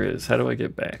treasure is. How do I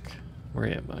get back? Where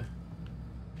am I?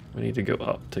 We need to go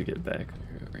up to get back.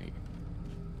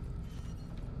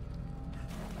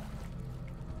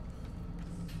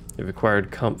 You've acquired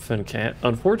Comf and Cat.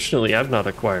 Unfortunately, I've not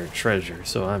acquired treasure,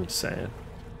 so I'm sad.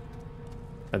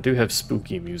 I do have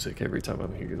spooky music every time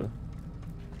I'm here, though.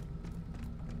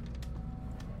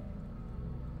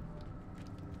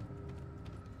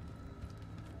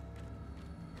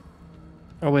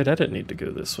 Oh wait, I didn't need to go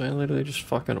this way. I literally just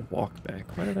fucking walked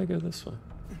back. Why did I go this way?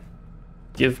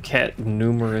 Give cat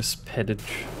numerous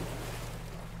pettage.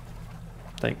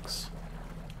 Thanks.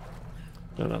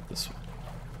 No, not this way.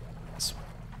 This way.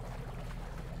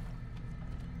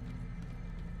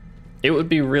 It would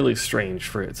be really strange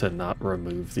for it to not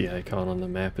remove the icon on the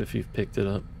map if you've picked it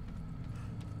up.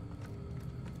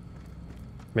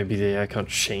 Maybe the icon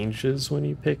changes when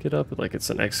you pick it up, like it's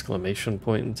an exclamation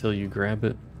point until you grab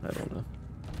it. I don't know.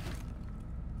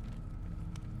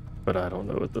 But I don't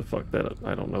know what the fuck that,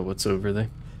 I don't know what's over there.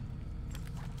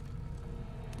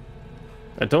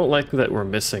 I don't like that we're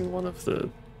missing one of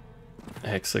the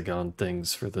hexagon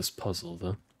things for this puzzle,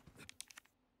 though.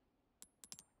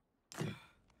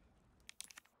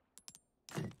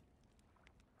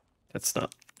 That's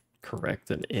not correct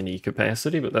in any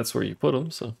capacity, but that's where you put them,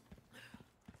 so...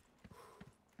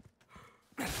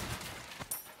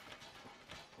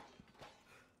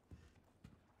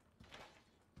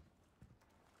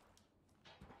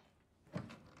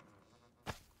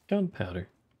 Gunpowder.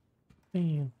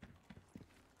 Man.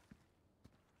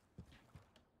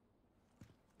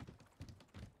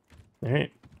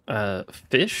 Alright.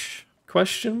 Fish?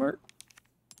 Question mark?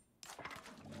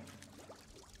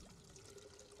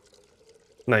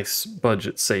 Nice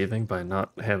budget saving by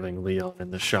not having Leon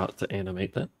in the shot to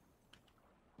animate that.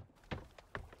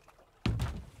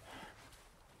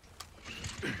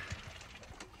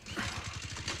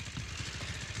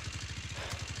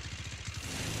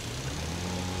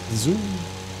 Zoom.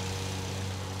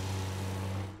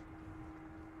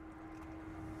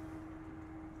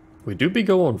 We do be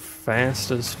going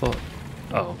fast as fuck.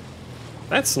 Oh,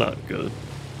 that's not good.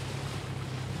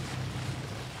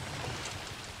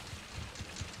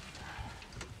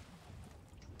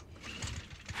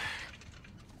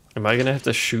 Am I gonna have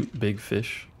to shoot big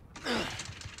fish?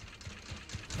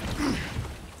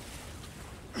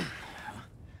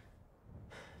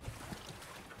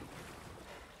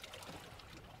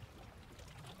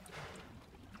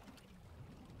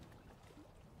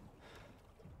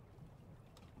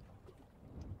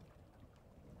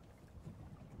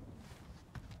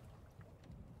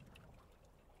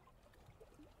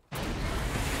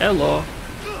 Hello.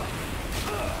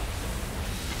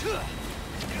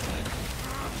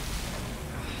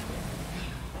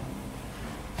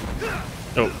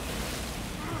 Oh.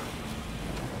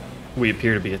 We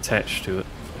appear to be attached to it.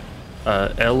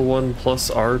 L1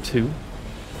 plus R2.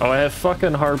 Oh, I have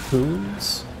fucking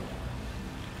harpoons?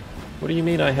 What do you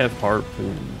mean I have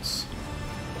harpoons?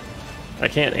 I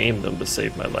can't aim them to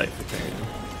save my life, apparently.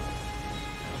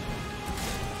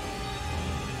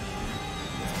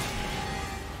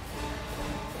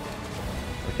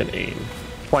 I can aim.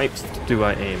 Twice do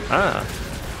I aim. Ah!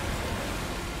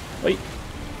 Wait.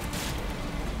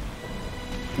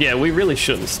 Yeah, we really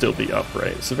shouldn't still be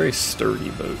upright. It's a very sturdy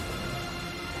boat.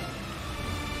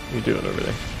 What are you doing over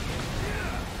there?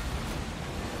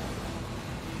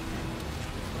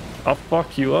 I'll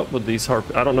fuck you up with these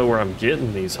harpoons. I don't know where I'm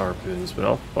getting these harpoons, but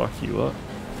I'll fuck you up.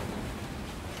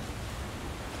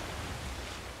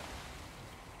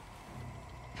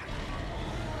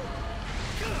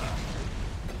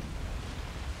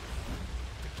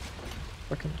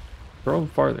 Fucking throw them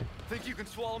farther. Think you can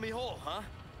swallow me whole, huh?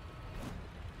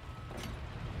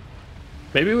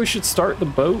 Maybe we should start the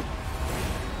boat.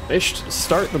 They should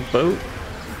start the boat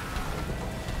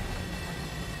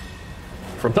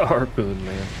from the harpoon,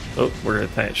 man. Oh, we're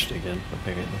attached again,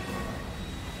 apparently.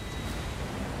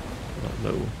 I don't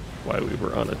know why we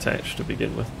were unattached to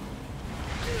begin with.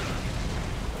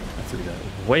 I threw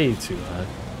that way too high.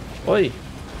 Oi!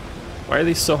 Why are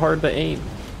these so hard to aim?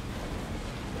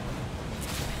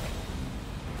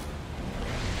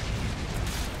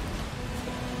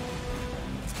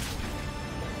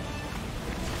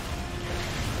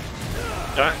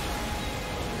 Ah.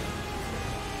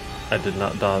 I did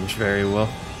not dodge very well.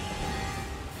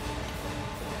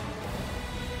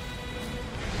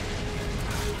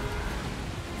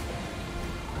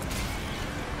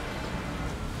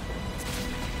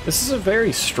 This is a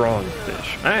very strong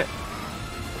fish.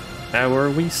 How are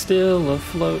we still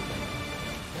afloat?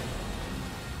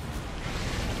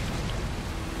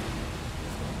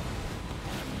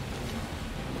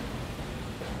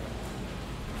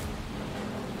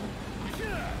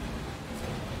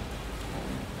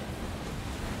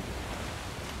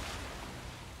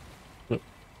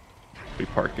 We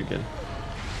park again.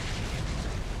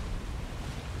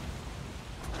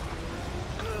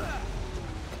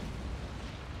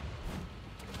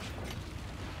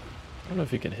 I don't know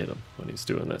if you can hit him when he's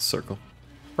doing that circle.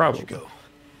 Probably. Go.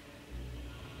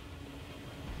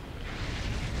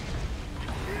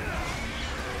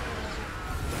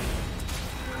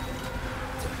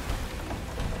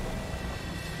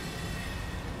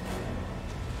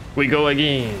 We go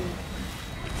again.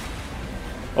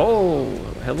 Oh,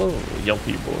 hello,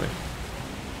 Yelpy boy.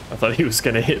 I thought he was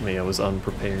gonna hit me. I was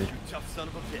unprepared. Tough son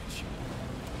of a bitch.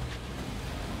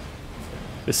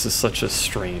 This is such a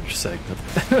strange segment.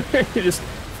 You're just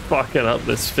fucking up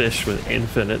this fish with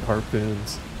infinite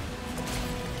harpoons.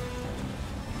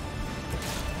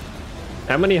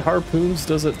 How many harpoons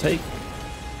does it take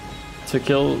to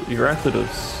kill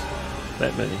Eurypylus?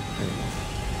 That many.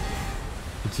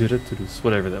 Eurypylus,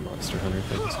 whatever that monster hunter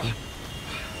thing is.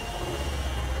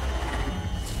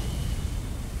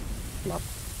 Flop.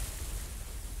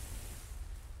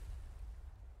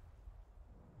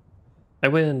 I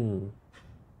win!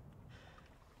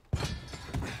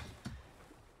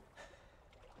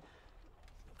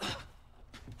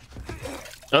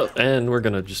 Oh, and we're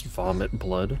gonna just vomit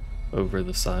blood over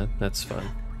the side. That's fine.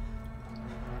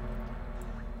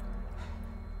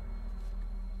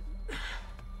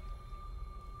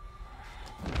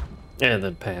 And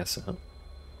then pass out.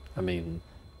 I mean,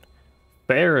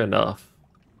 fair enough.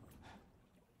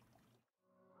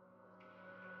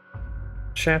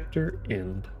 Chapter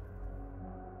end.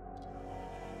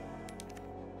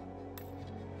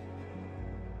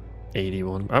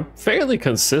 $81. I'm fairly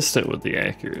consistent with the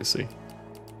accuracy.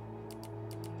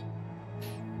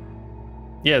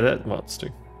 Yeah, that monster.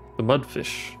 The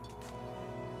mudfish.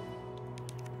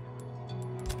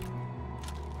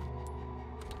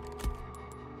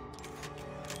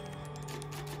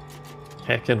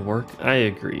 Heckin' work. I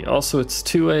agree. Also, it's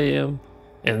 2 a.m.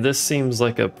 and this seems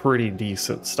like a pretty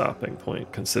decent stopping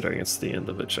point considering it's the end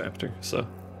of a chapter, so.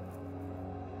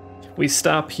 We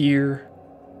stop here.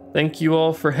 Thank you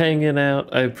all for hanging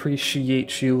out. I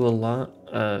appreciate you a lot.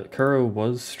 Kuro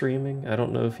was streaming. I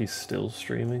don't know if he's still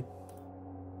streaming.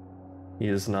 He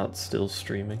is not still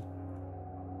streaming.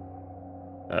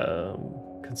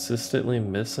 Consistently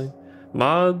missing.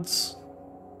 Mods.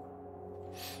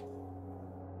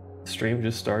 Stream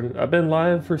just started. I've been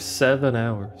live for 7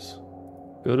 hours.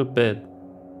 Go to bed.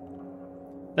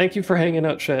 Thank you for hanging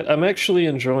out, chat. I'm actually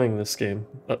enjoying this game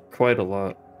quite a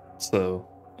lot. So,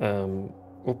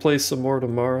 we'll play some more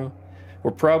tomorrow.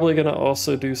 We're probably gonna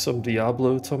also do some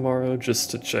Diablo tomorrow just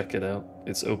to check it out.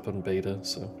 It's open beta,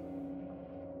 so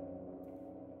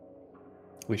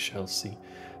we shall see.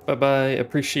 Bye-bye.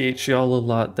 Appreciate y'all a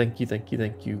lot. Thank you, thank you,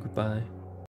 thank you. Goodbye.